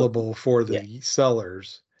available for the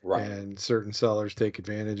sellers, right? And certain sellers take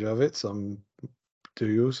advantage of it. Some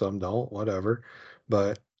do, some don't, whatever.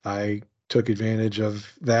 But I took advantage of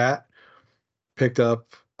that, picked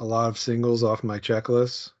up a lot of singles off my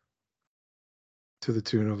checklist to the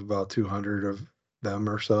tune of about 200 of them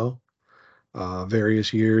or so.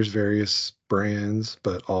 Various years, various brands,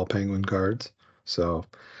 but all Penguin cards. So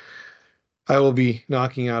I will be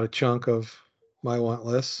knocking out a chunk of my want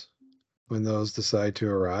list when those decide to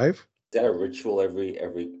arrive. Is that a ritual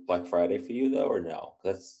every Black Friday for you, though, or no?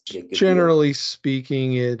 That's generally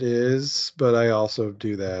speaking, it is, but I also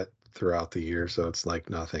do that throughout the year, so it's like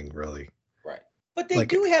nothing really. Right. But they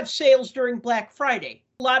do have sales during Black Friday.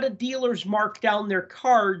 A lot of dealers mark down their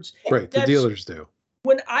cards. Right, the dealers do.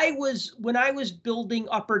 When I was building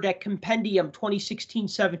Upper Deck Compendium,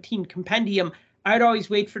 2016-17 Compendium, I'd always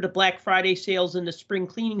wait for the Black Friday sales and the spring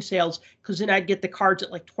cleaning sales, because then I'd get the cards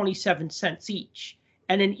at like 27 cents each.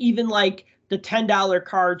 And then even like the $10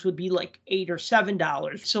 cards would be like $8 or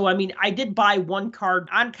 $7. So, I mean, I did buy one card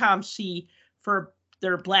on ComC for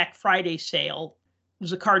their Black Friday sale. It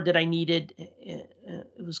was a card that I needed.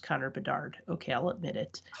 It was Connor Bedard. Okay, I'll admit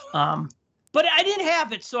it. But I didn't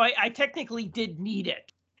have it, so I technically did need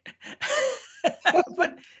it.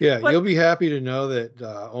 but you'll be happy to know that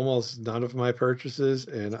almost none of my purchases,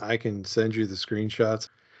 and I can send you the screenshots,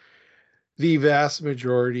 the vast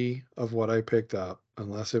majority of what I picked up,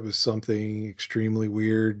 unless it was something extremely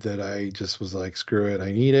weird that I just was like, screw it,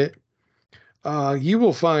 I need it. You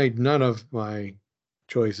will find none of my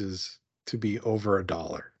choices to be over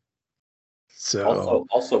 $1. So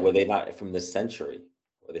also, were they not from this century?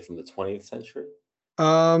 Were they from the 20th century?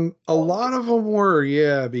 a lot of them were,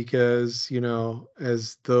 yeah, because,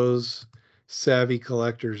 as those savvy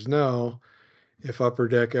collectors know, if Upper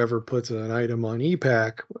Deck ever puts an item on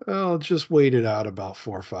e-Pack, well, just wait it out about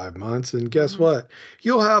 4 or 5 months. And guess what?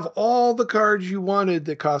 You'll have all the cards you wanted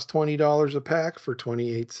that cost $20 a pack for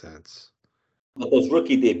 28 cents. But those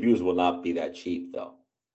rookie debuts will not be that cheap, though.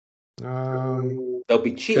 They'll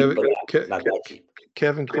be cheap, but not that cheap.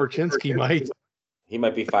 Kevin Korchinski might. He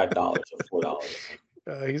might be $5 or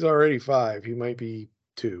 $4. He's already $5. He might be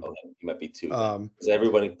 $2. Okay, he might be $2. Because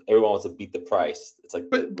everyone wants to beat the price. It's like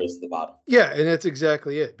the race to the bottom. Yeah, and that's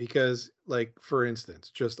exactly it. Because, like, for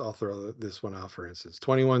instance, I'll throw this one out. For instance,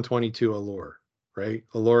 21-22 Allure, right?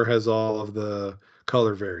 Allure has all of the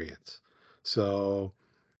color variants. So,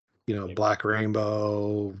 Black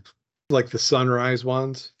Rainbow, like the Sunrise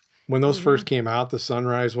ones. When those first came out, the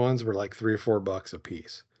Sunrise ones were like $3 or $4 a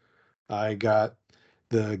piece. I got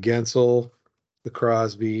the Gensel, the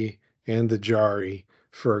Crosby, and the Jari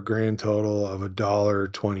for a grand total of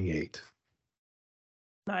 $1.28.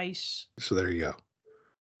 Nice. So there you go.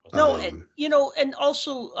 No, and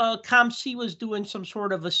also ComC was doing some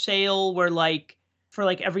sort of a sale where, like, for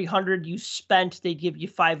like every 100 you spent, they'd give you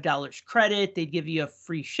 $5 credit. They'd give you a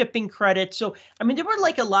free shipping credit. So, I mean, there were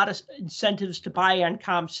like a lot of incentives to buy on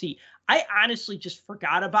ComC. I honestly just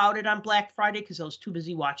forgot about it on Black Friday because I was too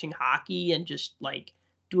busy watching hockey and just like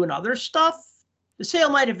doing other stuff. The sale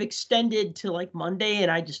might have extended to like Monday and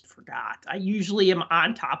I just forgot. I usually am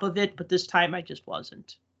on top of it, but this time I just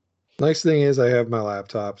wasn't. Nice thing is I have my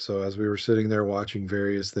laptop. So as we were sitting there watching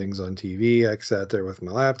various things on TV, I sat there with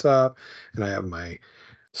my laptop and I have my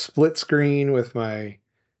split screen with my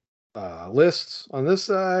lists on this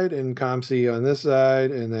side and ComC on this side.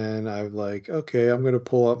 And then I'm like, okay, I'm going to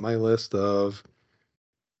pull up my list of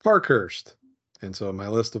Parkhurst. And so my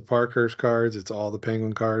list of Parkhurst cards, it's all the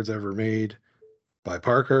Penguin cards ever made by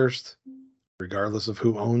Parkhurst, regardless of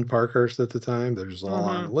who owned Parkhurst at the time. They're just all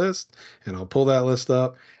on the list. And I'll pull that list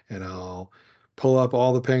up and I'll pull up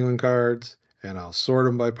all the Penguin cards and I'll sort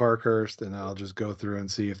them by Parkhurst and I'll just go through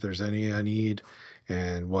and see if there's any I need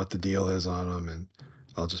and what the deal is on them. And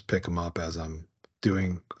I'll just pick them up as I'm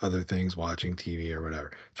doing other things, watching TV or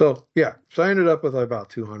whatever. So yeah, so I ended up with about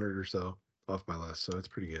 200 or so off my list. So it's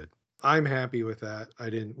pretty good. I'm happy with that. I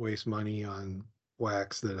didn't waste money on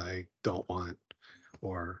wax that I don't want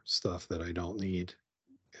or stuff that I don't need.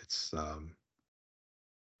 It's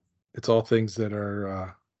all things that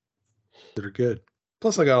are good.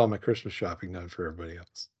 Plus I got all my Christmas shopping done for everybody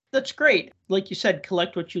else. That's great. Like you said,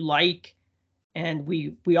 collect what you like. And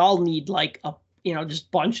we all need like just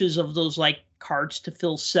bunches of those like cards to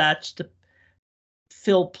fill sets, to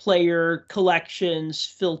fill player collections,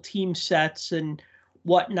 fill team sets and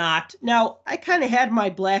whatnot. Now, I kind of had my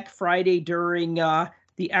Black Friday during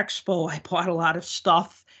the expo. I bought a lot of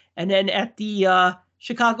stuff. And then at the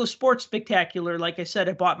Chicago Sports Spectacular, like I said,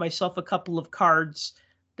 I bought myself a couple of cards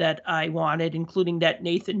that I wanted, including that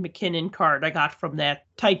Nathan McKinnon card I got from that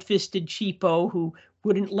tight-fisted cheapo who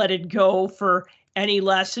wouldn't let it go for any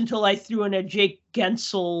less until I threw in a Jake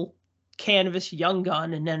Gensel canvas young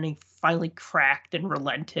gun, and then he finally cracked and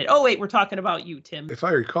relented. Oh, wait, we're talking about you, Tim. If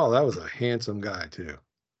I recall, that was a handsome guy, too.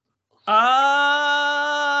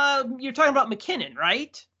 You're talking about McKinnon,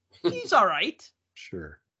 right? He's all right.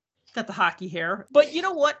 Sure. Got the hockey hair. But you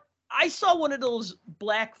know what? I saw one of those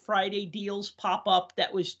Black Friday deals pop up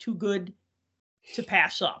that was too good to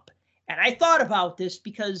pass up. And I thought about this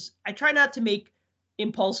because I try not to make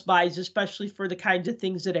impulse buys, especially for the kinds of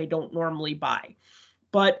things that I don't normally buy.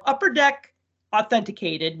 But Upper Deck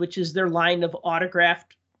Authenticated, which is their line of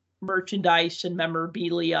autographed merchandise and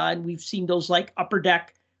memorabilia, and we've seen those like Upper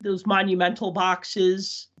Deck, those monumental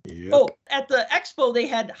boxes. Yep. Oh, at the expo, they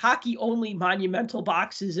had hockey-only monumental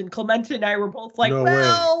boxes, and Clemente and I were both like,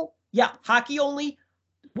 yeah, hockey-only.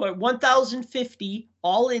 what, 1,050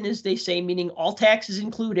 all in, as they say, meaning all taxes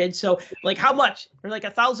included. So like, how much? They're like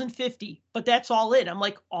 1,050, but that's all in. I'm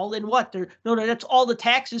like, all in what? They're no, that's all the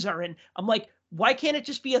taxes are in. I'm like, why can't it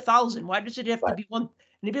just be 1,000? Why does it have to be one? And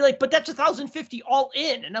they'd be like, but that's 1,050 all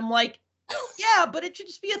in. And I'm like, yeah, but it should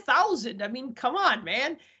just be 1,000. I mean, come on,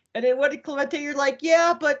 man. And then what did Clemente? You're like,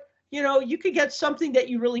 yeah, but you could get something that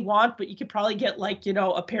you really want, but you could probably get like,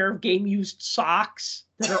 a pair of game used socks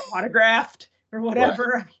that are autographed or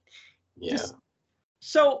whatever. Right. Yeah.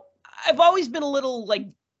 So I've always been a little like,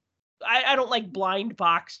 I don't like blind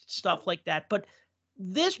boxed stuff like that. But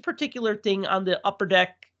this particular thing on the Upper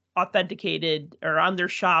Deck Authenticated, or on their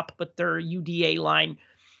shop, but their UDA line,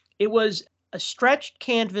 it was a stretched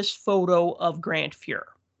canvas photo of Grant Fuhr,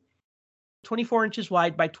 24 inches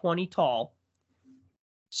wide by 20 tall,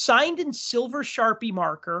 signed in silver Sharpie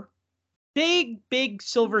marker, big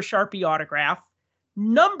silver Sharpie autograph,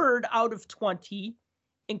 numbered out of 20,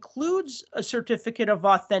 includes a certificate of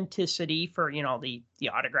authenticity for, the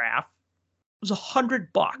autograph. It was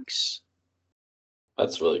 $100.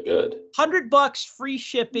 That's really good. $100, free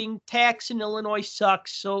shipping, tax in Illinois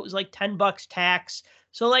sucks. So it was like $10 tax.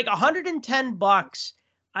 So like $110,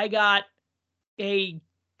 I got a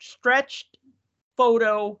stretched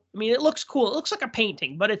photo. I mean, it looks cool. It looks like a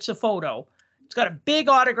painting, but it's a photo. It's got a big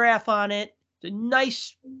autograph on it. The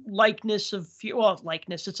nice likeness of,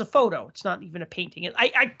 likeness. It's a photo. It's not even a painting.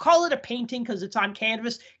 I call it a painting because it's on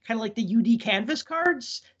canvas, kind of like the UD canvas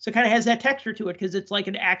cards. So it kind of has that texture to it because it's like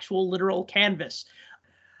an actual literal canvas.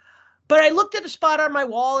 But I looked at a spot on my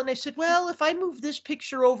wall and I said, well, if I move this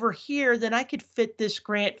picture over here, then I could fit this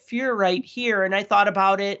Grant Fuhr right here. And I thought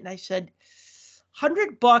about it and I said,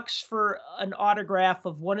 $100 for an autograph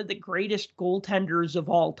of one of the greatest goaltenders of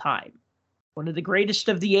all time. One of the greatest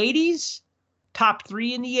of the 80s, top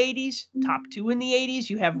 3 in the 80s, top 2 in the 80s.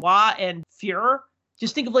 You have Waugh and Fuhr.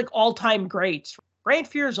 Just think of like all-time greats.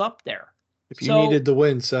 Grant Fuhr's up there. If you needed to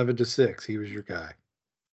win 7-6, he was your guy.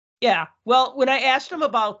 Yeah. Well, when I asked him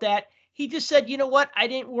about that, he just said, you know what? I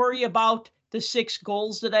didn't worry about the 6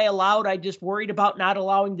 goals that I allowed. I just worried about not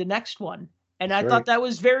allowing the next one. And I thought that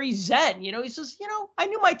was very zen. He says, I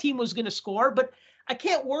knew my team was going to score, but I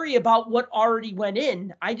can't worry about what already went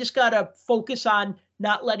in. I just got to focus on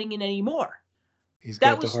not letting in any more. He's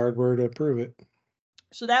got the hardware to prove it.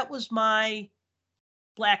 So that was my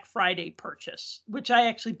Black Friday purchase, which I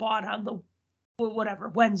actually bought on the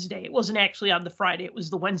Wednesday. It wasn't actually on the Friday. It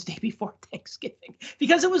was the Wednesday before Thanksgiving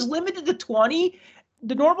because it was limited to 20.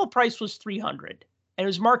 The normal price was $300 and it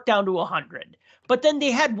was marked down to $100. But then they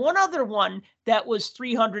had one other one that was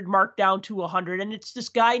 $300 marked down to $100. And it's this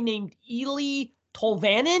guy named Eli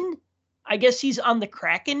Tolvanen. I guess he's on the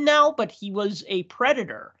Kraken now, but he was a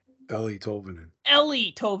Predator. Eli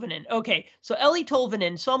Tolvanen. Okay. So Eli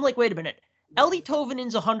Tolvanen. So I'm like, wait a minute. Eli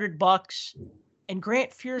Tolvanen's $100 and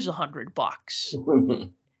Grant Fuhr's $100.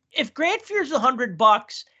 If Grant Fuhr's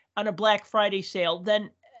 $100 on a Black Friday sale, then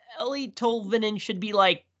Eli Tolvanen should be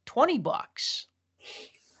like $20.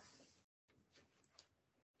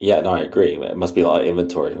 Yeah, no, I agree. It must be a lot of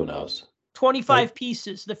inventory. Who knows? 25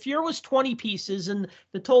 pieces. The Fuhr was 20 pieces and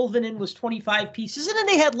the Tolvanen was 25 pieces. And then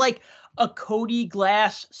they had like a Cody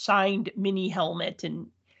Glass signed mini helmet. And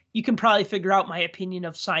you can probably figure out my opinion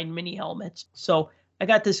of signed mini helmets. So I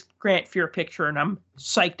got this Grant Fuhr picture and I'm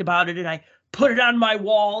psyched about it. And I put it on my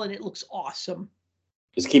wall and it looks awesome.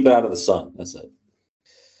 Just keep it out of the sun. That's it.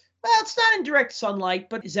 Well, it's not in direct sunlight,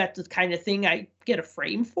 but is that the kind of thing I get a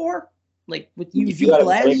frame for? Like with UV if you got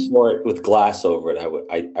glass? A frame for it with glass over it,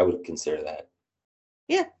 I would consider that.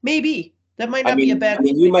 Yeah, maybe. That might not be a bad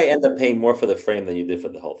thing. You might end up paying more for the frame than you did for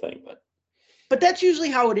the whole thing, But that's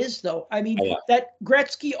usually how it is, though. I mean, that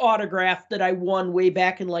Gretzky autograph that I won way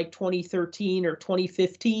back in like 2013 or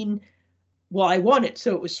 2015, well, I won it,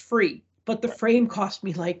 so it was free. But the frame cost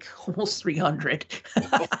me like almost $300.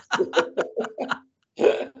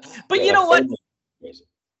 But you know what?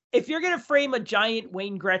 If you're going to frame a giant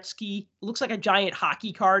Wayne Gretzky, looks like a giant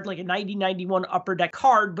hockey card, like a 90-91 Upper Deck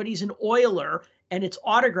card, but he's an Oiler and it's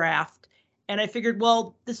autographed. And I figured,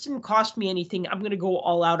 well, this didn't cost me anything. I'm going to go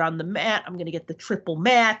all out on the mat. I'm going to get the triple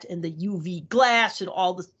mat and the UV glass and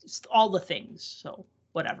all the things. So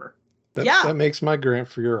whatever. That makes my Grant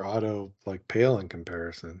Fuhr auto like pale in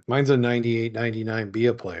comparison. Mine's a 98-99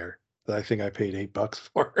 Bia player that I think I paid $8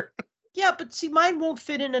 for. Yeah, but see, mine won't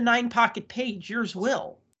fit in a 9-pocket page. Yours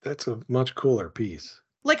will. That's a much cooler piece.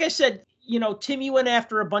 Like I said, Tim, you went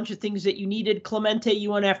after a bunch of things that you needed. Clemente, you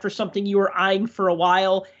went after something you were eyeing for a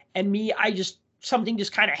while. And me, something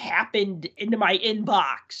just kind of happened into my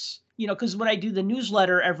inbox. Because when I do the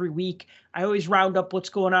newsletter every week, I always round up what's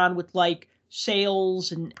going on with like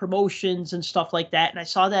sales and promotions and stuff like that. And I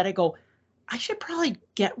saw that. I go, I should probably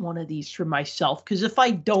get one of these for myself, because if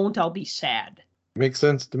I don't, I'll be sad. Makes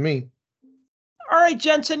sense to me. All right,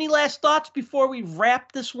 gents, any last thoughts before we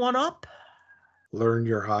wrap this one up? Learn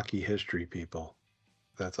your hockey history, people.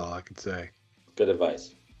 That's all I can say. Good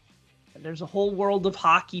advice. There's a whole world of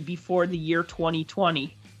hockey before the year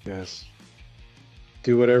 2020. Yes.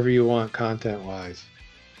 Do whatever you want content-wise.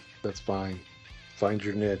 That's fine. Find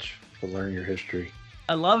your niche, but learn your history.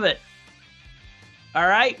 I love it. All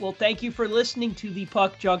right. Well, thank you for listening to the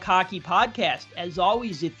Puck Junk Hockey Podcast. As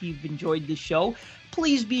always, if you've enjoyed the show,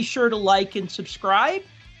 please be sure to like and subscribe.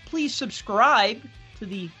 Please subscribe to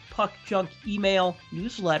the Puck Junk email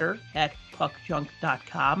newsletter at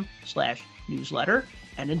puckjunk.com/newsletter.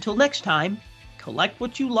 And until next time, collect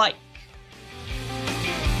what you like.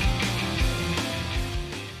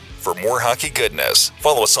 For more hockey goodness,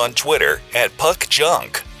 follow us on Twitter at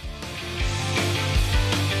PuckJunk.